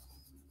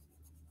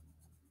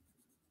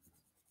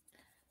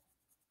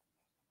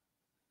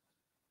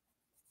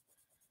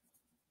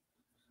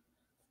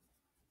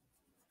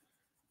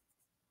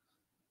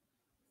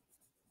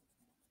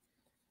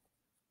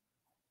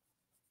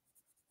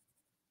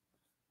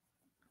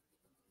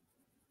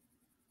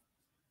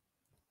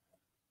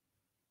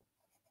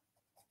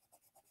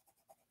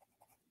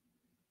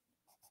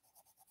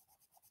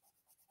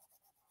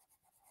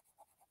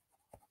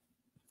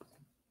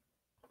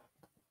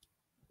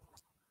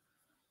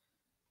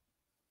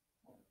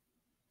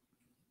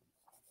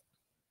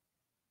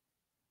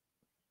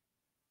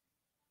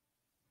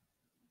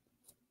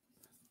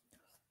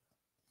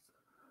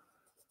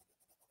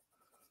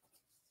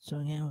 So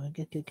again, we'll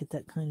get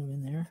that kind of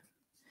in there.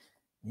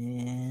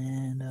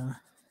 And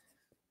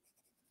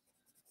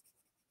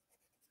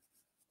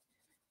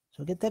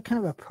so get that kind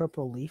of a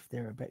purple leaf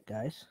there a bit,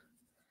 guys.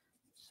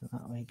 So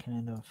that way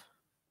kind of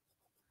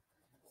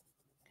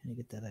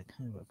get that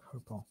kind of a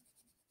purple.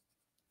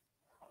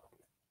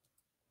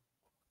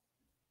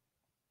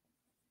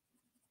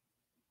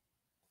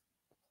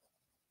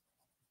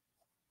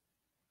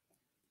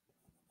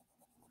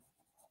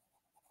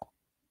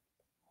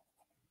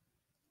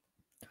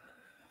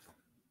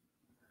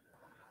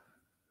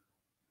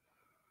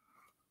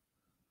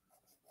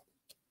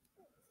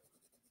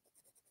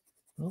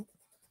 Oh.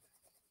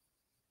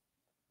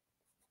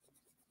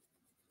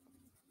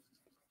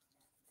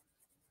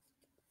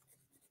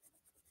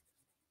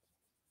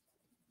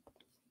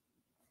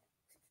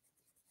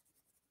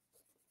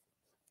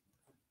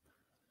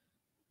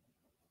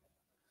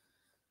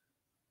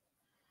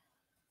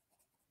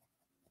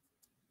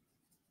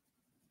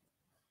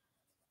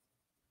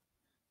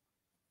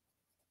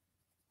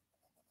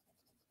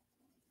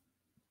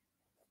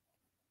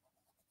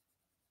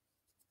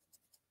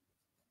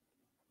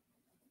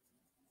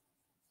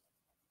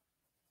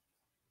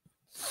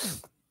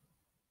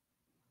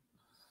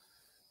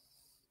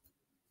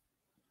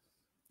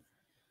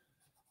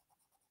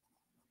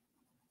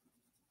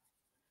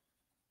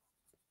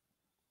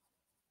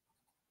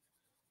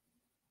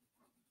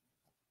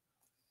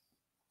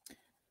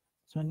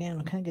 So again,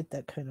 we kind of get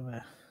that kind of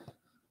a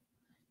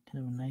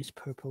nice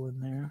purple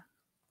in there,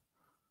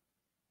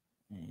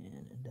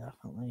 and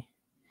definitely.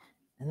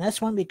 And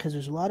this one, because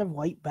there's a lot of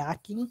white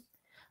backing.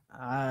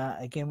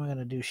 Again, we're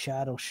gonna do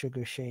shadow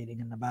sugar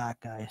shading in the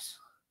back, guys.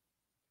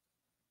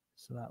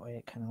 So that way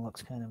it kind of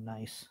looks kind of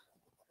nice.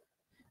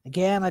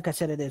 Again, like I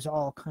said, it is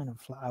all kind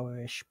of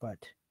flowerish, but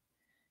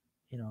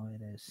you know,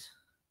 it is.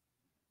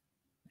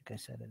 Like I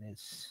said, it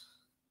is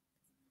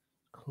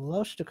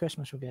close to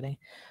Christmas. We're getting.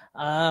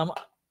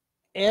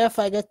 If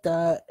I get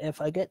the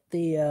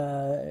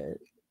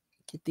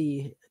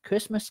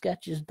Christmas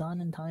sketches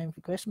done in time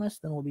for Christmas,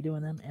 then we'll be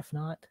doing them. If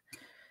not,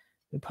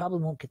 we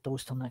probably won't get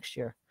those till next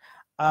year.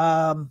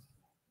 I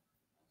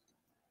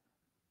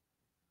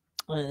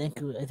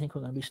think we're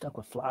gonna be stuck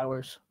with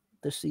flowers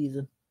this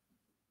season.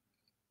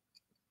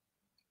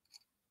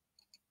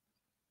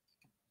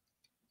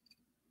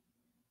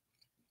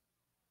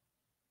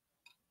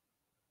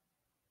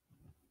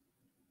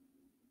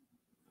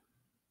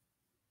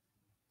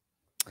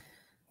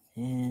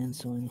 And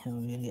so anyhow,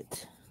 we're gonna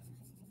get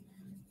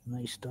a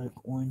nice dark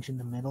orange in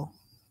the middle,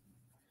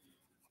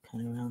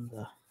 kind of around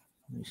the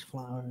nice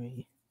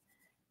flowery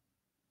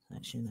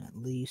section at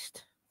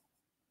least.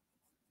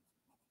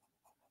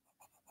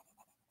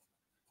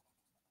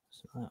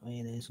 So that way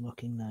it is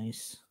looking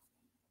nice.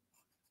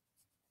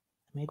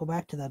 I may go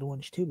back to that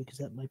orange too, because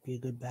that might be a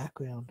good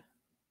background.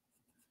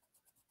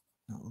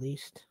 At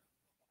least.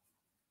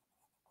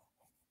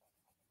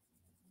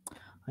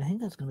 I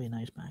think that's going to be a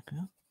nice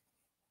background.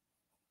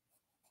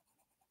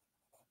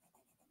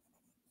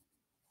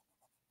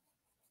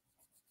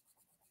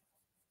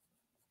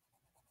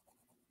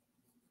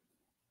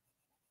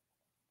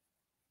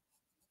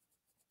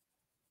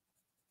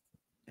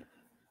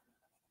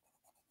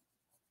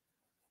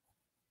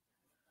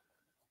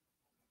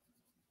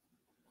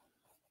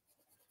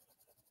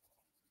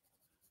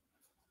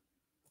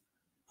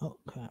 Oh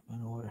crap,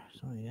 I'm out of order.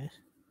 Sorry guys.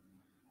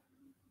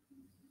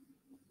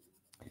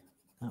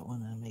 That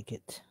one I'll make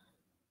it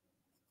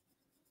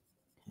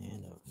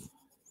kind of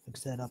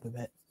fix that up a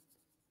bit.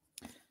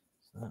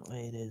 So that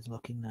way it is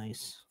looking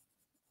nice.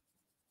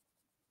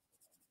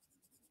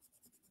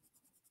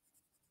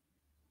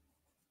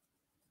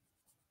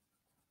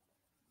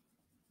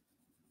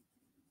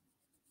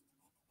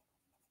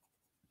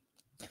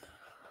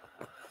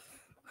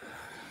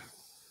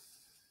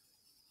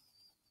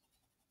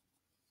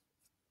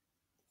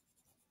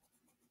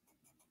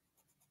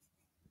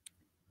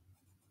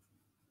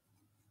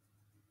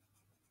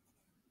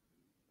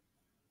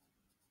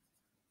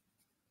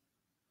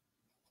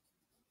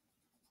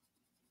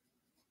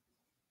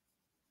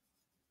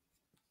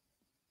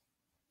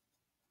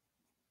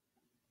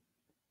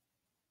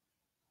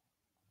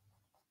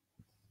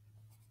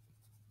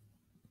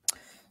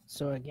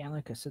 So again,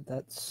 like I said,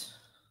 that's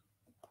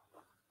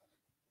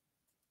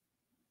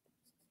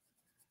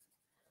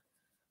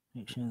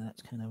make sure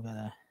that's kind of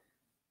got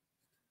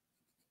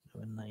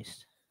a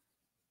nice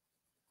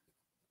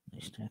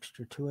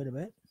texture to it a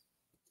bit.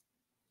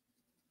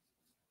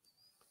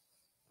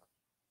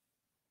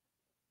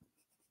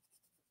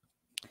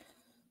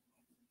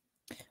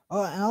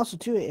 Oh, and also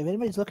too, if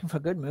anybody's looking for a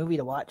good movie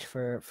to watch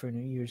for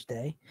New Year's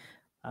Day,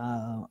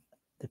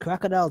 the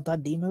Crocodile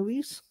Dundee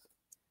movies,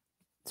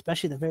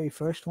 especially the very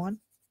first one,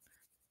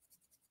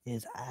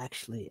 is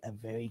actually a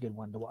very good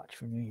one to watch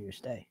for New Year's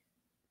Day.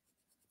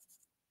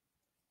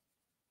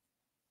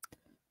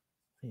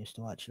 I used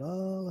to watch it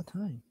all the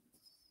time.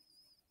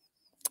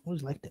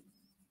 Always liked it.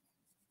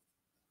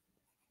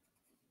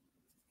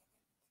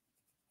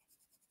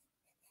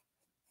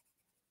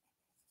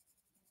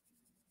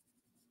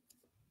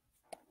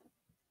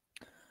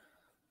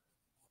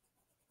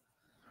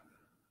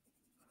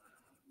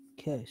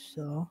 Okay,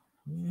 so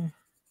yeah.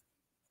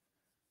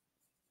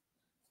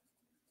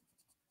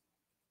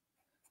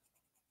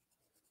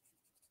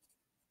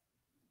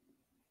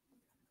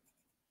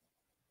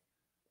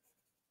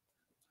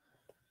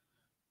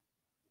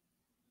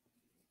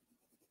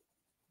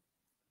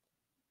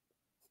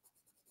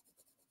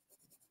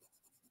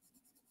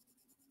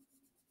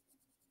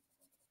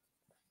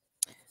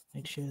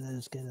 Make sure that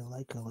it's got a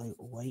light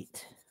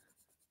white.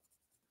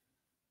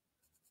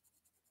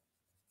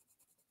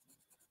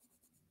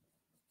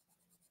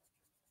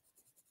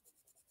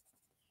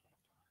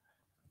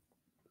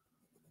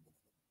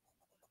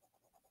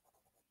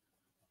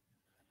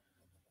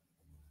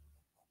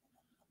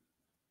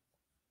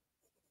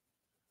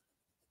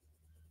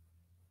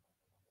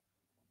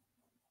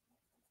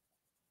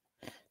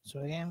 So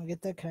again, we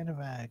get that kind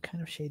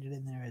of shaded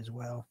in there as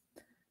well.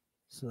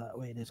 So that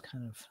way it is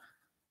kind of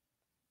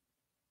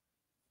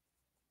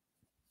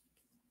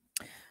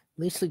at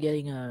least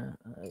getting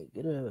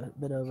get a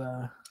bit of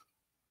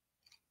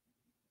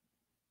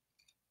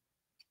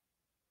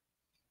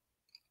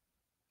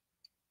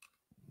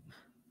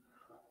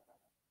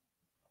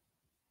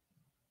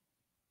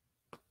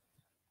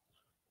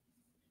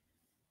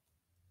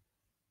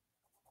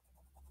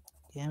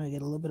yeah, we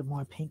get a little bit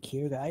more pink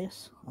here,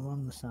 guys,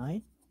 along the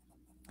side.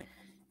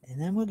 And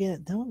then we'll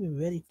be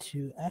ready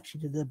to actually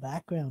do the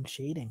background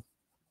shading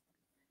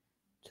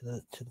to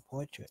the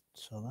portrait.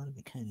 So that'll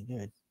be kind of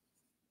good.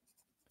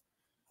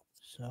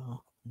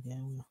 So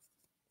again, we'll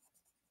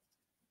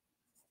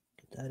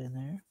get that in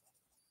there.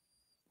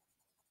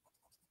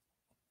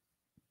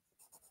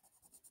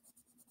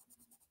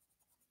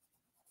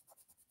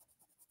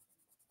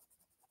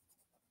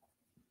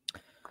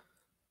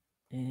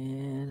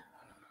 And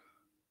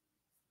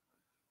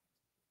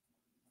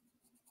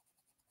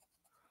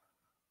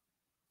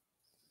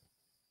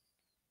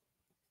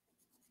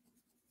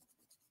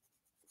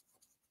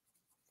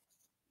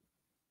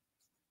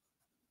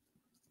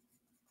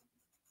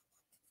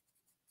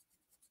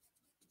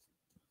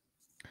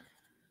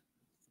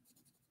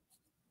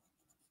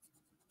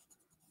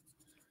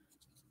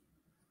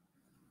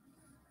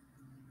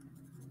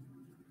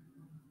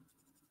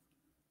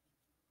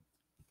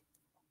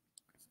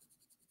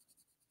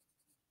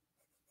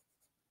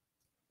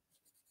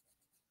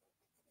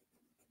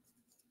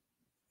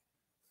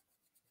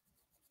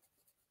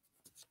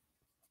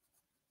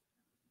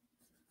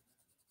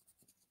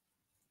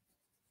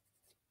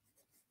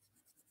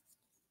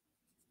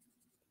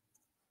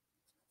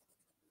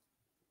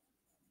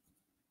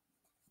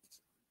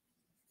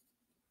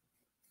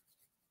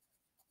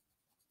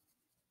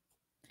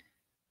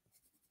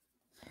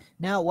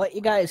now what you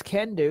guys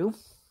can do,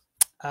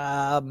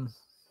 a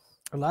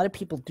lot of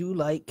people do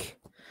like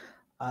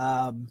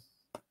having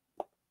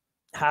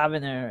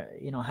their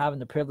having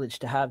the privilege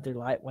to have their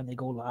light when they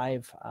go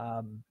live,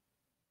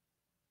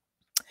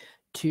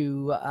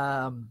 to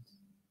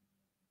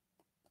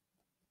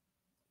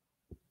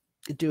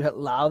do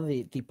allow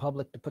the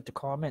public to put the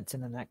comments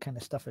in and that kind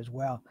of stuff as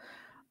well.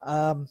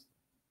 But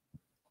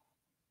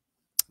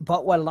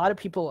what a lot of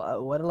people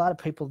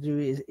do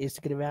is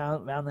to get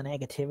around the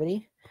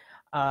negativity.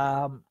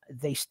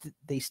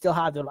 They still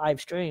have their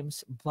live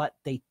streams, but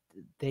they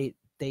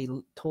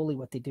totally,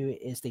 what they do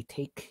is they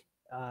take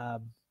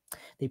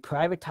they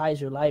privatize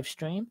your live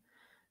stream.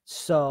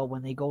 So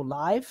when they go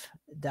live,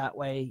 that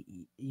way,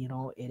 it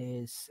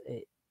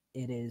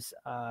is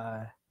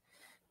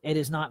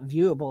not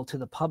viewable to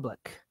the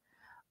public,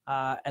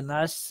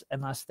 unless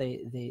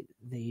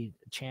they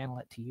channel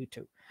it to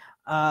YouTube.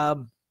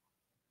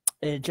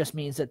 It just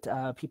means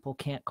that people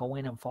can't go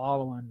in and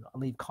follow and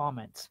leave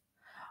comments,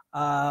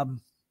 and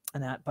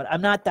that. But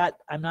I'm not that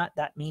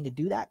mean to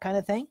do that kind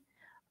of thing.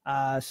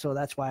 So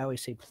that's why I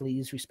always say,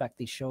 please respect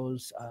these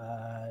shows,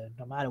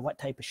 no matter what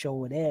type of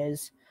show it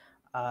is.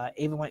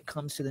 Even when it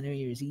comes to the New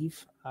Year's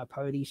Eve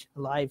party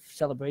live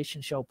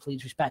celebration show,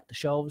 please respect the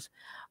shows.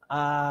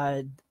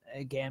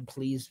 Again,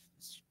 please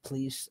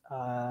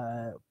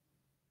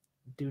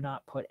do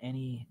not put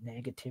any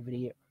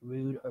negativity,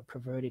 rude or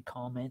perverted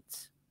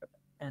comments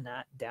and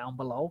that down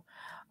below,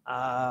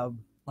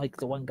 like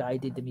the one guy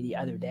did to me the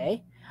other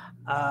day.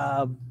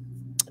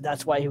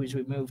 That's why he was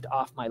removed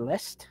off my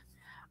list.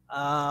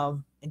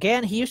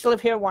 Again, he used to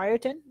live here in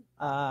Wyerton.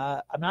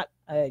 I'm not,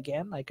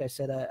 again, like I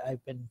said,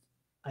 I've been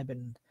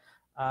again,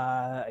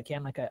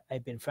 like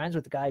I've been friends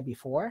with the guy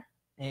before,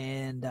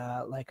 and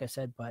like I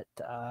said, but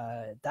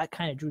that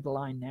kind of drew the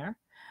line there,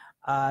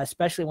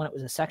 especially when it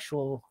was a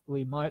sexual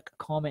remark,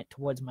 comment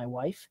towards my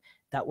wife.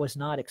 That was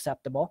not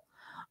acceptable,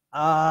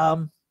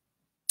 and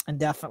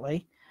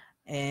definitely,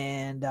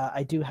 and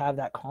I do have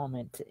that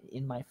comment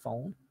in my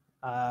phone,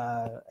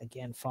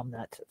 again from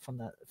that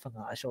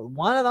show.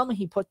 One of them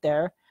he put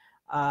there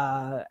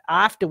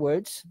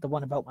afterwards, the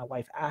one about my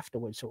wife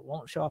afterwards, so it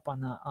won't show up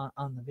on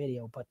the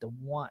video, but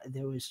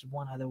there was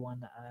one other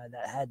one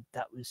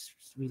that was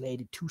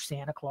related to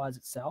Santa Claus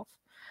itself,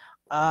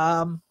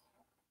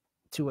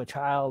 to a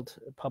child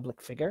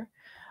public figure,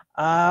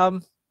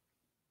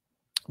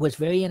 was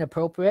very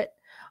inappropriate.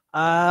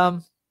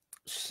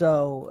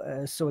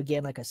 So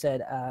again, like I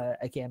said,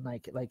 again,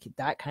 like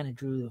that kind of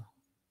drew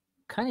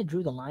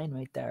the line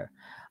right there.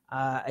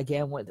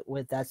 Again,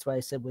 with that's why I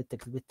said with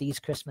these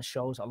Christmas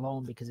shows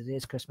alone, because it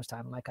is Christmas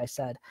time. Like I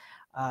said,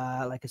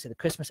 the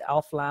Christmas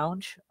Elf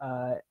Lounge.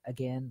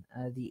 Again,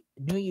 the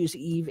New Year's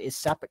Eve is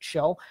separate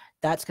show.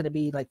 That's going to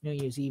be like New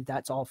Year's Eve.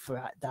 That's all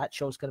for that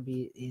show's going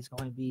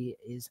to be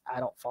is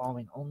adult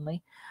following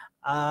only.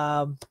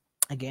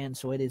 Again,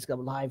 so it is a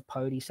live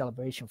party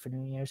celebration for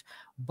New Year's.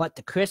 But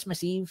the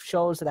Christmas Eve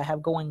shows that I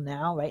have going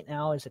right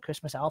now is the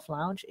Christmas Elf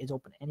Lounge is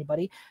open to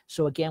anybody.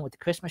 So again, with the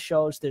Christmas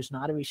shows, there's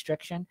not a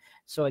restriction.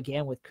 So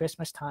again, with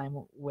Christmas time,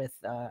 with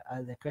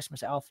the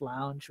Christmas Elf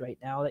Lounge right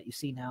now that you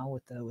see now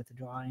with the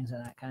drawings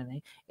and that kind of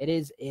thing, it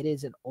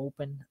is an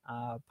open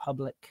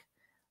public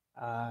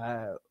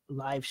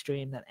live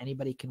stream that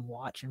anybody can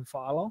watch and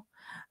follow.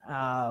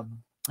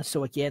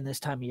 So again, this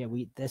time of year,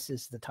 this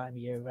is the time of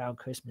year around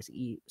Christmas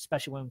Eve,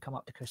 especially when we come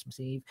up to Christmas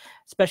Eve,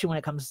 especially when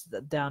it comes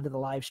down to the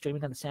live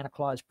streaming on the Santa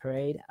Claus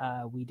Parade.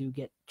 We do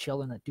get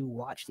children that do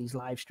watch these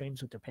live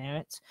streams with their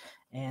parents,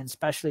 and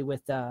especially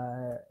with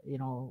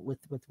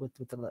with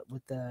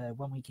the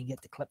when we can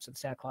get the clips of the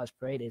Santa Claus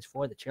Parade is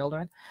for the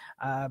children,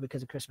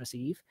 because of Christmas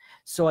Eve.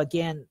 So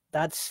again,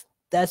 this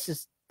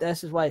is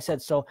why I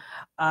said so.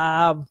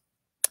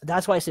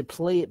 That's why I said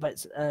please,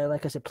 but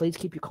like I said, please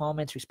keep your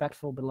comments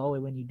respectful below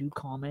when you do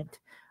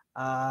comment,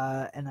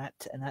 and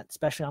that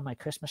especially on my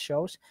Christmas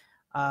shows.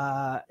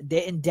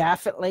 They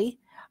indefinitely,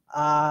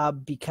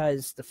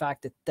 because the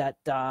fact that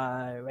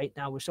right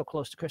now we're so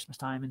close to Christmas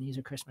time, and these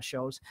are Christmas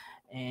shows,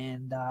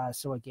 and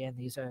so again,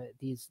 these are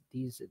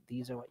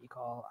what you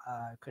call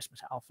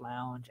Christmas Elf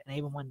Lounge, and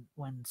even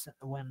when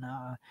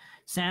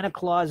Santa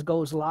Claus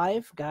goes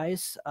live,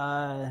 guys,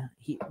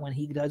 when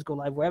he does go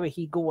live, wherever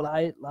he go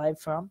live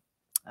from.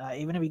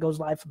 Even if he goes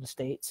live from the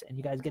States and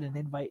you guys get an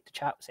invite to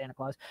chat with Santa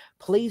Claus,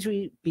 please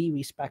be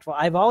respectful.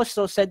 I've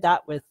also said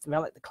that with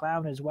Relic the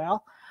Clown as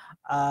well,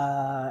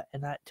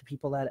 and that to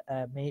people that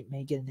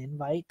may get an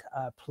invite.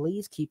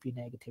 Please keep your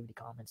negativity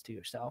comments to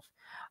yourself,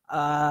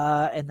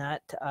 and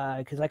that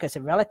because like I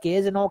said, Relic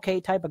is an okay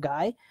type of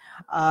guy.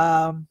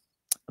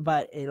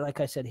 But like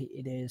I said,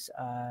 it is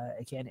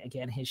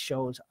again his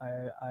shows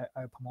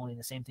are promoting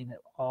the same thing that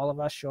all of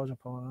us shows are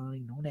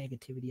promoting: no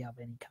negativity of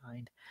any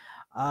kind.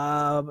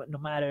 No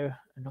matter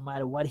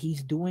what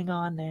he's doing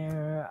on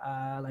there,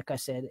 like I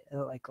said,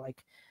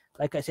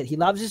 like I said, he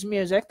loves his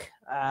music,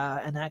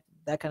 and that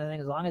kind of thing.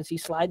 As long as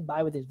he's sliding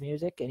by with his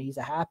music and he's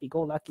a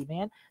happy-go-lucky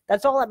man,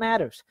 that's all that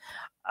matters.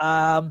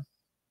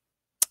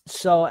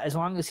 So as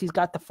long as he's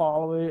got the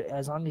follower,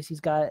 as long as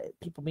he's got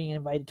people being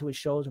invited to his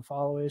shows or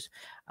followers,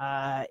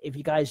 if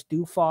you guys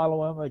do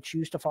follow him or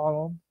choose to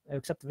follow him or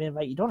accept the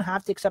invite, you don't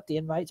have to accept the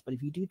invites, but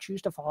if you do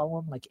choose to follow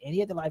him, like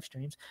any of the live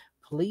streams,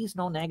 please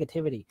no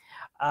negativity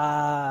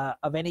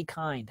of any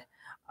kind,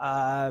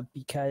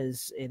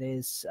 because it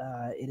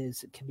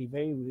can be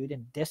very rude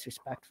and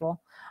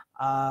disrespectful.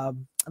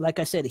 Like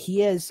I said,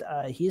 he's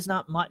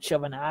not much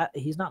of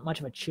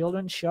a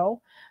children's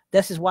show.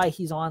 This is why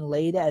he's on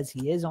late as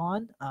he is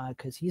on,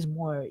 because he's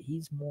more.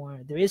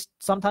 There is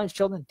sometimes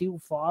children do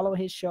follow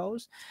his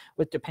shows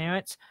with their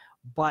parents,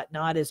 but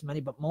not as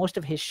many. But most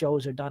of his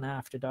shows are done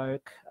after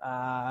dark,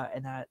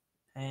 and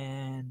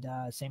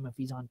same if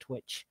he's on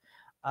Twitch.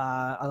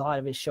 A lot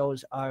of his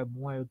shows are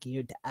more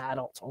geared to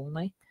adults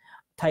only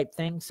type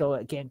thing. So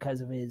again,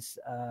 because of his,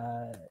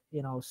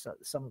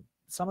 some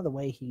of the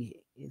way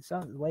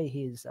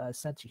his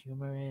sense of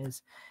humor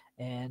is,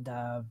 and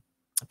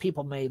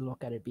people may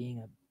look at it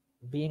being a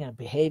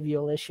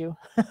behavioral issue.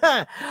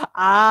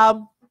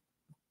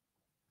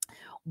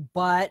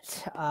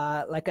 But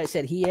like I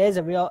said, he is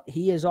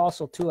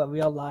also too a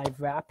real live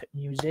rap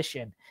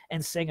musician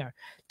and singer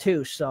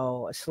too.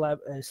 So a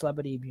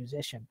celebrity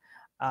musician.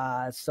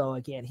 So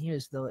again,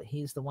 he's the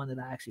one that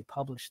actually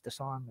published the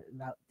song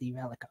about the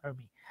Relic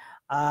Army.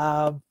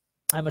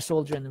 I'm a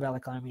soldier in the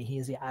Relic Army. He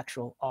is the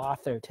actual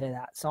author to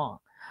that song.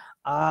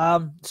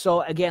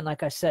 So again,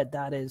 like I said,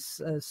 that is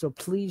so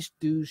please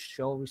do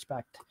show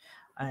respect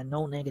and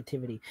no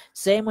negativity.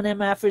 Same when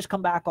MFers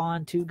come back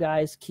on too,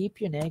 guys.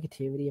 Keep your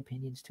negativity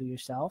opinions to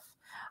yourself.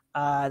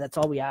 That's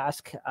all we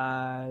ask.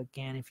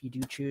 Again, if you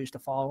do choose to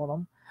follow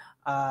them,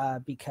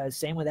 because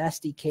same with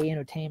SDK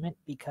Entertainment,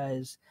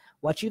 because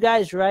what you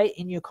guys write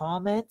in your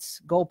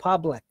comments go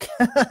public.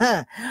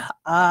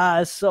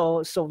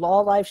 So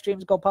all live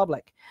streams go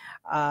public.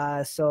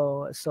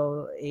 So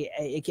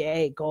it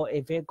can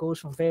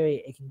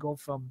go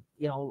from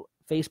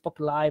Facebook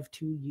Live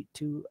to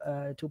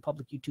a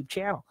public YouTube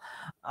channel,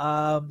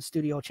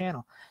 studio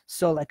channel.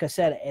 So like I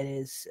said, it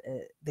is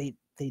the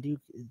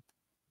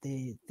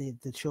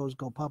shows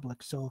go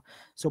public. So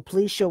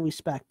please show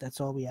respect. That's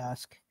all we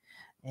ask,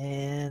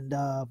 and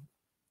that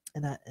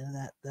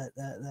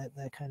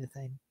kind of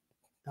thing.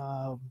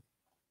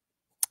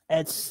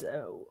 It's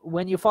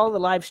when you follow the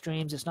live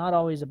streams, it's not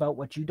always about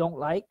what you don't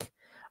like.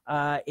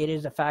 It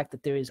is a fact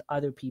that there is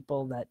other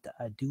people that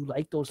do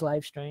like those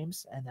live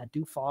streams and that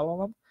do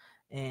follow them,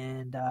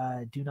 and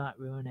do not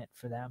ruin it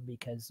for them,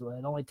 because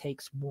it only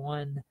takes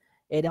one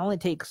it only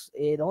takes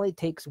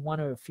one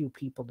or a few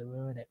people to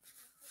ruin it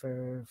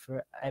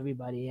for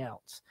everybody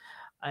else,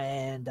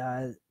 and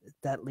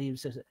that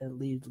leaves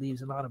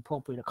leaves an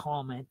inappropriate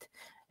comment,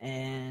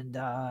 and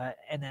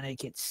then it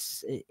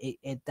gets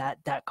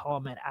that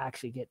comment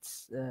actually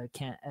gets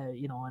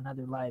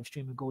another live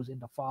streamer goes in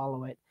to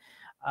follow it.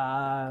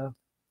 That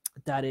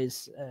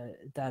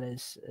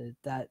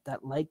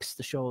likes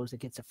the shows, that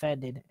gets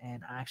offended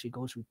and actually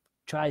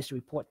tries to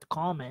report the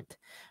comment,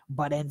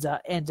 but ends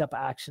up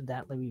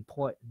accidentally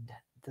reporting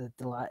the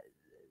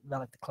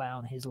Relic the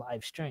Clown his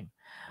live stream.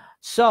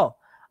 So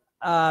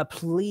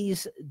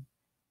please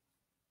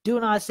do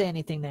not say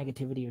anything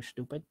negativity or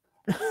stupid.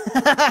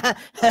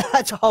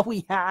 That's all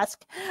we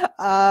ask.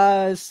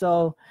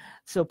 So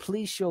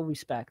please show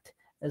respect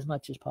as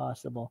much as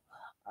possible.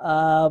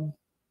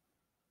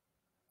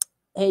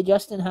 Hey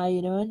Justin, how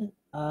you doing?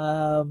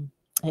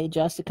 Hey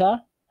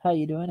Jessica, how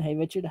you doing? Hey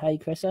Richard, hi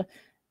Krissa.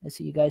 I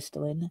see you guys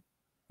still in.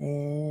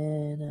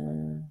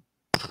 And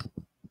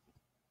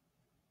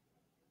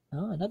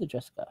another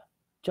Jessica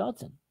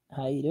Johnson,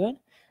 how you doing?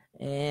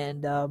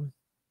 And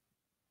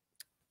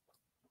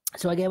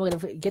so again, we're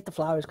gonna get the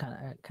flowers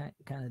kind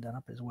of done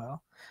up as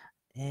well,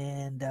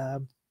 and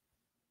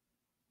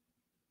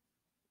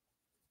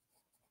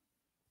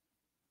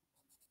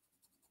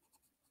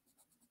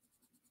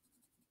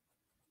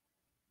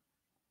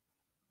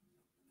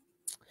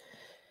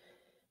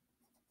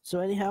so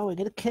anyhow, we're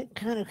gonna get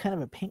kind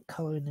of a pink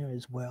color in there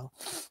as well,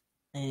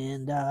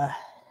 and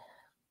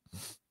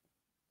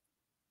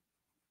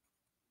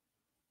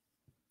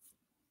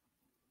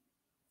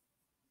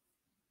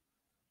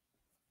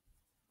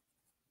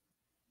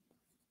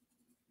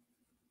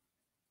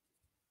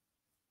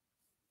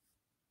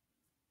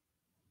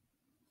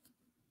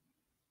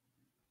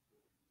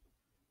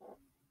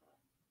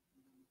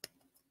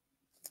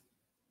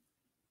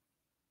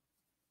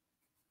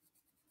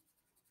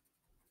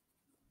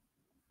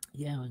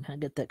yeah, we're gonna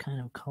get that kind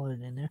of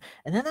colored in there,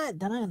 and then I'm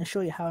gonna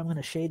show you how I'm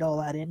gonna shade all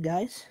that in,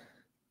 guys.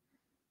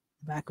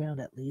 Background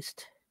at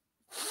least,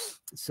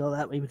 so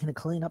that way we can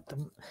clean up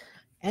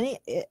any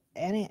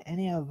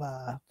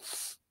of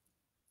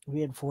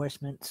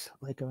reinforcements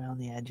like around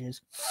the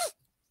edges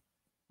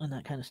and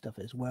that kind of stuff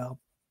as well.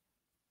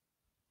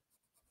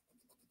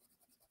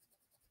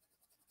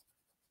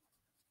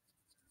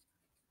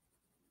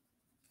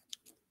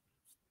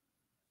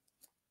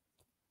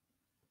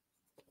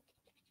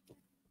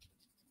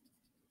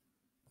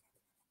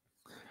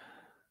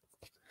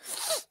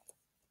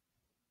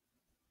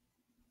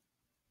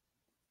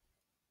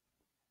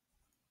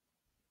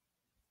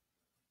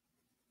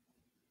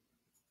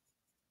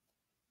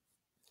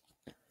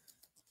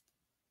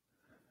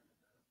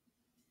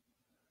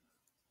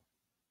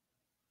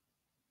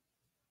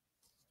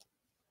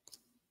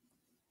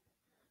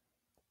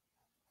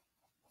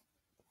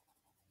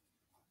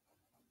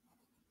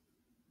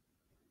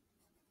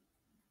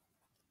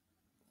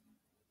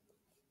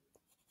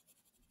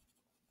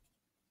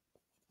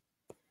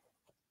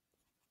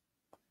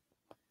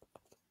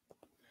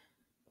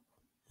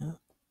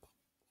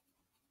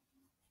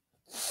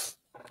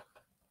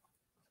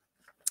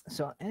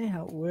 So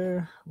anyhow,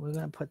 we're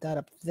gonna put that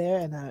up there,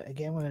 and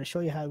again, we're gonna show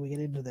you how we get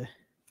into a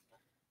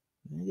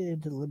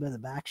little bit of the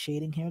back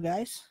shading here,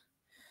 guys.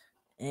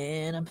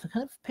 And I'm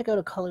gonna pick out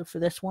a color for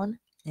this one,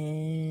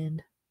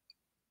 and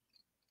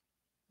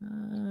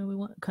we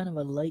want kind of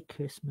a light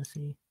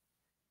Christmassy.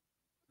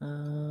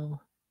 We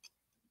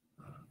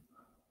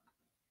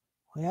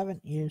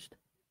haven't used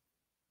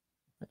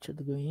much of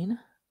the green,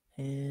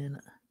 and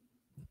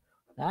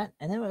that,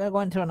 and then we're gonna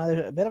go into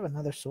a bit of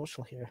another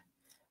social here.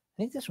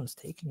 I think this one's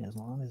taking as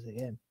long as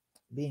again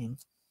being.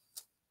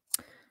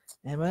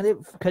 And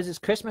because it's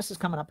Christmas is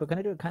coming up, we're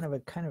gonna do a kind of a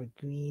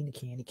green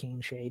candy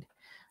cane shade.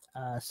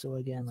 So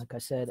again, like I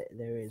said,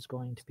 there is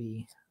going to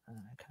be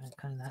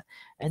kind of that,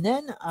 and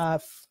then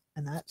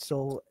and that.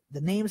 So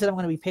the names that I'm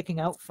going to be picking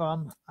out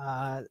from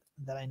that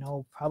I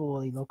know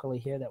probably locally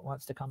here that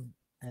wants to come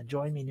and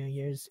join me New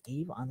Year's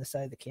Eve on the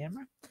side of the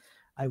camera,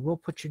 I will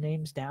put your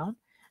names down,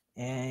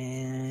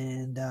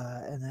 and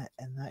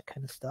that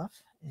kind of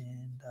stuff,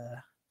 and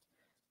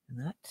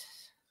that.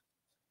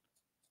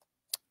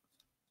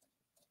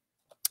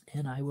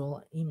 And I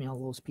will email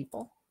those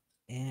people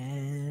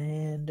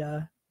and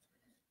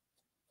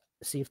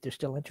see if they're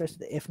still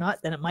interested. If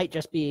not, then it might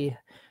be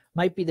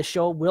the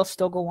show will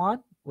still go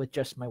on with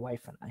just my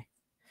wife and I.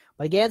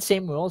 But again,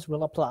 same rules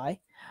will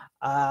apply.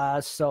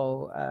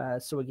 So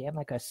again,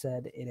 like I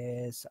said, it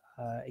is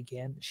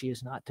again, she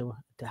is not to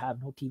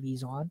have no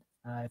TVs on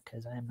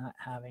because I am not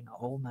having a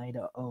whole night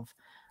of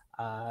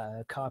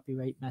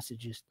copyright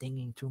messages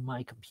dinging through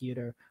my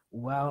computer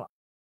while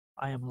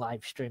I am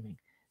live streaming.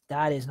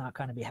 That is not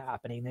going to be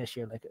happening this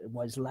year like it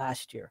was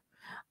last year.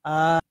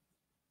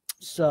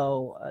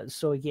 So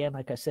again,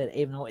 like I said,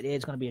 even though it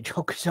is going to be a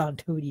Jokers on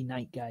Duty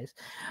night, guys,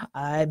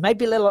 it might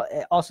be a little,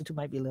 also too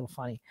might be a little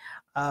funny,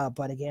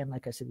 but again,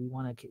 like I said, we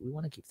want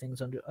to keep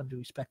things under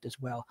respect as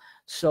well.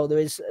 So there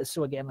is,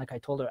 so again, like I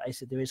told her, I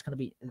said there is going to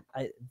be,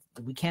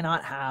 we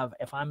cannot have,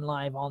 if I'm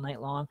live all night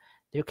long,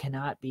 there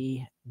cannot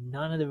be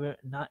none of the,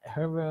 not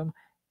her room,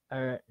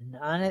 or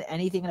none of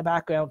anything in the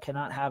background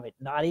cannot have it,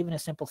 not even a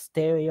simple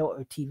stereo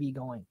or TV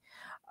going.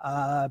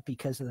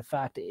 Because of the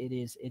fact that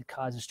it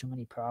causes too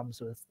many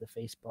problems with the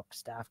Facebook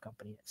staff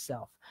company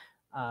itself,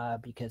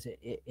 because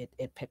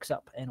it picks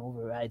up and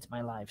overrides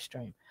my live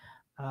stream,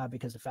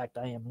 because of the fact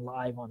I am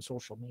live on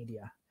social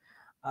media.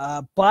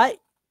 But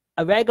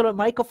a regular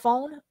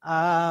microphone,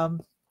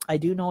 I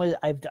do know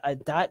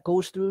that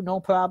goes through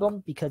no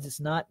problem, because it's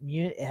not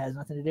it has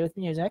nothing to do with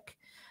music.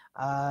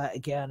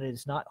 Again, it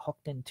is not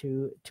hooked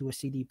into a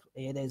CD.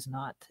 It is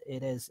not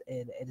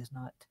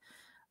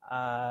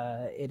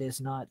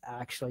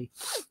actually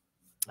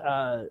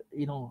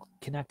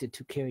connected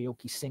to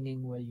karaoke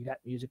singing, where you got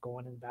music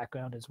going in the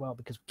background as well,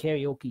 because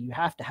karaoke you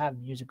have to have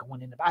music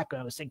going in the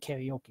background to sing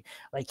karaoke.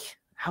 Like,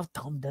 how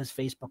dumb does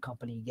Facebook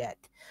company get?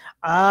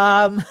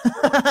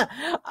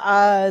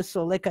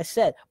 So like I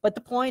said, but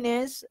the point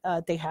is,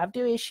 they have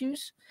their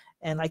issues,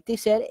 and like they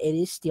said, it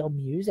is still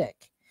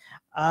music,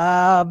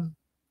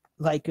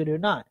 like it or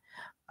not.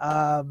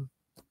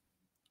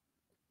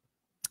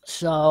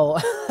 So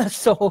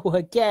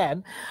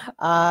again,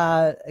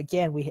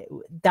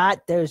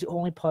 there's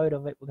only part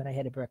of it we're gonna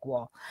hit a brick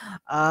wall.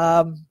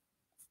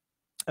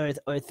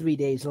 Or 3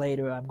 days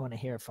later, I'm going to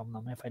hear from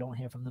them. If I don't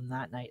hear from them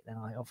that night, then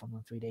I'll hear from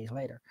them 3 days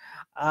later.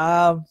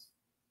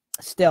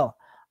 Still,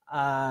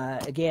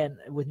 again,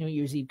 with New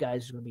Year's Eve,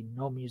 guys, there's going to be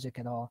no music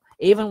at all.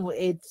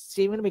 It's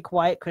even going to be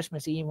quiet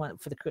Christmas Eve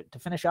to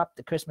finish up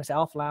the Christmas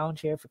Elf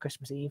Lounge here for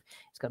Christmas Eve.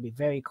 It's going to be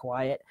very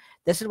quiet.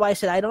 This is why I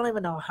said I don't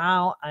even know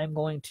how I'm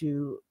going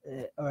to,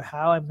 or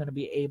how I'm going to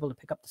be able to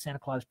pick up the Santa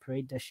Claus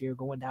parade this year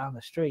going down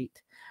the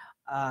street.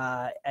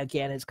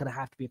 Again, it's going to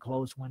have to be a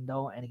closed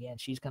window, and again,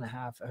 she's going to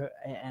have her,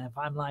 and if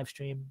I'm live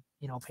stream,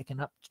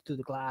 picking up through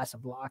the glass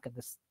and blocking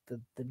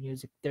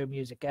their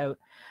music out,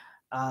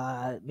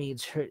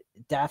 means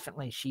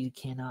definitely she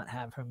cannot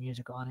have her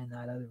music on in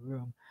that other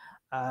room,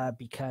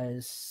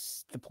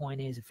 because the point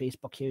is, if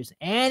Facebook hears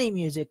any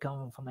music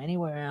coming from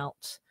anywhere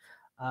else,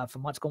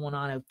 from what's going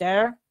on out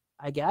there,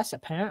 I guess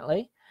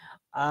apparently,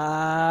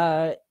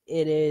 it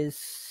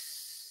is,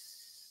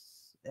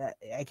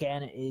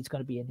 again, it's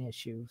going to be an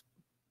issue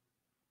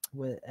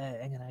with,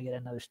 I'm gonna get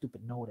another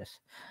stupid notice.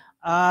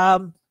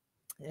 I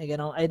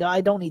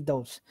don't need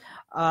those.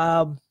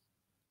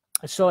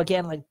 So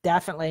again, like,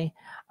 definitely,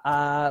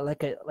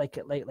 like I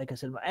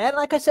said, and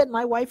like I said,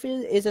 my wife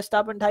is a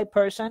stubborn type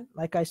person.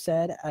 Like I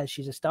said,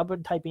 she's a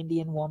stubborn type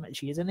Indian woman.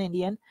 She is an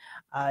Indian.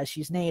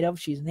 She's native.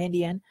 She's an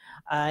Indian.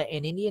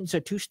 And Indians are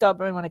too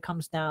stubborn when it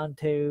comes down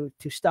to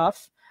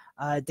stuff.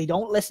 They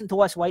don't listen to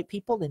us white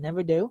people. They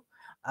never do,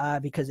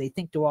 because they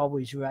think they're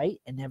always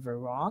right and never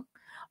wrong.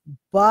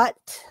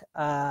 But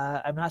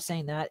I'm not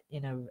saying that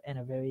in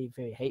a very,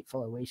 very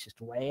hateful or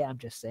racist way. I'm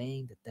just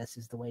saying that this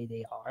is the way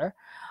they are.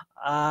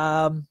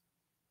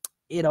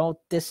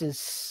 This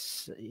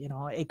is,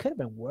 it could have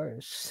been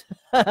worse.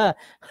 I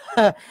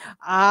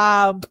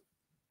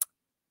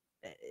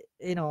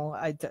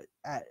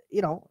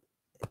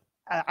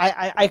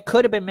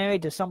could have been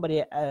married to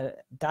somebody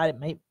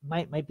that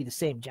might be the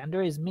same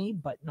gender as me,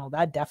 but no,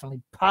 that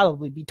definitely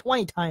probably be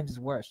 20 times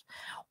worse.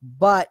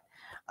 But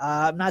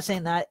I'm not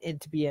saying that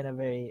to be in a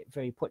very,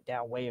 very put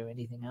down way or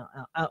anything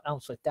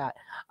else like that.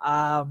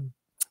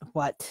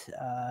 But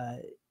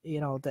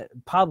that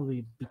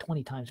probably be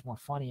 20 times more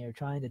funnier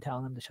trying to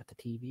tell them to shut the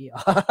TV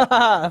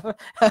off.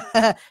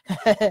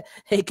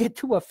 They get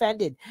too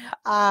offended.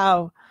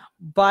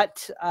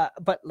 But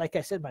like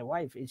I said, my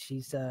wife,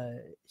 she's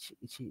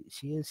she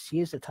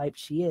is the type.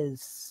 She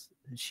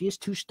is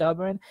too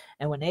stubborn,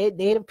 and when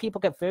native people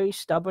get very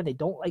stubborn, they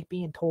don't like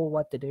being told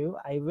what to do.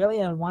 I really,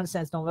 in one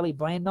sense, don't really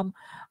blame them.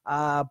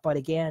 But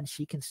again,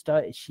 she's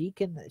a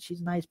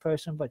nice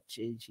person, but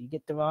she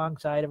get the wrong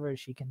side of her.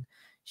 She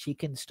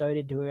can start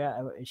into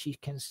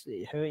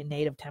her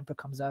native temper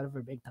comes out of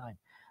her big time.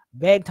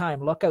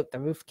 Look out, the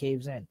roof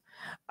caves in.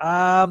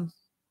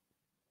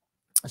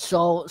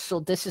 So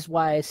this is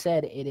why I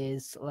said it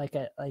is like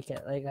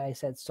I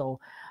said. So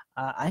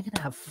I'm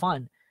gonna have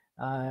fun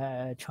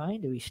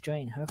trying to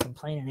restrain her from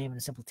playing her name in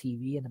a simple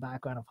TV in the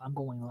background if I'm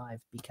going live,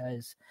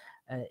 because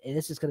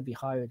this is going to be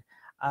hard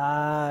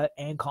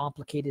and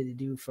complicated to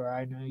do for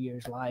our New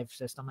Year's live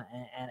system,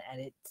 and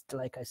it's,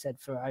 like I said,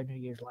 for our New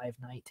Year's live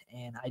night,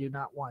 and I do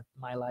not want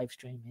my live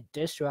stream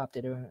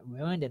disrupted or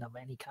ruined of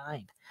any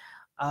kind,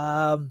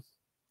 and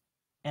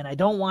I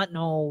don't want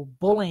no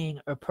bullying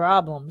or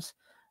problems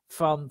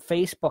from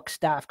Facebook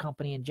staff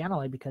company in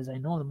general, because I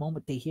know the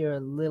moment they hear a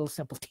little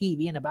simple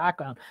TV in the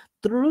background,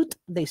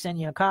 they send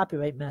you a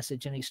copyright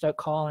message and they start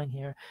calling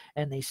here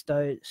and they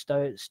start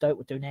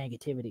with their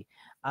negativity,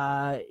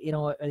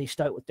 or they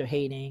start with their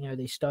hating, or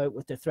they start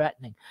with their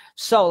threatening.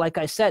 So, like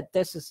I said,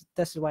 this is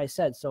why I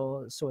said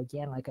so. So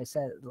again, like I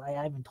said,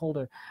 I even told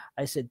her,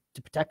 I said,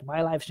 to protect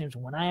my live streams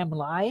when I am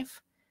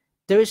live,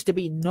 there is to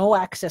be no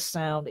excess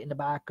sound in the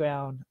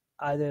background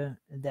other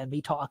than me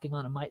talking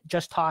on a mic,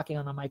 just talking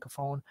on a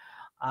microphone,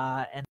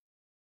 and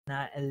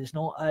there's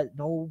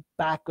no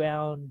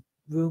background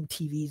room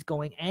TVs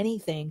going,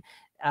 anything.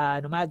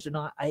 No matter or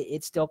not,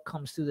 it still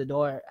comes through the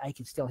door. I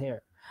can still hear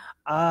it.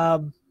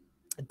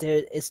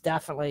 It's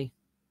definitely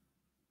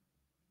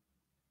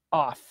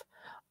off.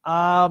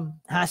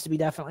 Has to be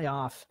definitely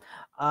off.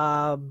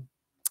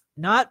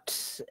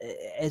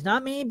 It's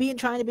not me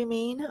trying to be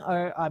mean,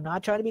 or I'm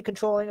not trying to be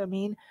controlling or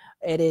mean.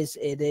 It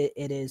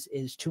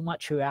is too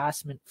much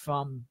harassment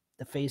from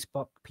the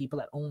Facebook people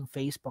that own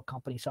Facebook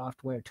company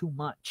software. Too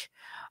much.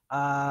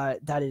 That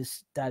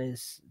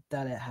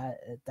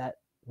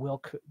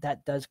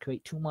does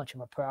create too much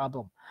of a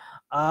problem.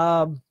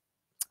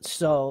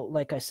 So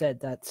like I said,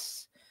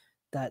 that's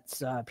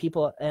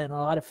people, and a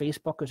lot of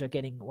Facebookers are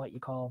getting what you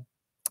call,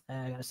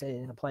 I gotta say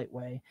it in a polite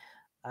way,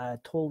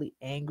 totally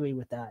angry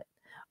with that.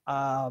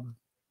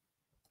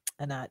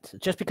 And that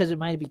just because it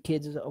might be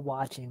kids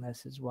watching,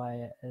 this is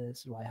why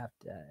I have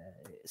to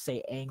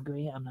say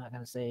angry. I'm not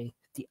gonna say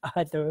the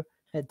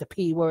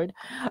P word,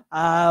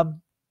 the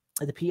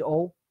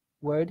PO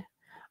word.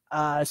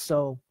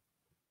 So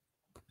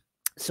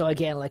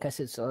again, like I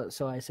said,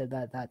 so I said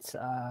that's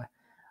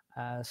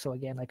so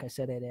again, like I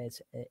said, it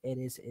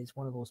is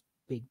one of those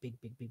big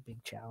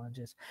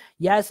challenges.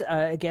 Yes,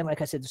 again,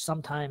 like I said,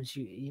 sometimes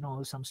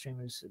some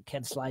streamers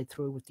can slide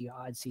through with the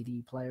odd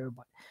CD player,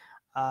 but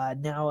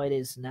now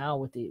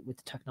with the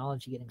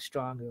technology getting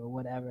stronger or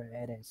whatever,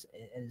 it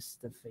is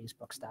the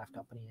Facebook staff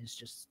company is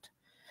just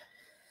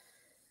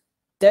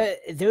they're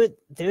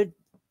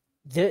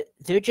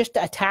just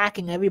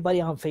attacking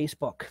everybody on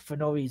Facebook for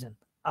no reason.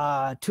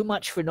 Too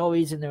much for no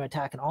reason. They're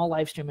attacking all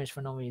live streamers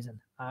for no reason.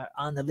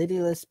 On the Liddy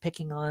list,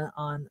 picking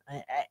on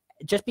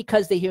just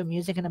because they hear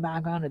music in the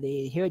background or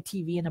they hear a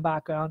TV in the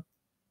background,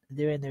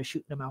 they're in there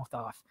shooting their mouth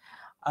off.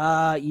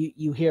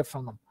 You hear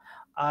from them,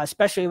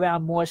 especially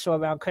more so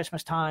around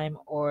Christmas time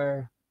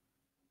or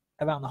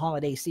around the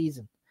holiday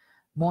season,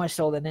 more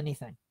so than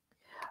anything.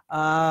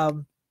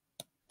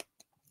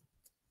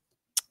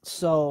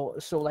 So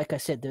like I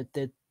said, they're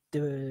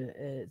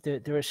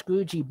a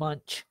Scroogey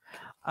bunch.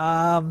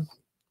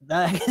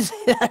 That's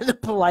a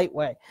polite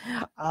way.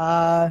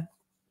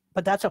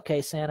 But that's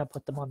okay. Santa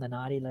put them on the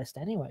naughty list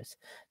anyways.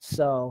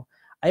 So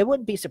I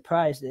wouldn't be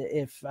surprised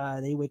if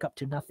they wake up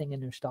to nothing in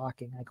their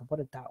stocking. I can put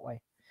it that way.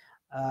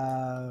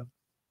 And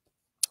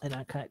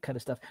that kind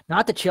of stuff.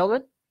 Not the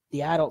children,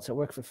 the adults that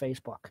work for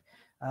Facebook.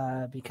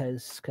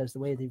 Because the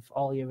way they've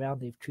all year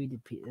round they've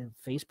treated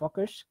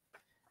Facebookers,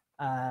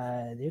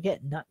 they're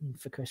getting nothing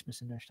for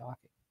Christmas in their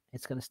stocking.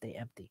 It's gonna stay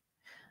empty.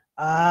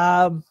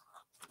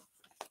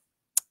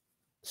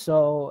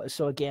 So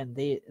again,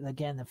 the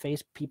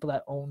people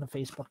that own the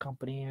Facebook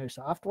company or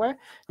software,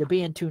 they're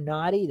being too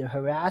naughty. They're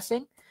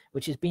harassing,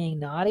 which is being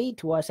naughty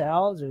to us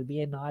elves, or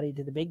being naughty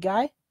to the big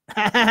guy.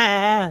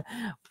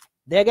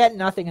 They're getting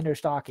nothing in their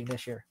stocking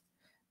this year.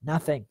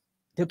 Nothing.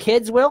 The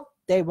kids will.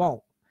 They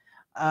won't.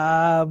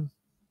 Or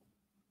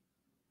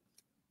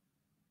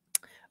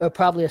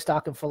probably a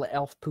stocking full of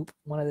elf poop.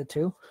 One of the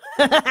two.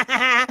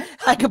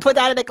 I can put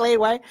that in a clean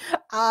way.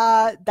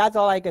 That's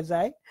all I can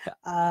say.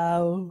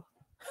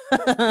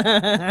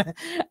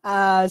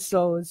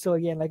 So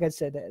again, like I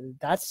said,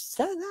 that's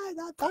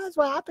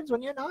what happens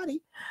when you're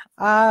naughty,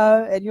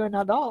 and you're an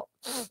adult.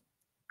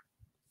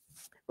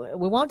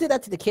 We won't do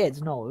that to the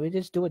kids. No, we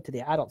just do it to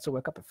the adults who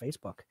work up at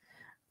Facebook.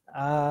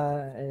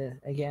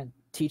 Again,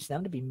 teach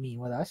them to be mean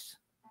with us.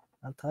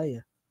 I'll tell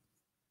you.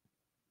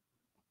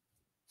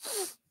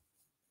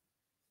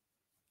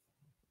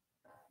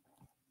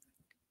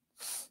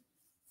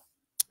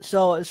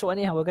 So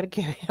anyhow, we're gonna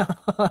carry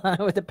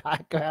on with the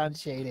background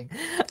shading.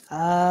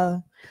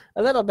 A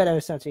little bit of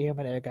a sense of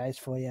humor there, guys,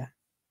 for you.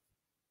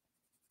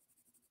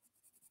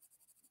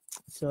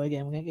 So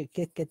again, we're gonna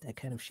get that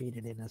kind of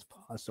shaded in as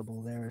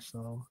possible there.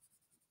 So.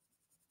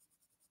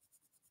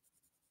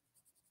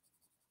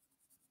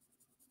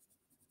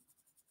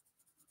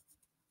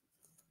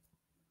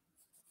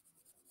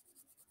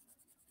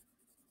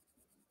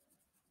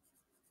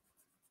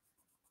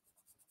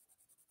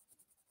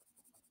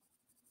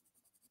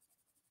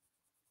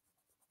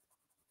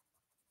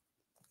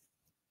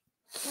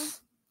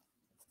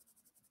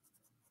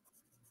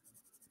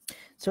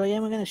 So yeah,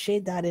 we're gonna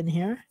shade that in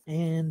here,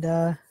 and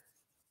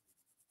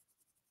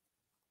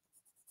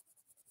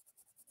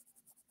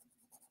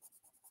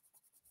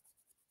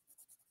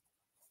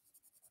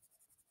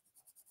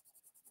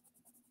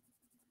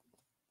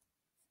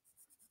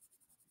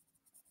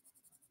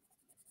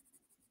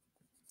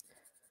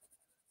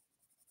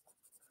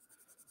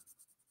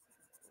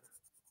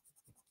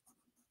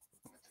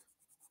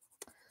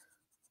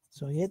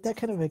So you get that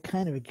kind of a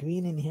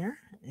green in here,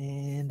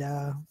 and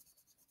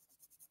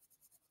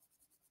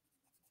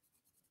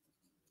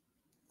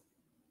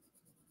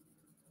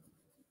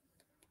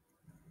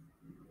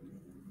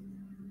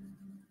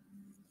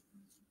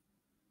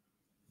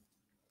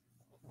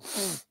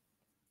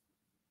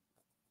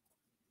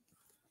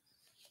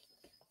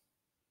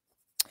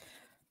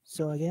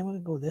so again, we're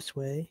gonna go this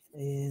way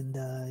and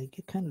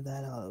get kind of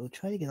that. We'll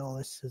try to get all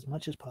this as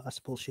much as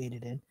possible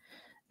shaded in,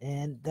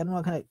 and then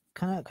we're gonna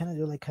kind of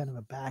do like kind of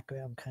a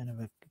background, kind of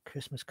a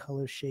Christmas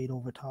color shade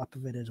over top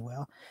of it as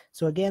well.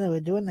 So again,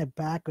 we're doing the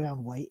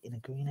background white in a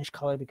greenish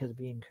color because of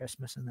being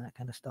Christmas and that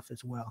kind of stuff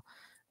as well.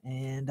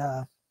 And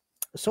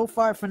so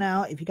far for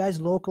now, if you guys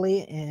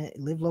locally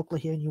live locally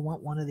here and you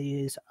want one of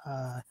these,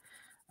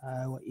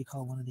 what you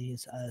call one of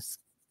these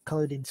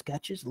colored in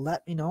sketches,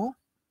 let me know.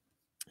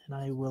 And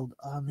I will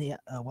on the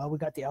while we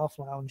got the Elf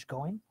Lounge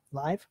going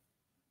live,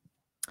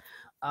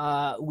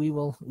 we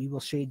will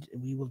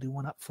do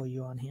one up for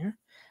you on here,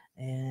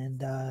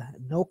 and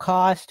no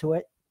cost to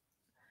it.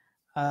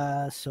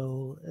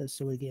 So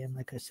again,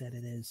 like I said,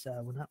 it is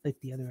we're not like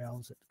the other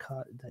elves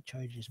that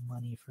charges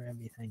money for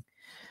everything.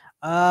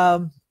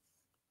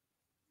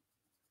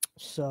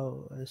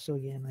 So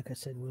again, like I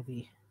said, we'll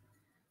be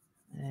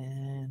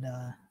and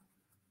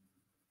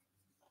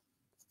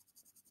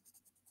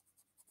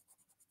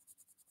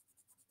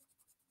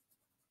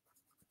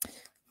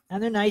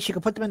they're nice. You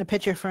can put them in a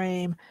picture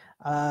frame,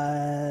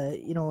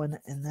 you know, and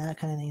that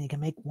kind of thing. They can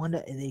make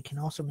They can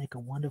also make a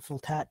wonderful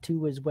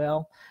tattoo as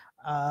well.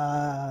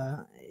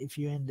 If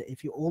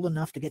you're old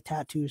enough to get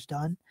tattoos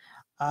done,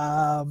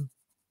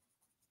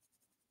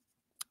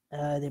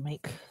 they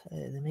make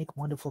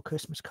wonderful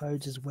Christmas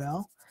cards as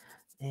well,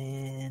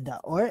 and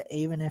or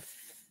even if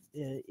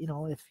you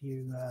know, if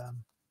you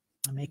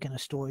making a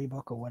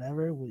storybook or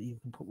whatever, you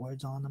can put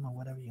words on them or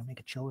whatever. You can make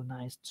a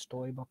childrenized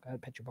storybook, a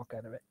picture book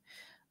out of it.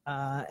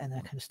 And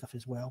that kind of stuff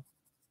as well.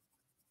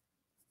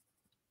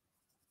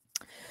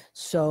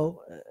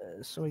 So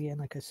again,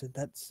 like I said,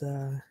 that's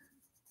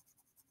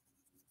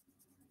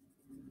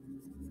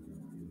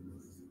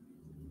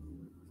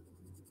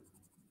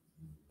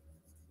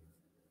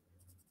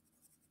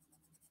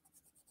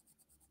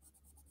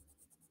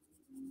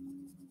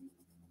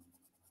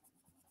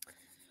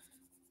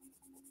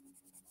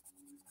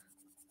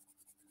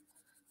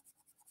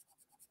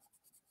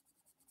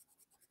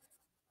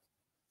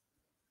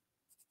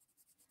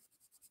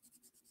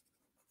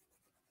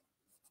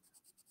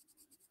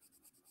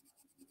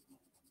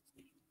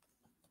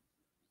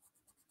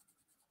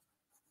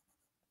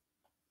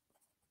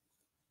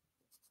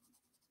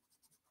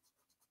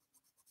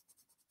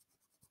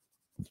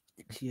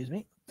excuse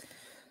me.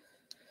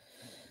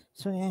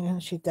 So yeah, I'm gonna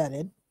shoot that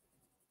in.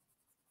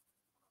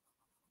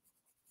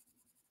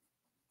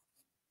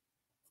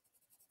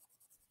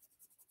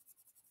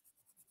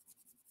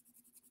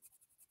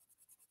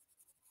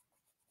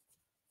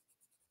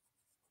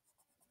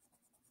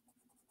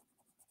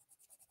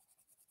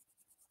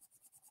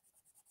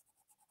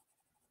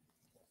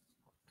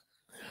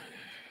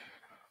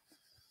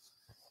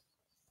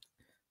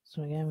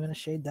 So again, I'm gonna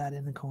shade that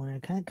in the corner.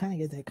 Kind of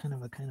get that kind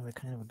of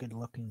a good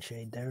looking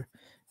shade there,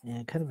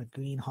 and kind of a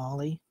green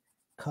holly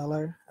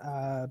color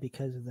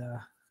because of the.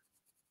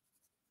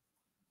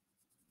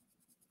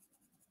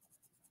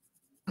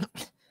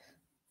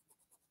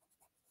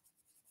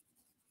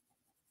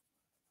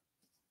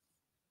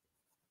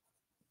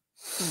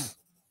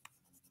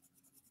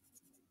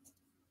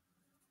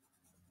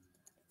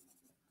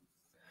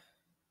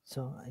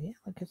 So yeah,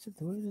 like I said,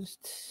 we're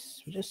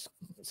just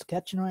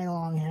sketching right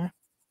along here.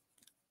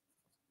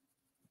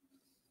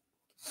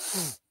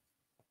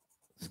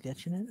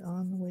 Sketching it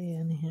on the way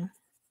in here.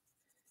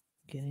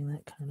 Getting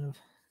that kind of.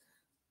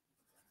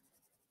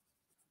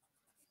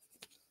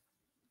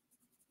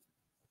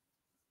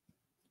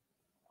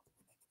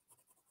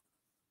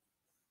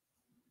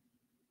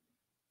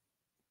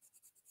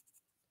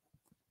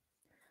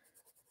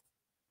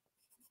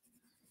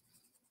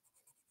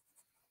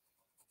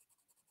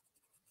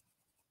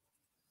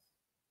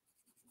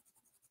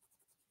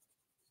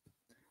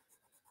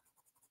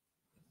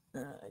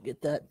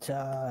 Get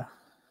that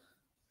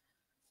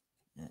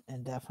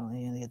and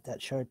definitely gonna get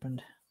that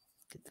sharpened,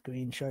 get the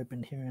green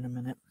sharpened here in a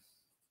minute.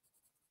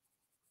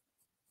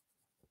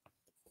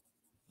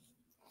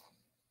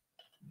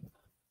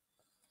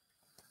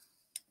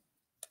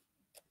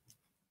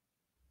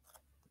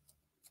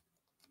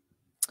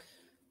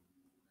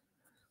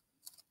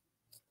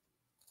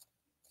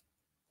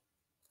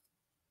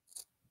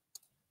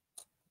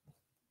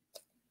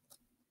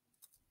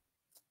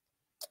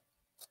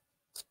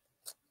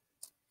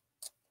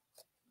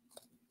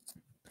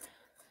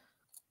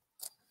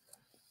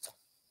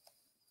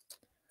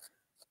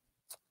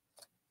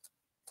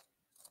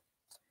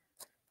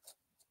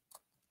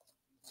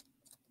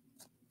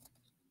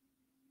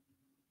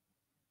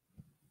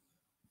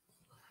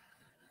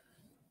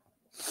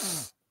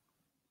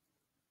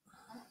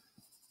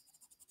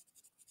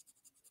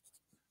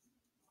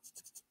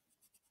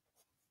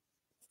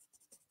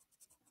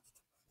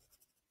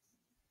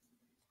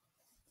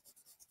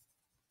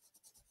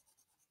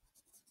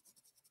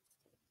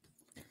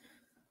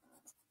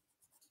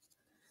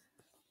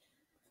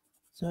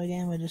 So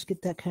again, we'll just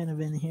get that kind of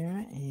in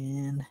here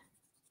and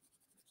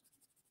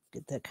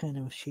get that kind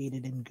of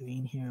shaded in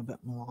green here a bit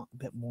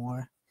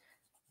more.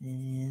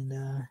 And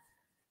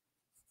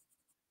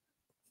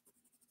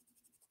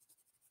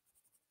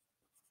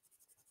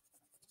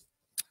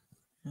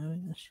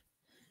I'm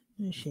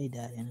gonna shade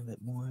that in a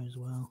bit more as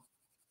well.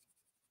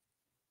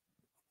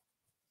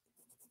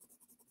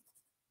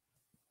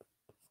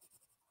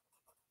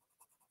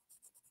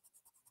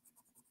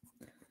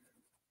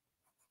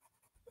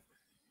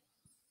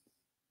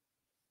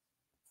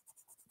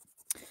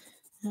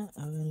 Yeah,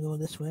 I'm gonna go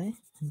this way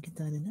and get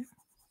that in there.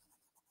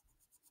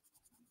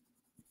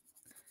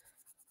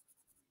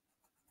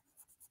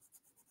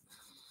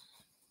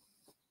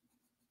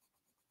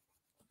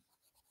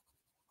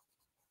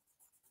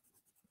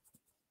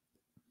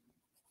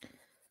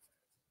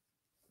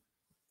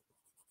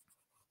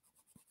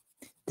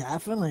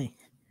 Definitely.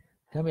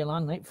 It's gonna be a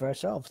long night for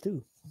ourselves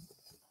too.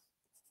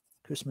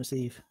 Christmas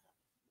Eve.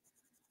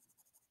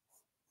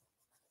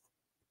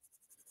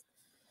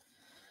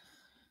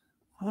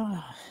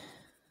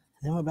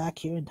 Then we're back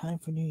here in time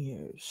for New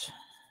Year's.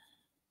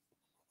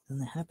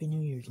 And the Happy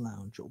New Year's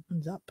Lounge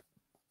opens up.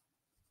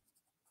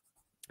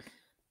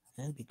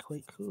 That'd be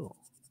quite cool.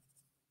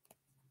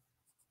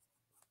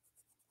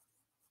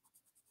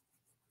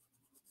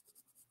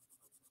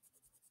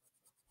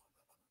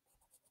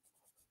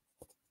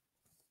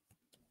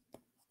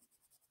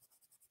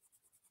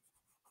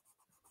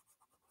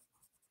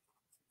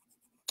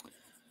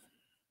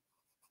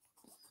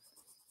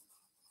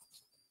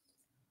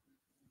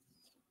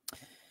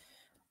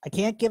 I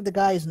can't give the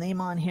guy's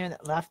name on here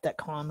that left that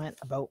comment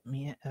about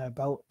me,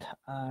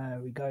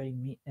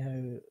 regarding me,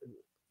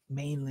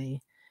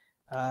 mainly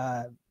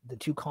the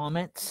 2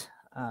 comments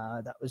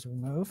that was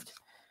removed,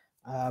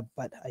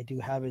 but I do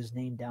have his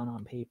name down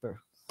on paper.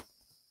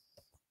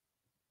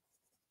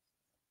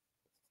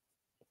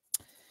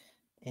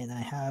 And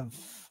I have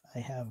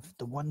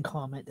the 1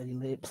 comment that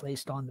he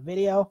placed on the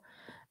video,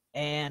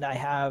 and I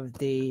have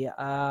the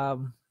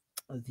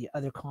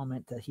other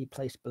comment that he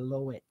placed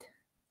below it.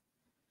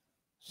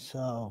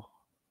 So,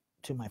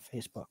 to my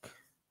Facebook.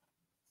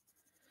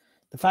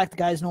 The fact the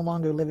guy's no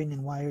longer living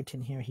in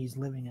Wiarton here, he's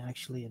living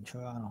actually in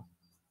Toronto.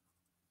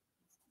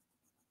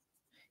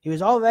 He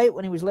was all right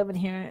when he was living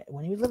here.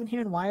 When he was living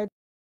here in Wiarton,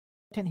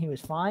 he was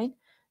fine.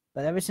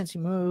 But ever since he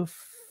moved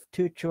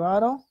to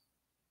Toronto,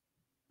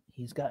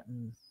 he's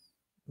gotten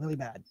really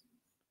bad.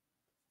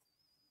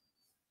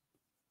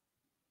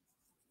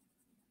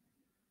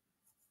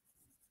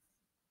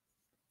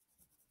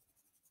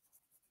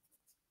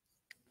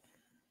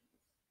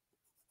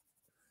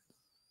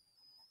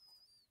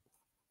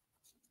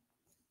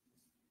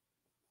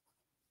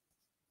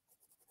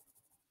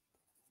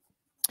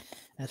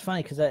 It's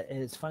funny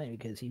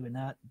because he would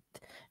not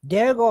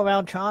dare go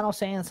around Toronto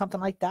saying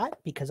something like that,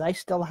 because I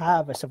still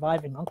have a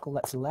surviving uncle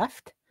that's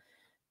left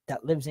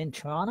that lives in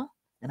Toronto,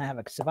 and I have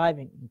a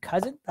surviving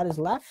cousin that is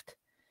left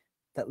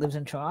that lives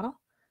in Toronto.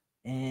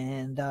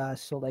 And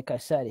so, like I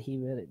said, he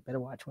really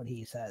better watch what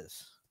he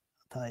says.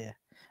 I'll tell you.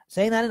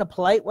 Saying that in a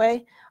polite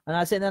way. I'm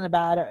not saying that in a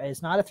bad.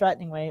 It's not a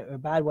threatening way or a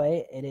bad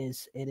way. It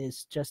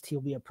is just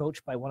he'll be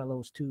approached by one of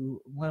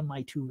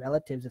my 2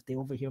 relatives if they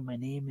overhear my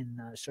name in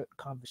a certain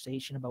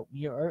conversation about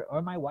me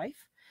or my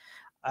wife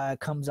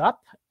comes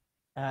up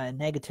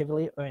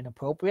negatively or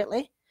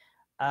inappropriately.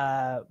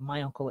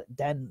 My uncle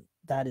then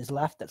that is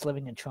left that's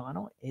living in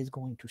Toronto is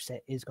going to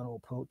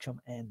approach him,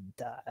 and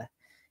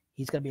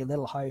he's going to be a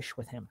little harsh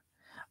with him.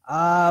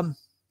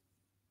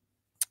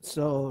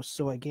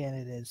 So again,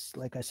 it is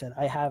like I said,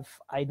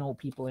 I know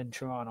people in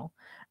Toronto,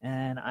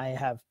 and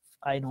I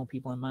know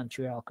people in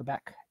Montreal,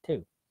 Quebec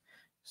too.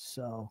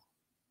 So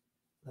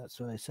that's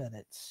what I said.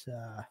 It's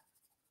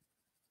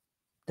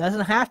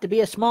doesn't have to be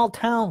a small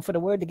town for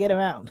the word to get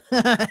around.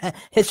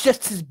 It's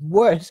just as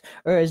worse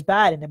or as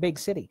bad in a big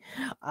city.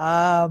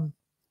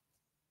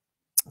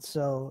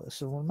 So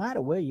no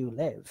matter where you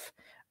live,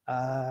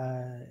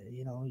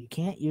 you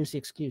can't use the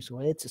excuse,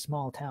 well, it's a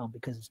small town,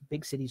 because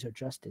big cities are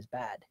just as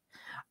bad.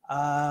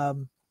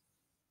 I've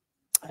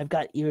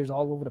got ears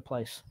all over the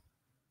place.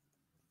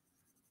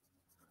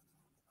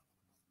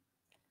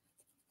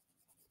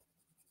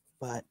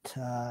 But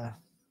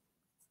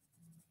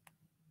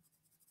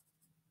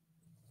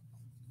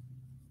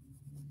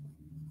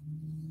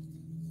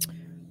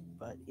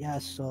yeah,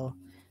 so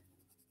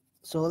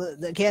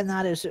again,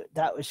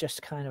 that was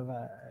just kind of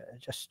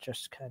just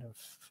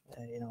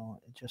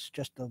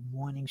a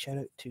warning shout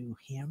out to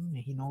him.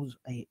 He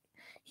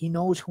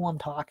knows who I'm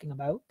talking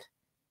about.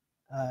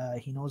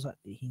 He knows that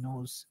he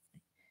knows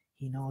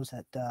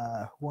that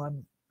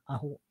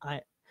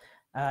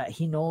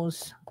he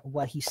knows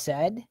what he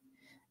said,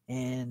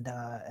 and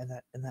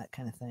that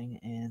kind of thing.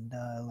 And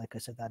like I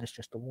said, that is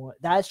just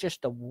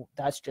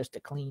a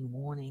clean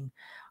warning.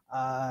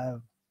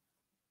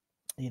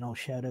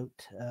 Shout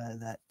out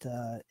that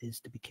is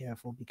to be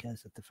careful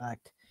because of the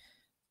fact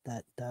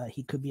that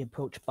he could be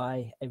approached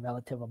by a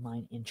relative of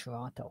mine in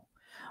Toronto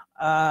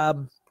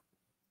for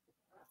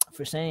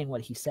saying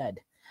what he said,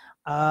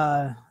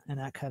 and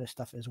that kind of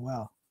stuff as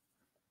well.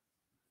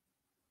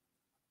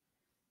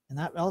 And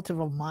that relative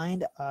of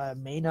mine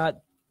may not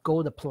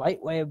go the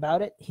polite way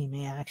about it. He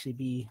may actually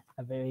be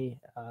a very,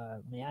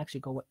 may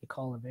actually go what you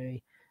call a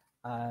very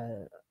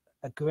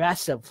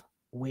aggressive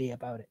way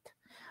about it.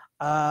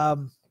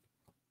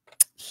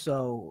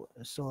 So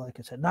like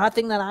I said,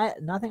 nothing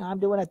I'm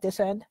doing at this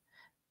end.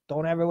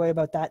 Don't ever worry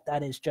about that.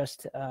 That is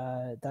just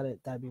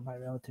that'd be my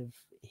relative,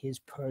 his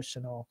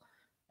personal,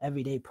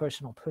 everyday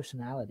personal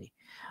personality.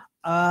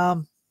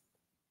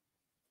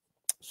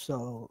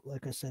 So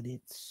like I said,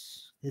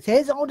 it's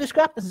his own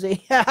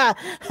discrepancy.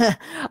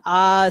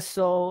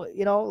 So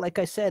like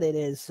I said, it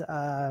is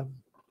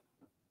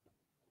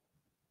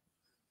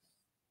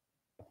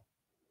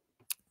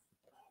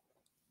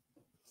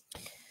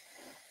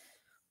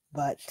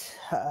but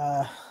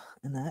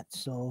and that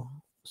so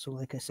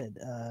like I said,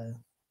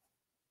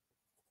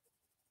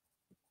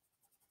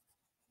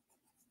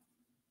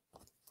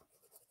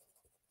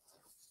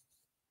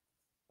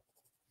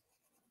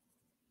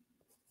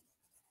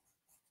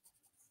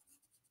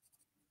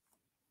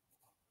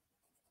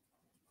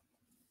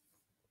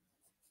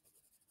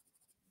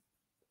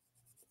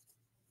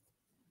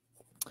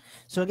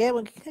 so again,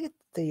 we can get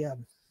the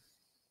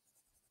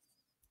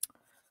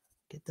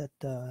get that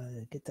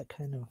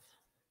kind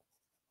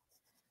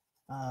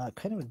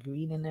of a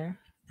green in there,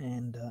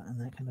 and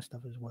that kind of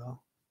stuff as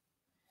well.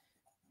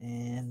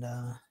 And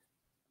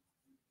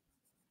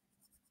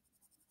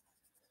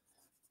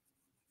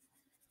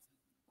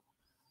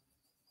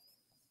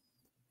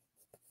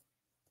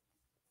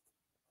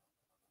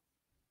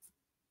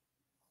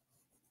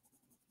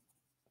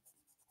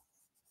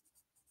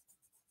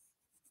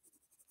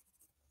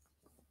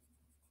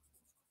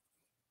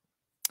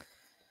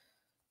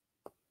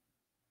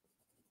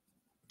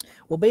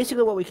well,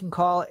 basically, what we can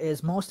call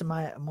is most of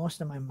my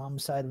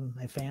mom's side of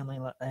my family,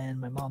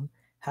 and my mom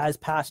has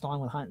passed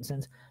on with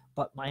Huntington's,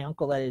 but my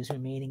uncle that is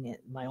remaining,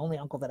 my only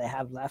uncle that I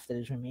have left that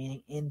is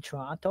remaining in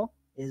Toronto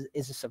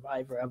is a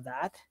survivor of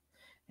that.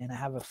 And I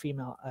have a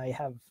female, I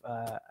have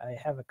a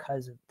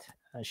cousin,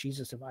 she's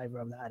a survivor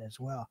of that as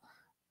well.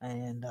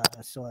 And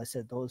so I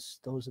said those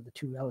are the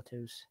two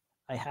relatives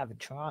I have in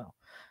Toronto.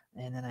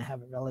 And then I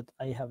have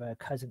a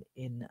cousin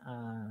in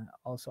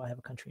also I have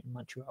a country in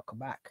Montreal,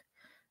 Quebec,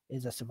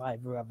 is a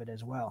survivor of it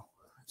as well.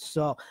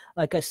 So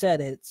like I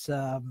said, it's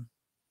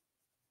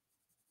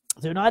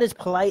they're not as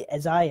polite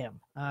as I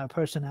am,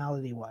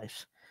 personality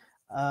wise.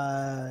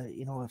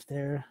 If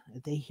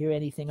they hear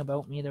anything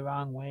about me the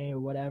wrong way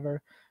or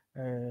whatever,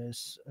 or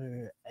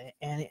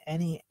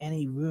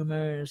any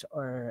rumors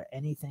or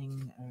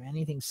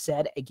anything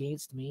said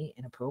against me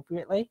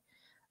inappropriately,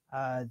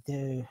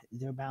 they're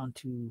bound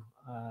to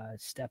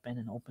step in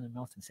and open their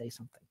mouth and say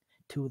something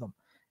to them.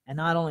 And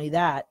not only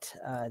that,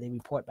 they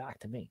report back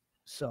to me.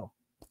 So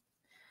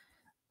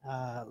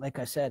like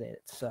I said,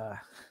 it's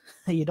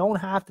you don't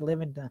have to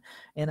live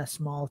in a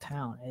small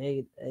town.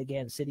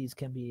 Again, big cities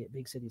can be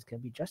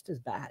just as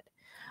bad.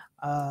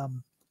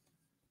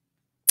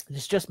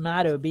 It's just a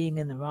matter of being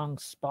in the wrong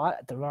spot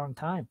at the wrong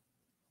time.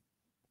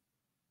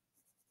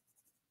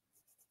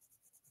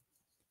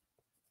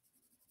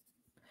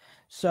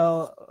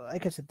 So,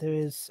 like I said,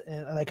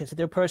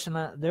 their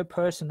personality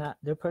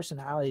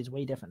is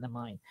way different than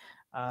mine.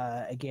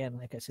 Again,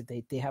 like I said,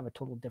 they have a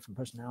total different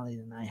personality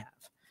than I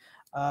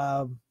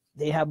have.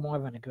 They have more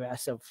of an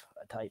aggressive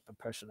type of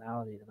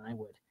personality than I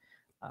would,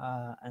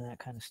 and that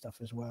kind of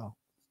stuff as well.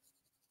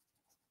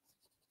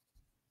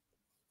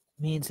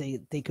 Means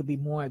they could be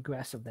more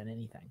aggressive than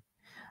anything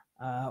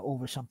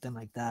over something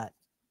like that.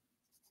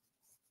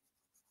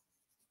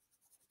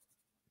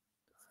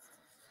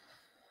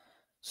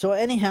 So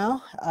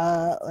anyhow,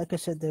 like I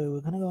said,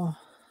 we're gonna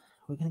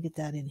get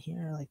that in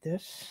here like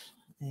this,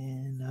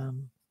 and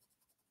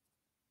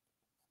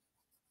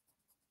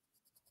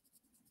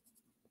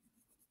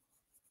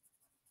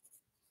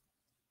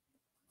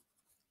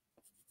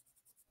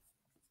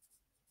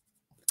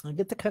I'll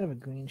get the kind of a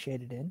green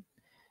shaded in,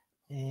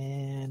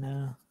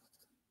 and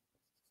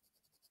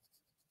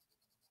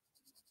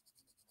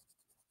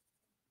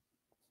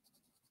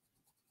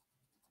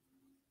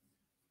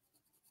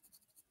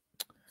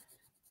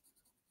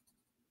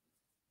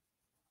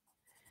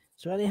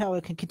so anyhow, we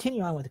can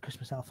continue on with the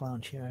Christmas Elf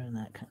Lounge here and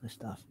that kind of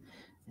stuff,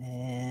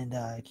 and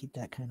keep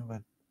that kind of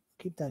a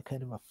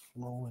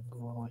flow and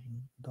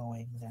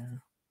going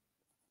there.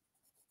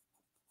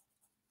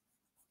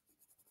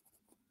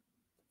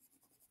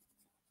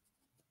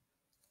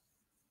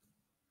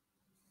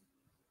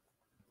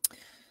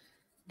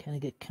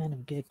 Get kind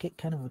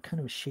of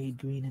a shade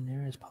green in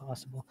there as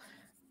possible.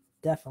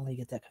 Definitely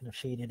get that kind of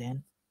shaded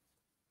in.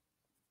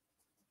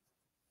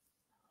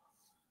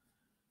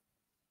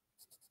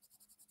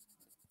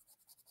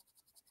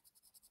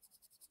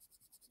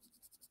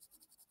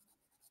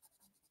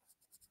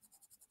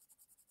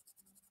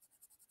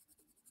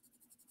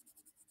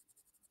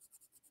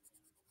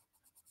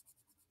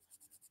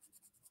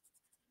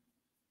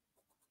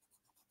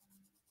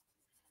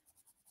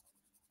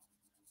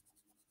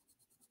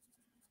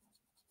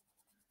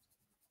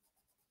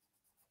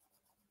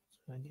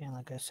 So again,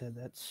 like I said,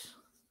 that's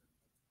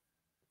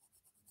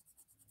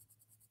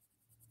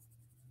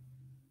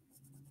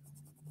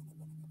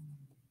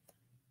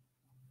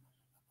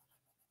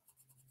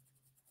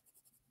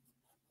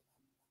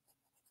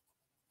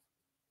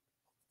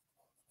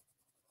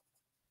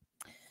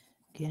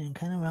Again,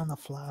 kind of around the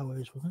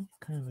flowers, we're going to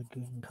get kind of a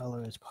green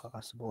color as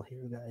possible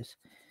here, guys.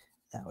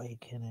 That way,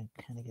 kind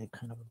of get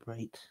kind of a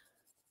bright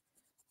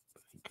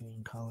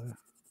green color.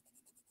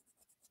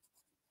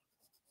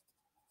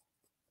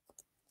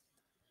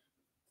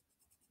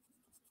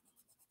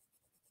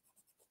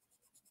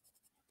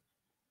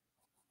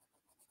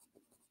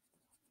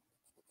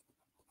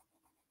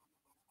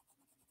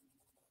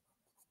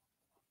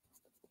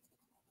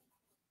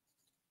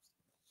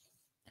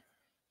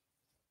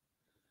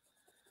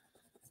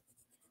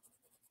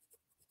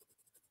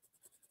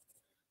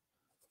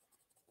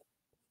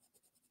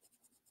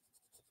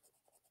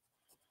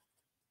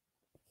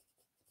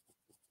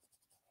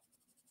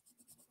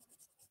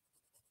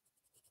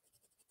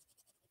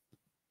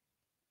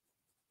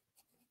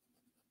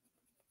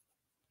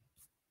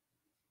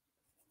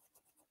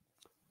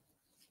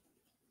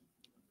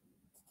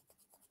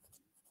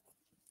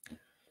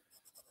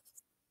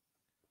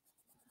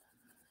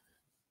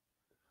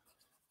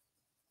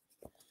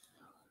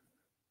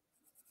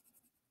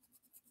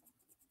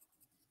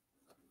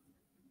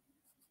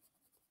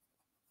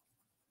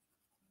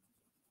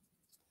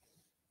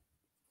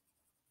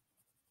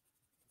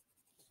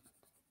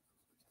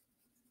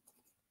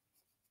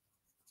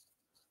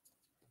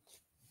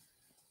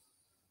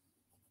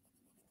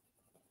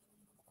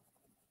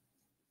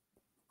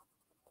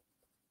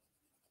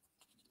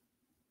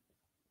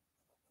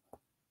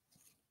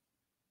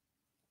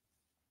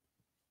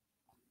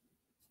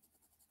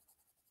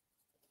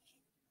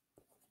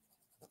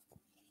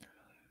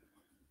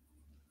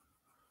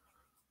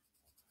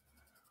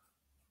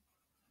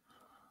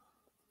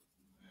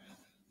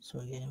 So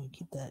again, we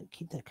keep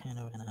that kind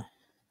of in a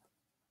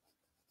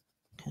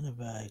kind of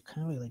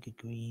like a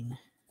green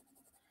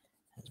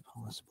as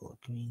possible,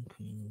 green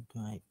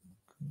type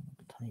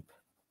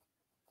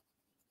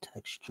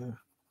texture.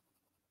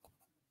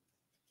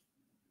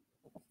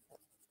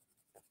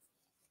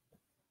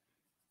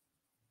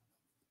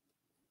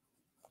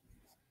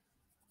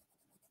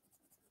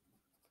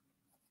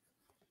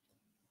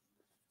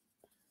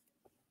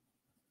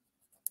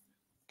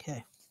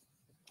 Okay.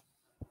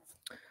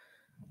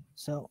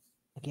 So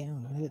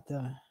again, we hit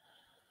the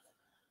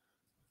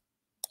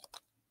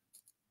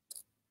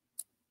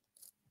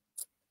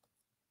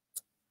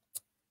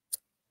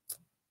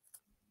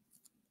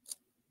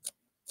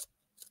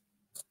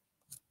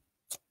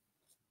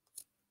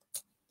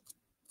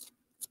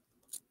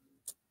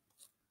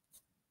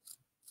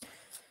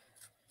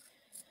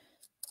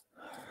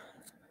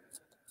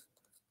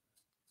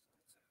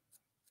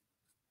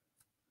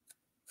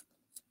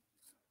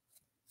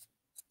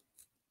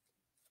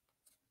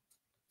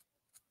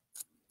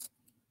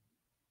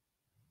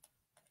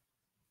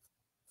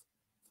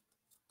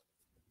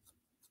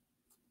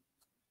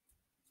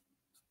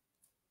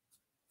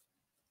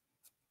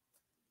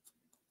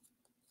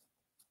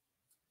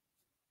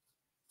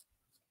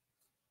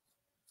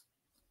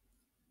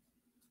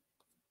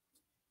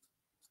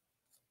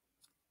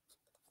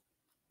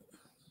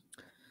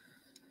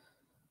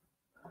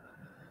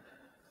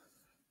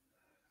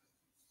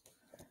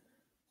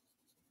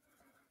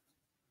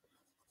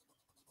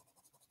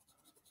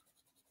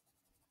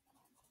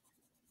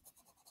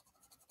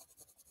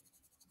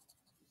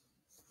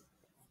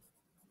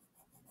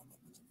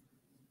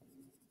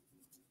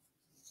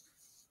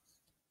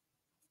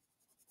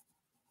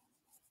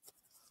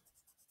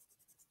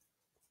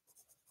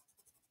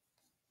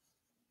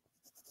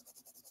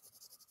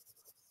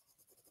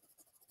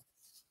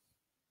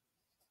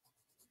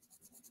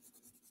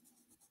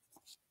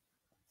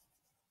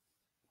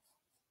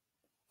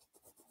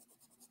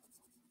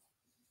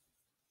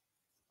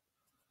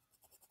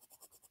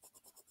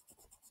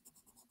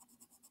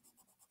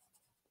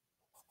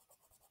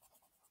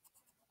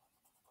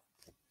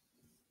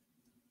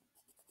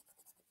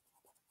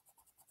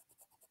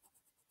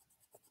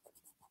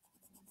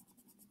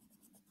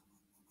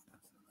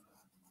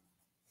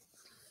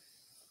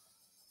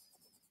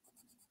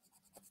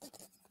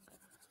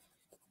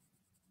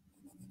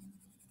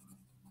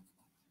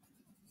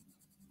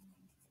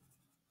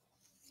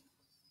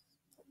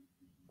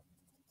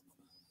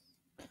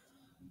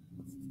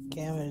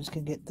camera just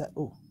gonna get that.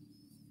 Oh,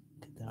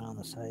 get that on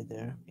the side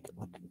there. Make it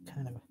look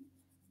kind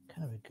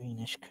of a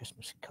greenish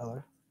Christmassy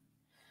color,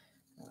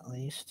 at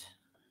least.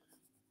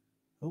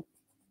 Oh.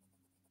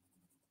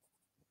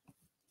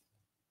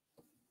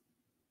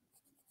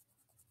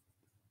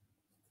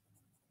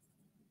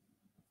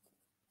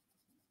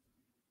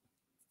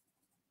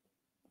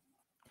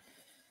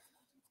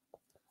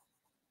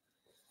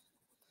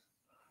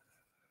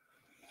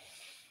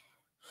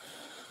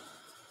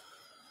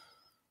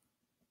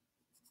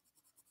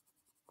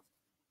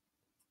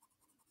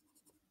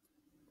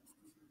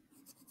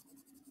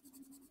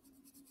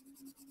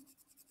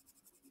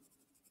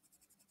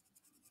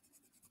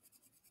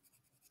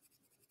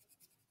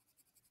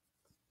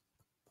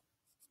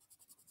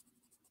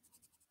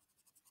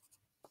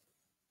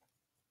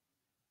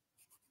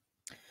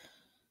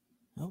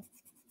 Oh.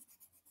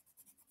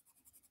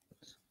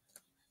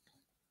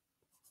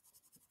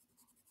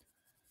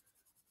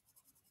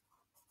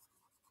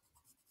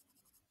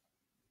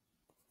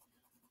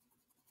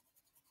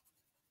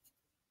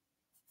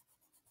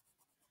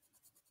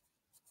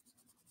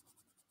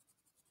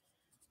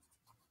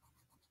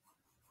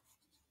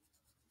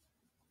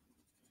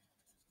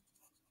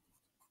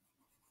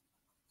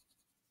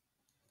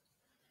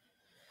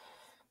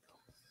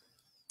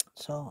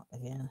 So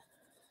again,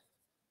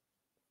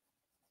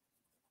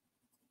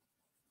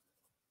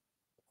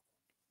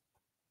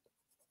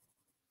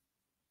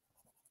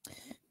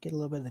 get a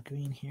little bit of the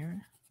green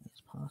here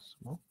as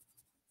possible.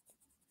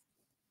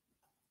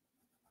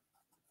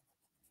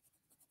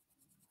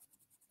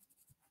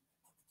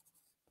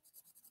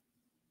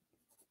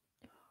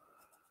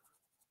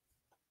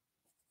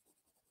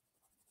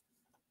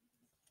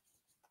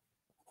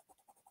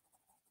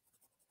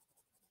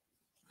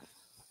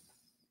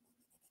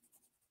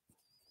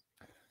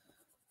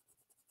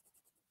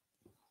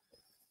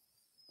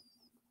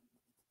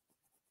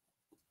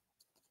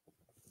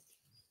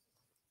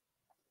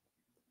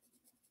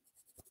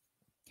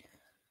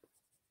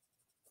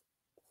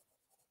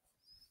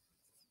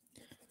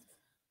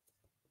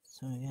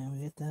 So yeah, we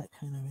get that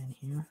kind of in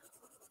here.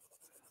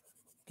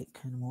 Get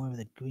kind of more of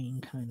the green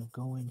kind of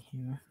going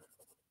here.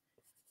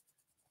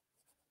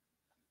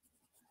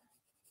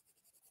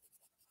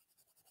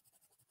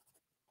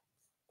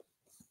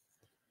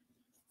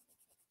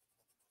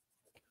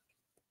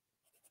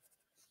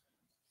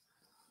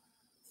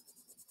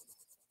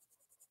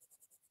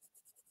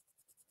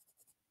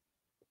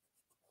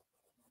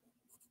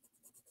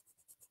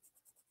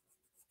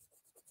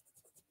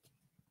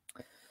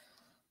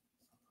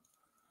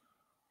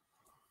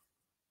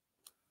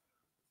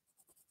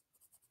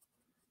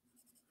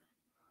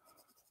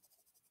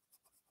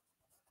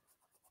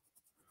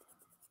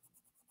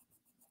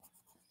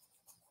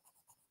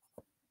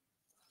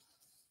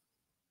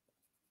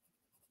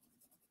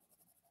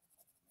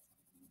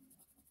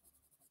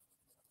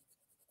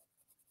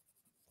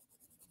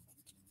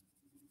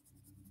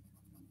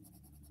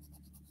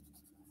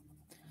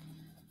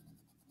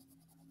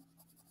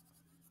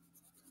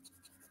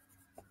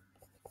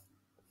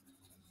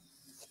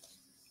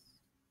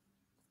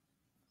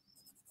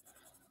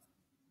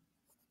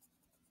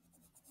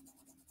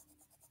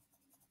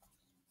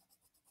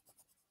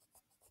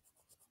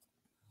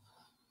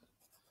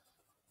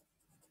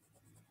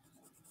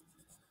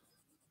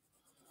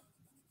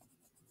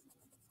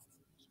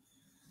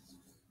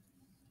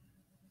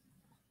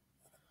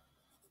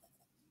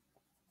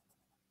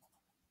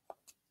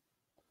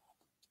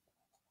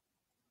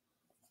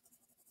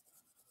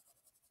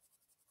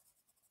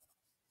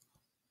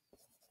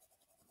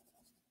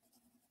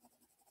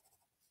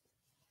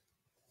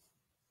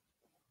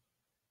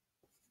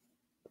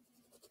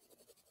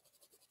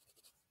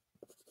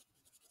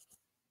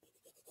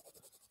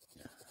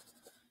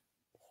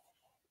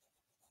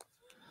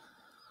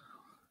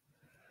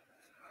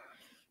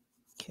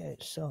 Okay,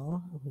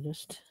 so we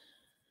just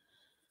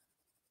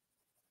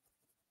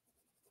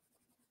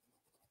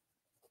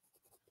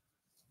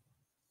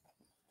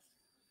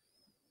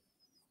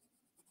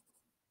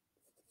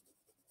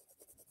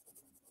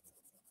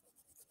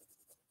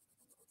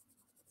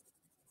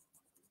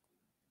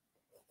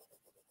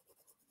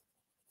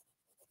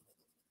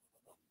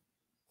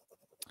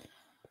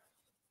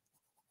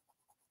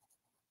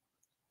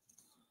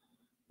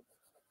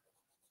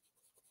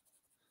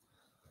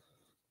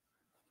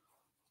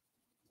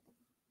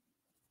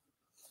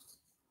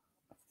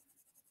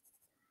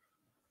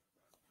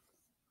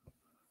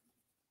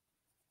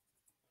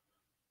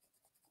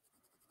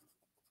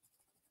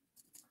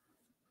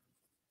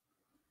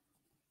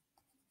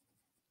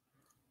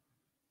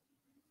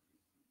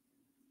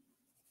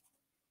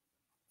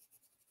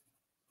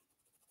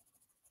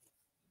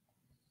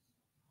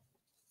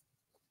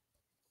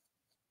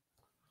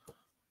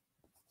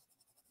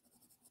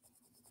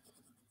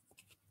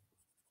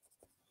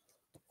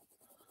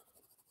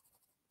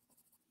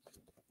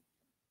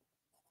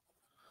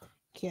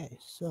okay,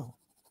 so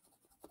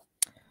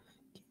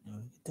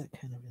get that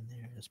kind of in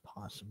there as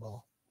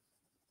possible.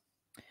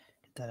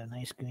 Get that a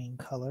nice green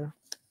color.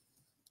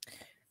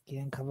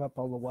 Again, cover up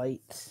all the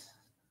white.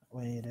 That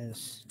way it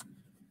is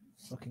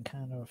looking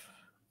kind of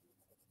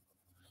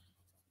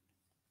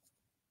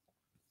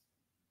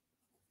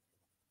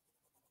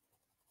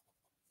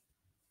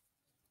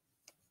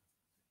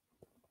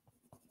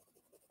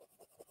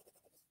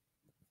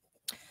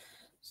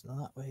so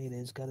that way it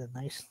has got a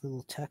nice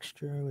little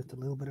texture with a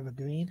little bit of a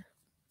green.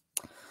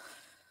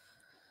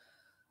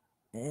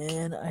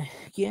 And I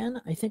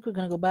think we're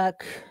gonna go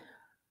back.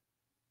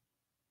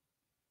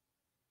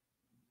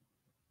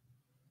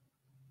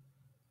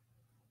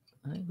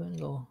 I'm gonna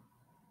go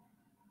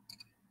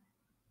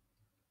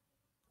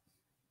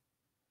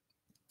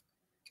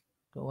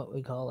what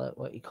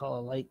you call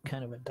a light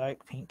kind of a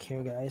dark pink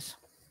here, guys.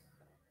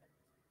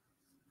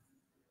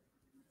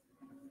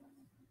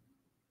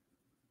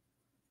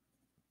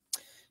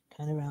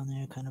 Kind of around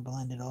there, kind of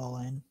blend it all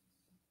in.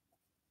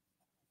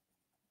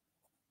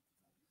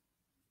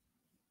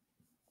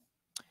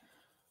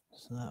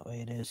 So that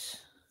way it is.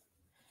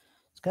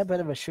 It's got a bit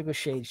of a sugar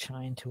shade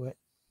shine to it.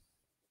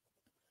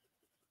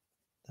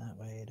 That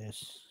way it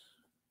is.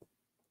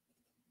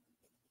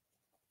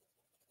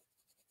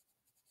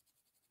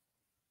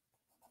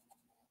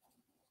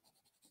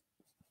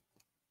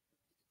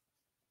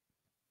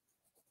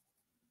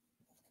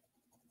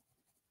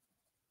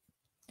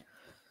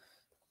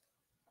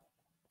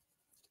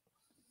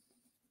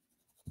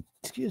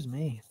 Excuse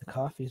me, the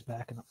coffee's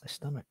backing up my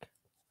stomach.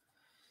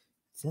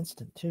 It's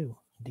instant too,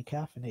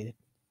 decaffeinated.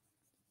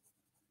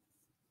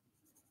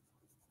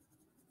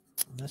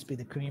 It must be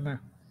the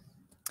creamer.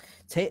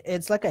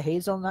 It's like a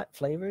hazelnut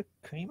flavored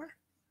creamer.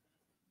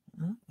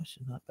 Which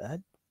is not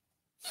bad.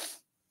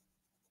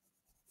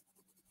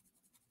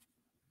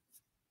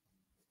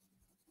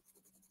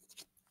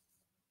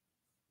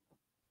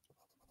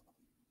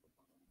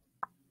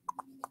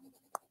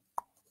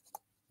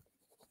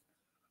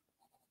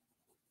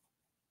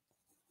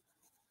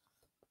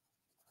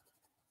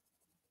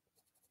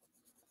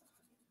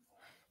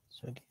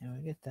 So again,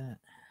 we get that.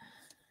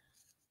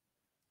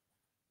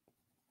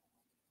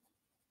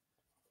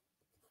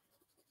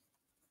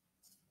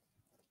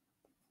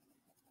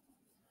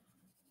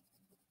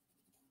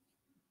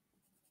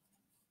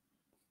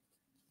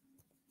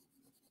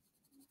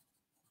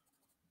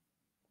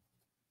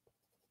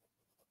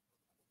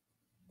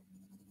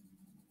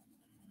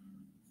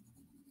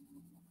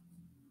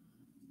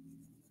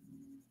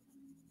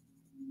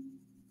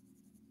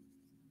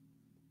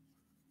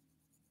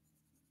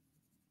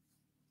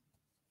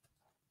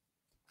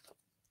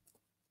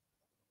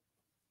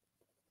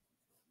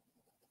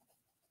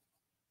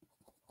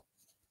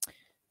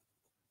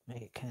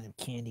 Make it kind of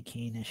candy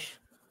cane-ish.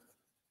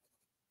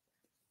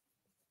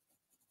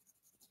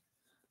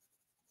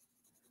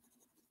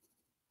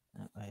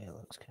 That way it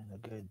looks kind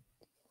of good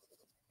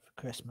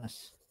for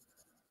Christmas.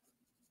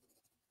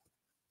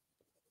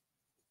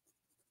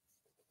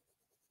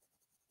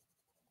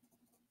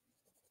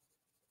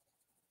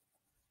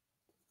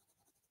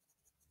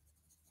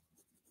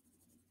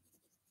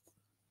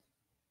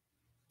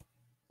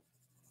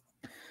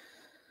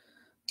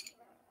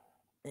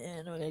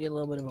 And we're gonna get a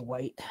little bit of a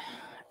white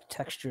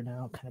texture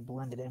now, kind of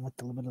blend it in with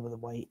a little bit of the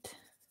white.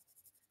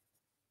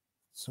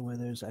 So where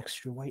there's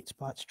extra white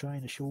spots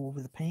trying to show over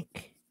the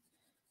pink,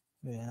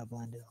 we're gonna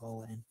blend it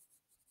all in.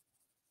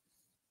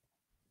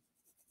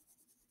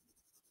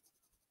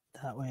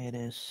 That way it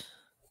is.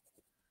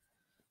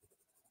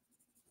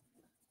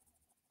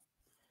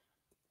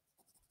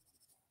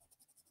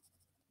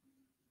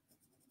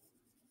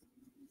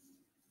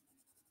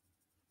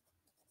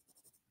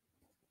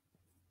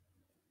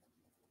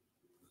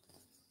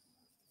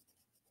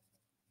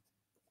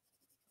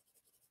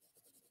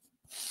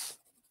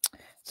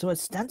 So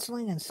it's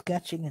stenciling and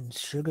sketching and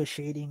sugar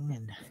shading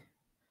and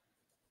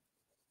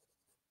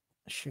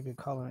sugar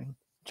coloring,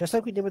 just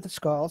like we did with the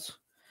skulls.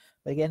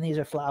 But again, these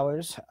are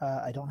flowers.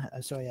 I don't.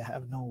 Sorry, I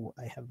have no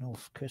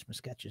Christmas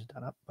sketches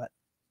done up, but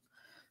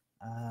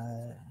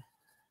they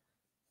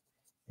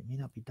may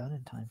not be done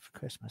in time for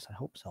Christmas. I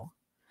hope so.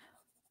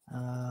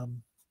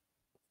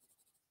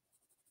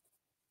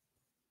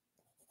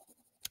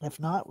 If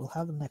not, we'll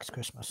have them next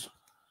Christmas.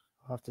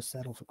 We'll have to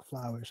settle for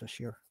flowers this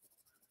year.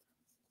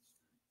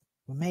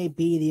 We may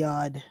be the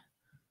odd,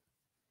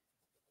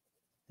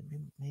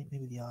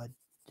 maybe the odd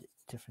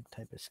different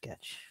type of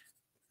sketch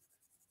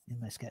in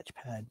my sketch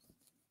pad.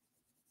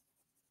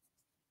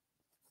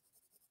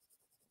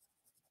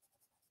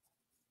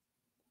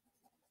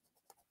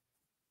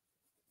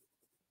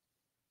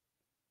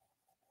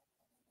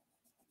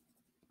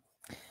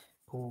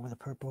 Go over the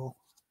purple.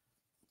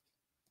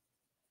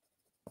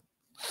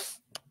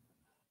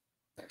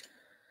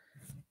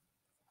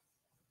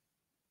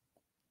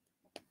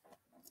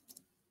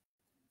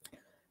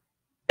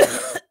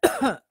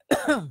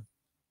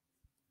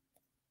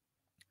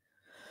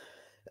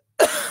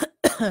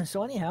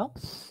 So anyhow,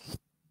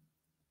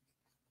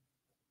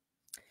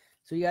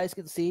 so you guys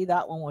can see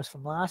that one was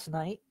from last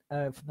night,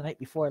 from the night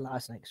before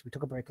last night, because we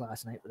took a break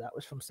last night, but that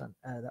was from the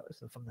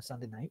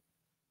Sunday night.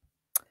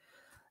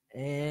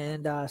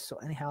 And so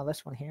anyhow,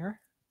 this one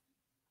here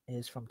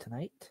is from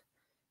tonight,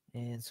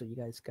 and so you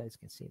guys can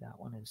see that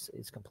one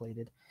is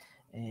completed.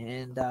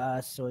 And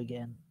so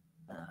again,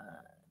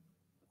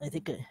 I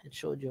think it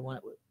showed you when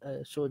it was.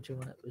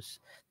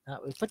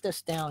 We put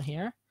this down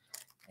here,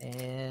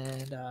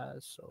 and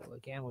so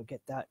again we'll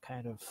get that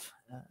kind of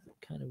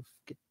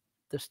get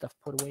this stuff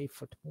put away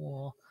for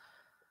tomorrow,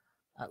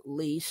 at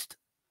least.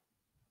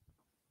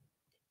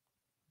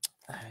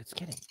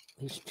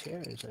 These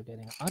chairs are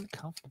getting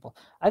uncomfortable.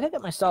 I could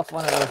get myself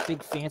one of those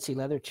big fancy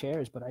leather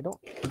chairs, but I don't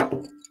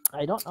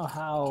know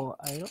how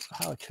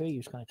a tray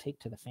is going to take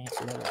to the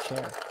fancy leather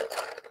chair.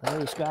 It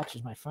really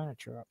scratches my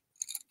furniture up.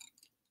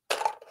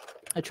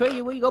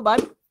 Atreyu, where you go,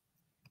 bud?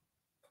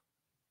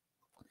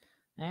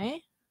 Eh?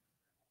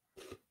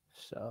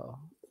 So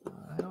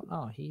I don't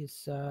know.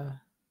 He's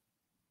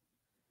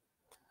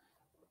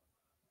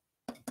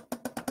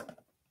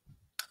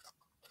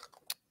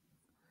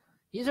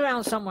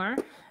around somewhere,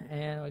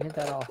 and we get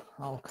that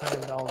all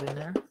kind of all in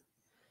there.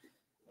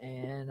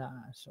 And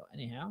so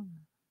anyhow,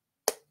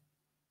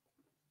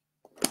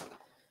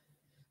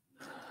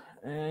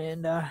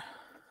 and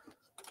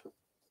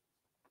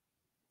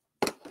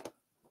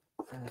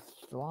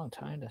it's a long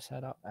time to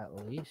set up, at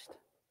least.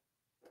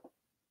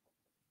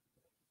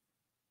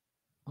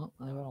 Oh,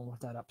 I don't want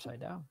that upside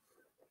down.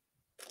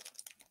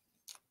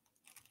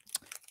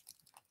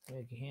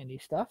 Big handy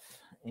stuff.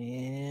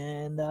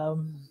 And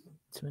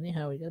So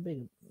anyhow, we got a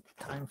big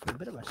time for a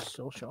bit of a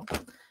social,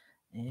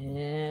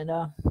 and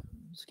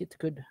let's get the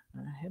good.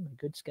 I have a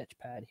good sketch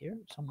pad here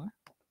somewhere.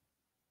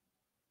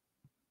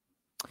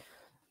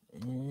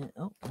 And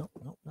oh no,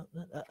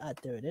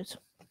 there it is.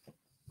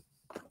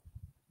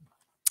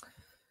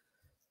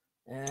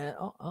 And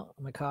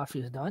my coffee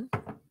is done.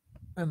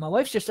 And my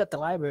wife's just at the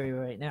library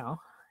right now,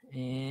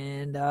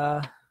 and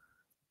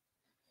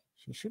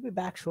she should be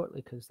back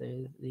shortly because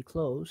they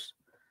close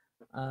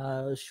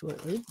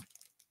shortly.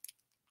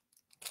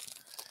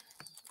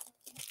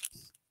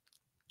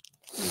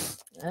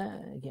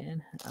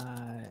 Again,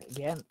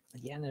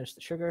 there's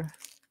the sugar.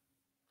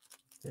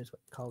 There's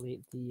what we call the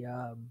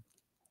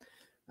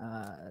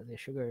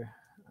sugar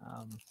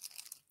and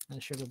the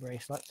sugar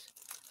bracelets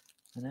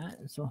and that.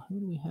 And so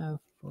who do we have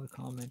for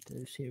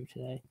commenters here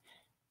today?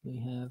 We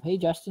have, hey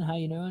Justin, how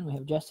you doing? We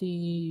have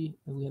Jesse.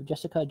 We have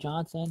Jessica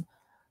Johnson.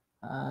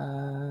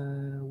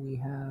 We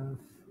have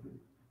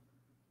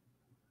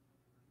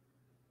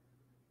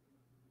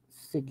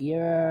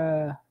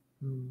Sagira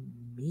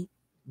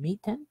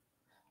Meaton.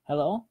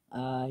 Hello.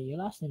 Your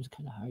last name is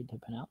kind of hard to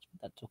pronounce,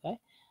 but that's okay.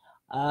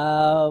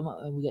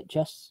 We got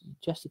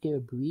Jessica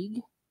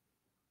Brieg,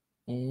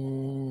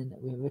 and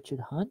we have Richard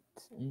Hunt,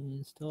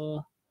 and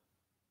still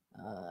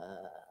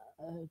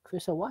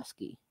Chris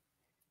Owaski.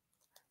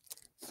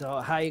 So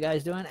how you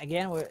guys doing?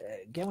 Again, we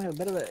have a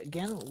bit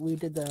of we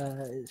did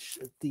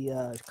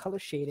the color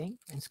shading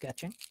and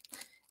sketching,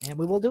 and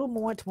we will do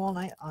more tomorrow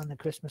night on the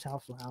Christmas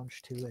Elf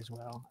Lounge too, as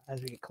well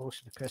as we get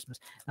closer to Christmas.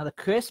 Now the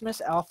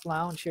Christmas Elf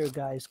Lounge here,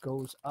 guys,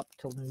 goes up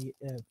till New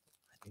Year's,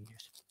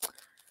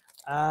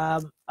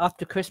 up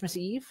to Christmas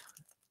Eve,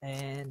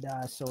 and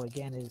so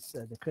again is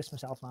the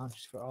Christmas Elf Lounge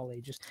is for all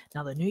ages.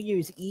 Now the New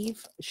Year's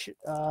Eve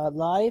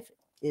live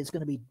is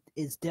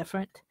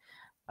different.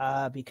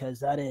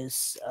 Because that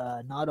is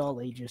not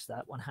all ages.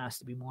 That one has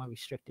to be more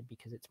restricted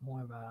because it's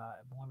more of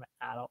an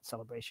adult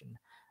celebration,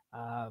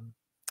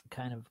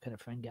 kind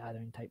of friend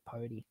gathering type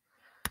party.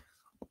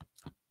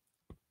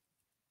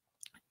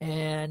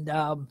 And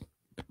that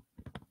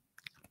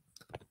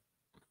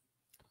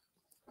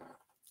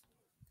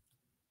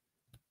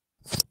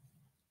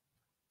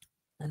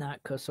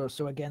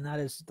so again that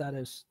is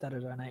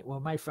our night. Well,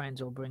 my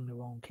friends will bring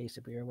their own case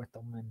of beer with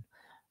them, and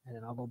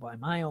then I'll go buy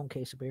my own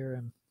case of beer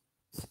and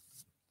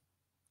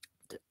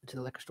to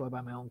the liquor store, buy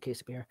my own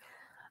case of beer,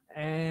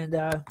 and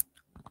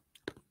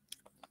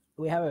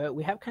we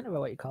have kind of a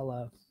what you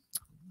call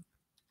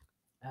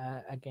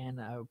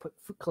put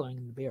food coloring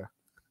in the beer.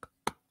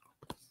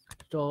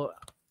 So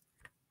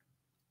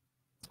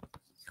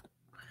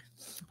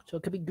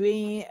it could be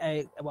green.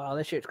 Well,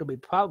 this year it's gonna be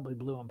probably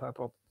blue and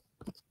purple.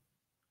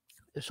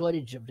 There's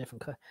shortage of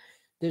different colors.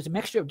 There's a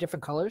mixture of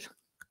different colors,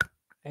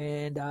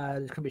 and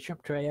there's gonna be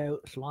shrimp tray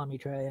out, salami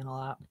tray, and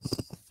all that.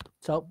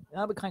 So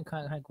that'll be kind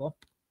of cool.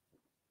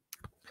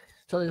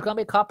 So there's going to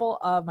be a couple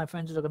of my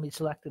friends that are going to be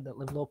selected that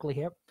live locally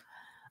here.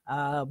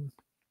 So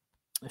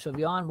if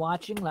you're on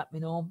watching, let me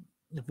know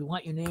if you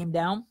want your name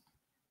down.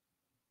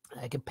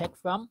 I can pick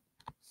from.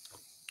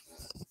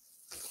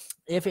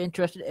 If you're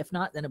interested. If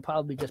not, then it'll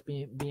probably just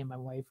be me and my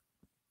wife.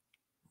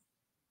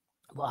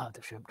 We'll have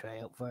the shrimp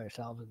tray out for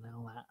ourselves and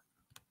all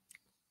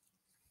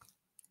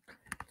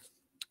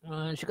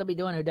that. She's going to be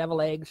doing her devil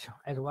eggs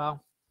as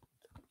well.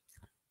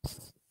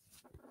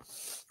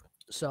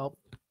 So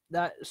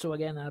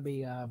again, that'll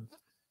be...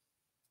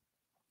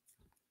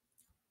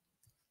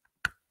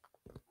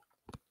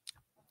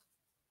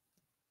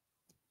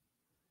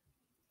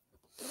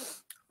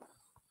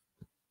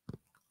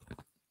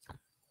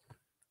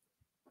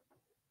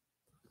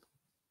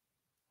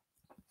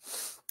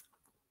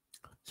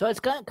 So it's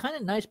kind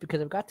of nice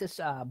because I've got this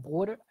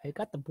border. I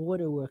got the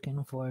border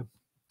working for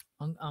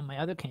on my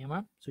other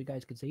camera, so you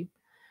guys can see.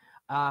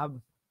 Well,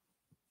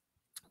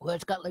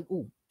 it's got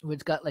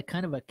like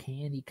kind of a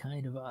candy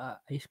kind of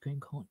ice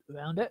cream cone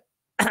around it.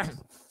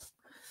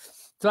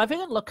 So I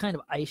think it look kind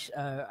of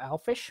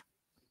elfish.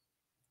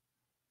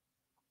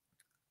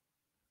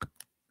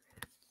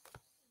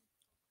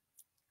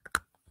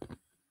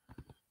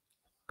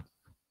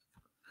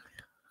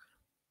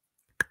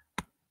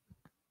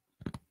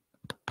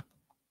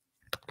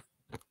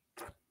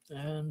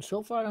 And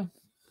so far,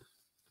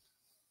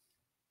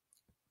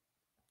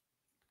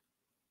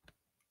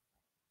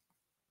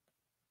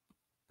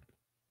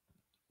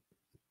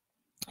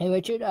 hey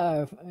Richard,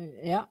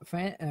 yeah,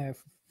 Fran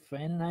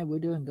and I, we're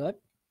doing good.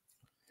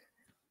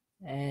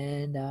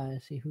 And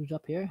see who's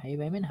up here. Hey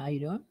Raymond, how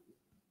you doing?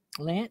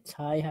 Lance,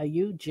 hi, how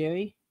you?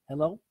 Jerry,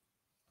 hello.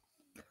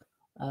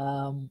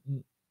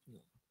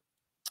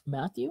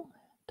 Matthew,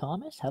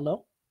 Thomas,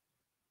 hello.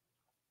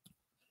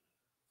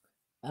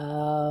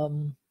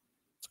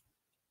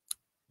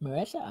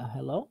 Marissa,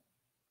 hello.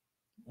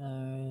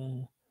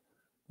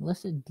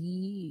 Melissa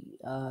D.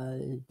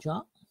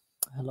 John,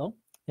 hello.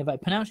 If I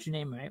pronounced your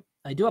name right,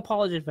 I do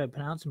apologize if I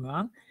pronounce them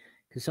wrong,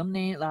 because some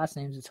last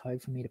names it's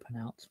hard for me to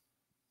pronounce.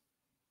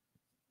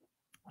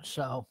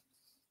 So,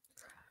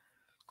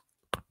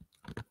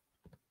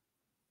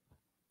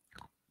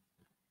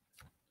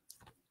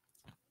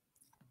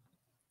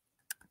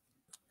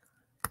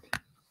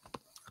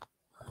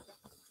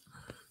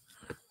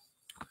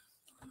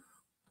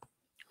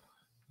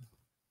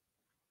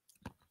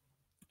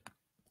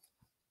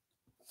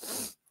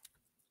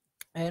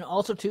 And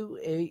also too,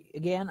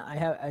 again,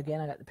 I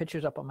got the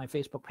pictures up on my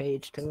Facebook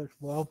page too as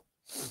well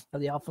of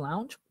the Elf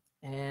Lounge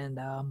and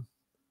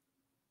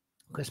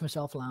Christmas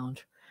Elf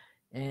Lounge.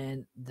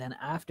 And then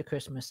after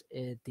Christmas,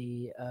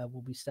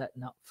 we'll be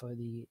setting up for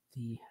the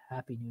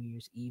Happy New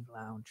Year's Eve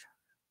Lounge.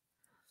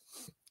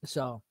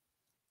 So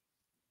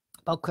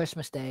about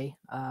Christmas Day,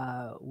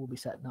 we'll be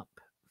setting up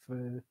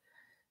for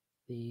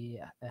the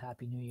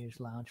Happy New Year's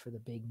Lounge for the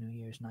big New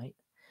Year's night,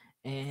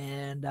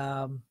 and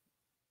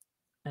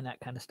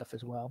that kind of stuff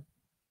as well.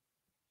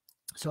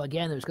 So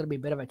again, there's going to be a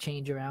bit of a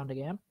change around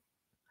again,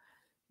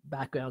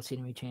 background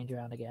scenery change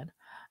around again,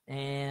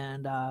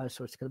 and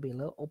so it's going to be a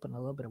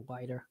little bit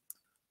wider,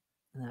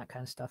 and that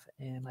kind of stuff.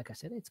 And like I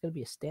said, it's going to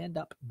be a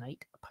stand-up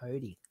night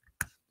party.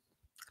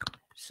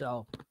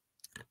 So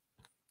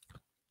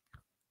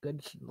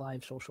good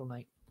live social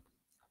night.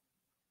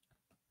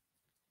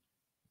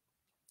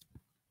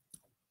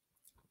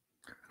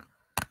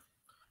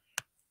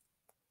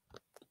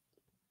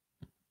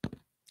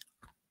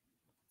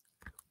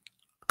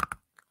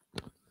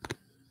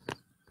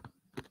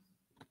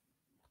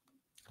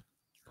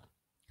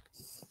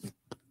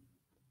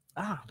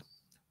 I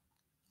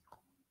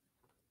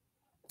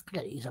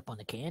gotta ease up on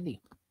the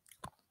candy.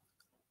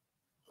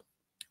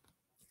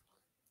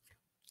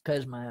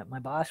 Because my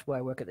boss, where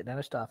I work at the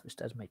dentist office,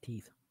 does my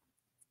teeth.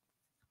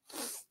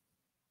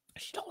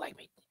 She don't like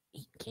me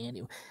eating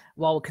candy.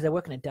 Well, because I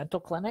work in a dental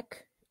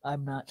clinic,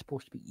 I'm not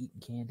supposed to be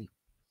eating candy.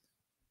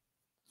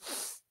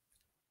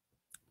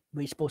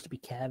 We're supposed to be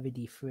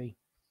cavity-free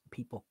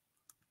people.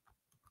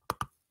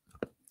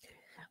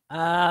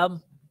 But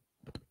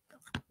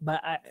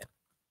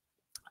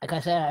like I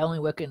said, I only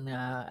work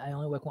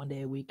 1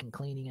 day a week in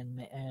cleaning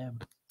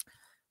and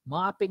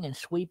mopping and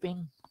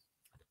sweeping,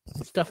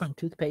 stuffing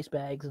toothpaste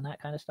bags and that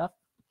kind of stuff.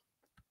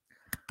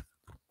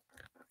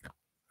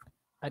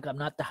 Like, I'm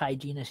not the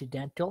hygienist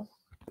dental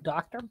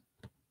doctor.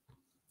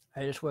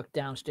 I just work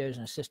downstairs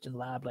in assistant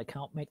lab, like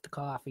help make the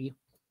coffee,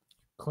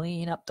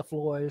 clean up the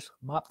floors,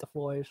 mop the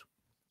floors,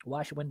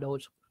 wash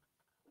windows,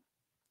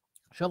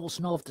 shovel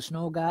snow if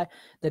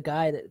the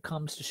guy that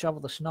comes to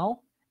shovel the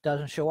snow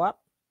doesn't show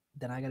up,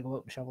 then I gotta go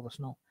out and shovel the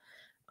snow.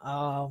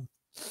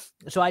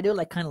 So I do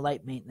like kind of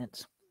light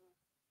maintenance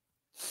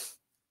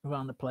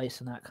around the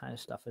place and that kind of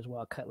stuff as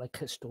well, like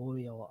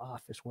custodial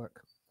office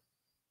work.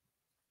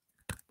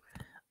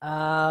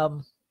 I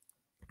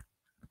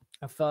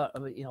thought,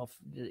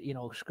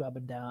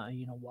 scrubbing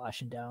down,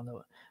 washing down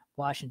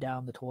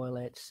the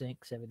toilet,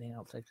 sinks, everything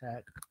else like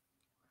that.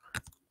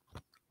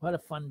 What a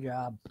fun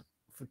job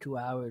for 2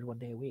 hours 1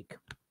 day a week.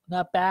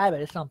 Not bad,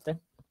 but it's something.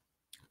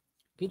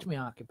 Keeps me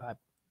occupied.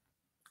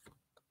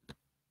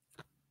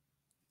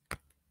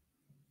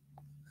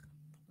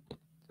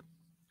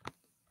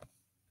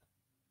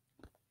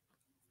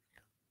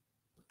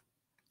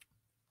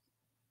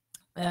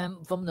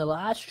 And from the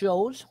last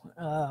shows,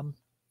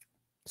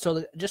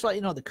 just let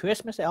you know, the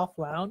Christmas Elf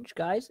Lounge,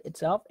 guys,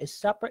 itself is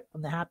separate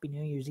from the Happy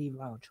New Year's Eve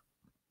Lounge.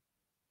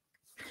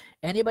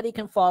 Anybody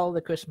can follow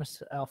the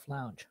Christmas Elf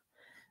Lounge.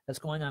 That's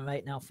going on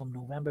right now from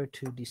November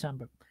to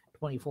December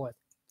 24th.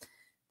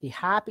 The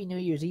Happy New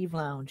Year's Eve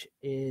Lounge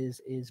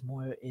is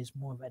more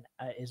of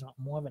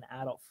an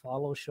adult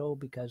follow show,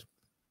 because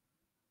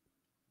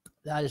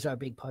that is our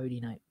big party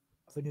night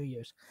for New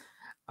Year's.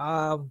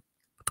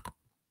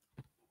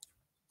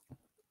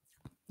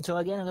 So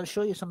again, I'm going to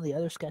show you some of the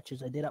other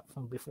sketches I did up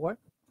from before.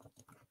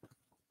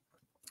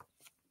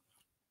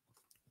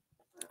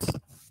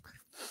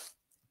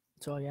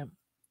 So yeah.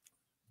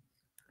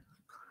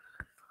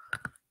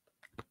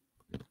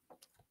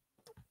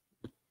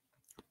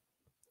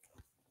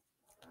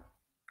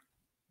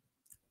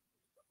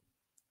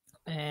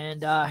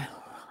 And I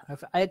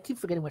keep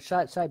forgetting which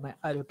side my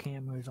other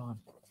camera is on.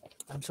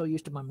 I'm so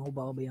used to my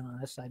mobile being on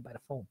this side by the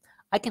phone.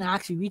 I can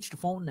actually reach the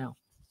phone now.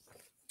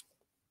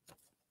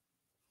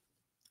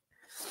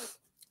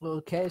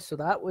 Okay, so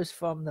that was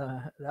from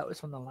the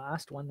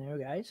last one there,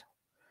 guys.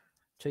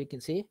 So you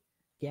can see,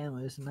 again,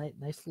 it was a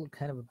nice little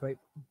kind of a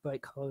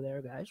bright color there,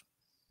 guys,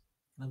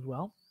 as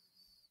well.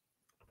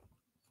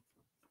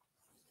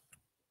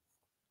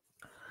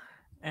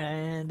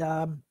 And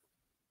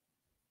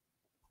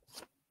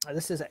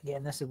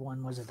this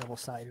one was a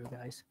double-sider,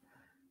 guys.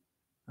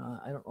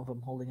 I don't know if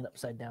I'm holding it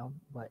upside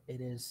down, but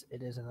it is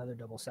another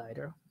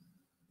double-sider,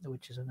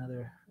 which is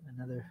another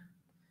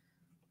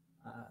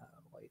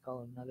what you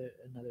call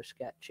another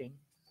sketching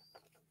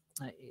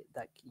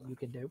that you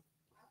can do.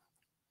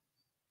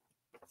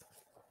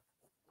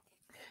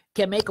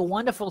 Can make a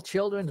wonderful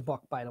children's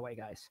book, by the way,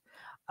 guys.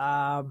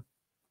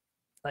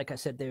 Like I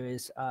said, there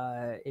is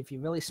if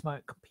you're really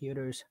smart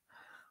computers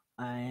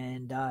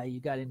and you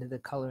got into the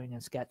coloring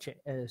and sketching,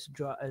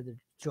 the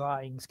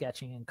drawing,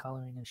 sketching, and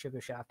coloring, and sugar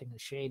shafting and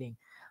shading.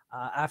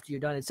 After you're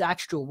done, it's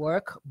actual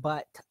work,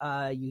 but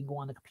you can go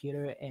on the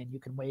computer and you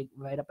can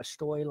write up a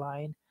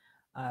storyline,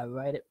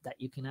 write it that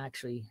you can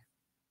actually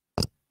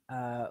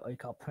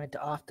print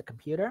off the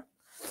computer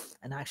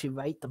and actually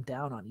write them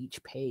down on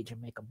each page and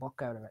make a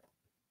book out of it.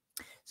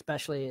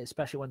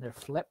 Especially when they're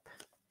flip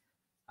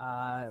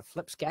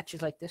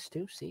sketches like this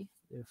too. See,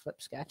 they're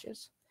flip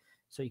sketches,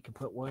 so you can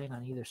put wording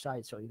on either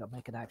side. So you can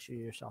make it actually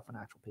yourself an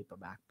actual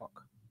paperback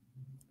book.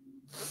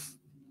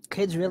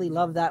 Kids really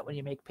love that when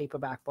you make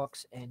paperback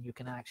books and you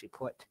can actually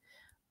put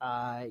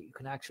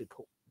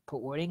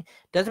put wording.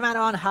 Doesn't matter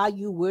on how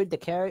you word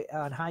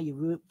on how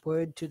you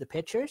word to the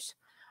pictures.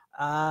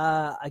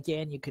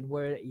 Again, you can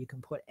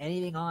put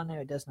anything on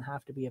there. It doesn't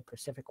have to be a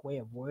specific way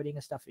of wording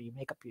and stuff. You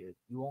make up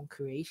your own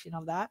creation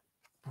of that.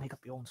 Make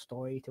up your own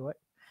story to it.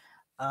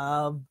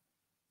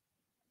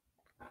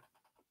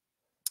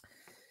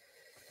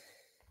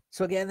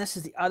 So again, this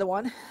is the other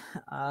one.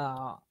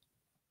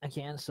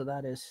 Again, so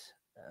that is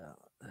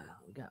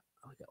we got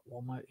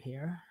Walmart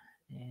here,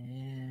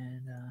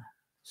 and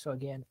so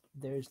again,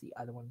 there's the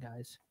other one,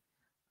 guys.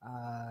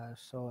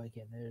 So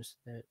again, there's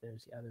the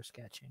other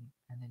sketching,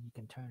 and then you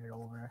can turn it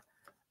over,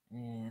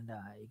 and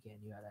again,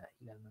 you got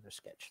another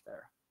sketch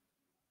there.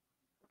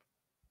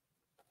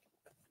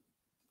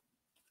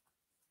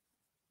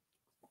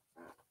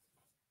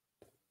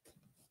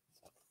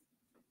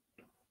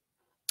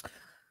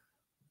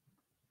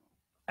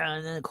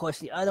 And then, of course,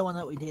 the other one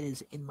that we did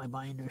is in my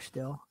binder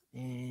still,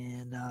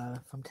 and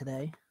from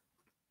today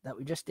that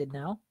we just did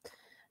now.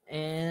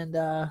 And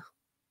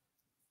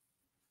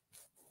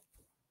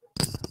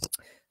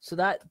so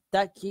that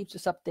keeps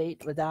us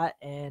update with that.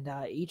 And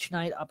each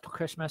night up to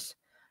Christmas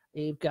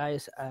Eve,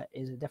 guys,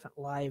 is a different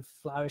live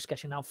flower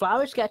sketching. Now,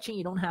 flower sketching,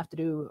 you don't have to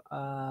do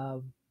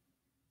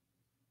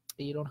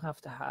you don't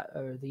have to have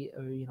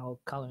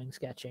coloring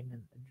sketching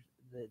and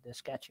the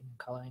sketching and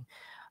coloring.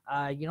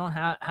 You don't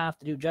have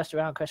to do just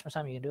around Christmas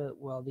time. You can do it.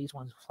 Well, these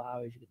ones with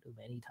flowers, you can do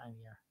them any time of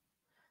year.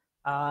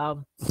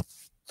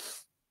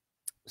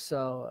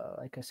 So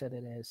like I said,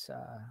 it is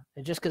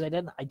just because I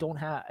don't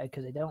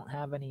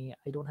have any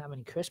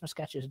Christmas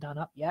sketches done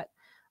up yet.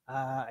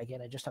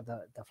 Again, I just have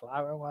the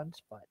flower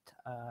ones, but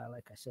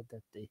like I said,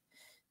 that the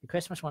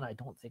Christmas one, I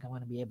don't think I'm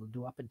going to be able to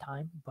do up in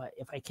time. But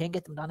if I can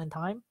get them done in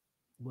time,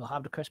 we'll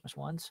have the Christmas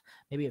ones,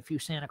 maybe a few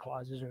Santa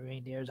Clauses or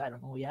reindeers. I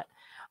don't know yet.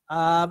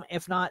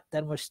 If not,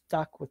 then we're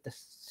stuck with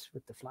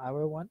the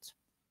flower ones.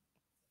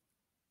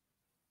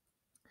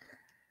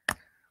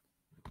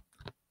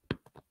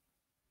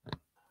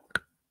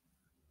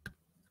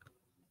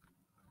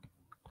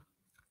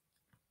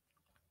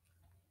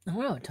 I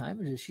don't know what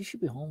time it is. She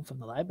should be home from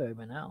the library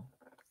by now.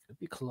 It'd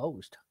be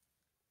closed.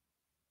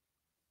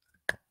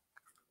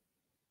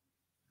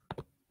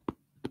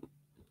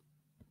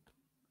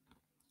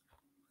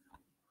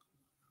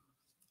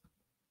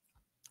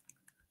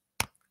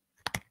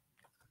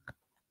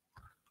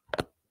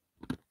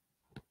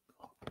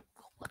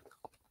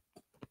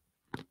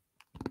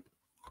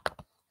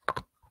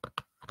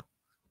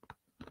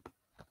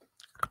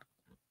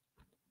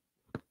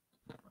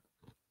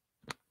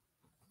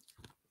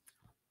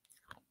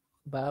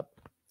 Bob.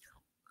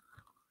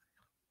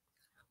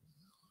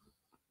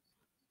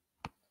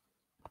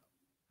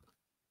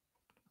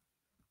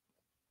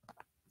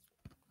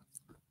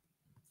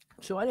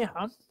 So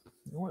anyhow,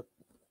 we'll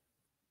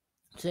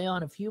stay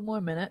on a few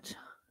more minutes,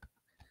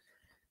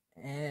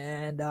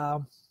 and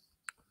well,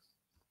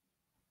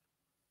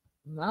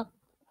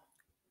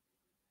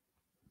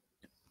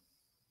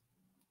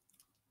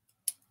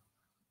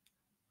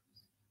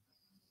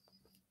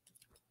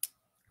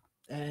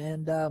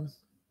 and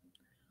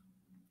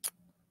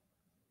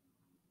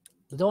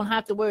don't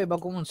have to worry about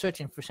going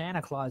searching for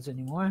Santa Claus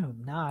anymore.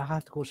 Now I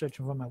have to go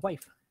searching for my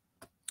wife.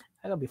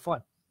 That'll be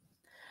fun.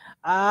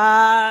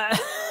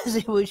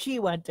 See what she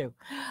went to.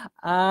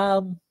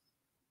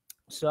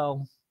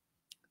 So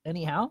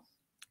anyhow,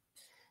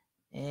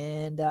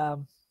 and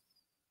that.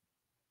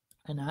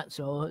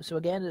 So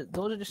again,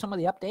 those are just some of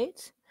the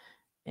updates.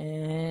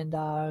 And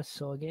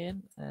so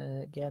again,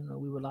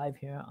 we were live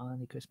here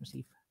on the Christmas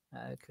Eve,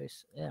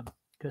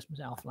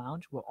 Christmas Elf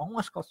Lounge. We're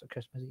almost close to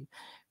Christmas Eve.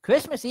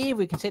 Christmas Eve,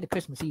 we can say the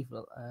Christmas Eve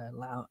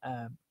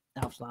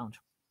Elf's Lounge,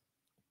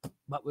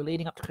 but we're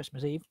leading up to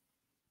Christmas Eve.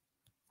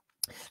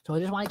 So I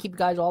just want to keep you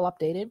guys all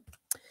updated.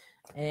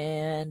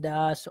 And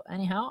so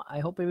anyhow, I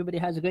hope everybody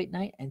has a great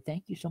night, and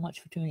thank you so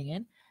much for tuning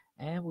in.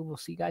 And we will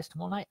see you guys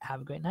tomorrow night.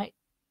 Have a great night.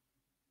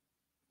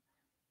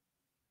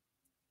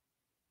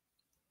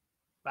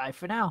 Bye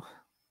for now.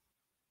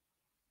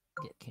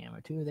 Get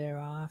camera 2 there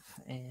off,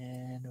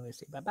 and we'll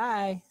say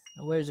bye-bye.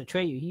 Where's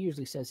Atreyu? He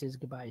usually says his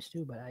goodbyes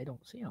too, but I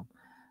don't see him.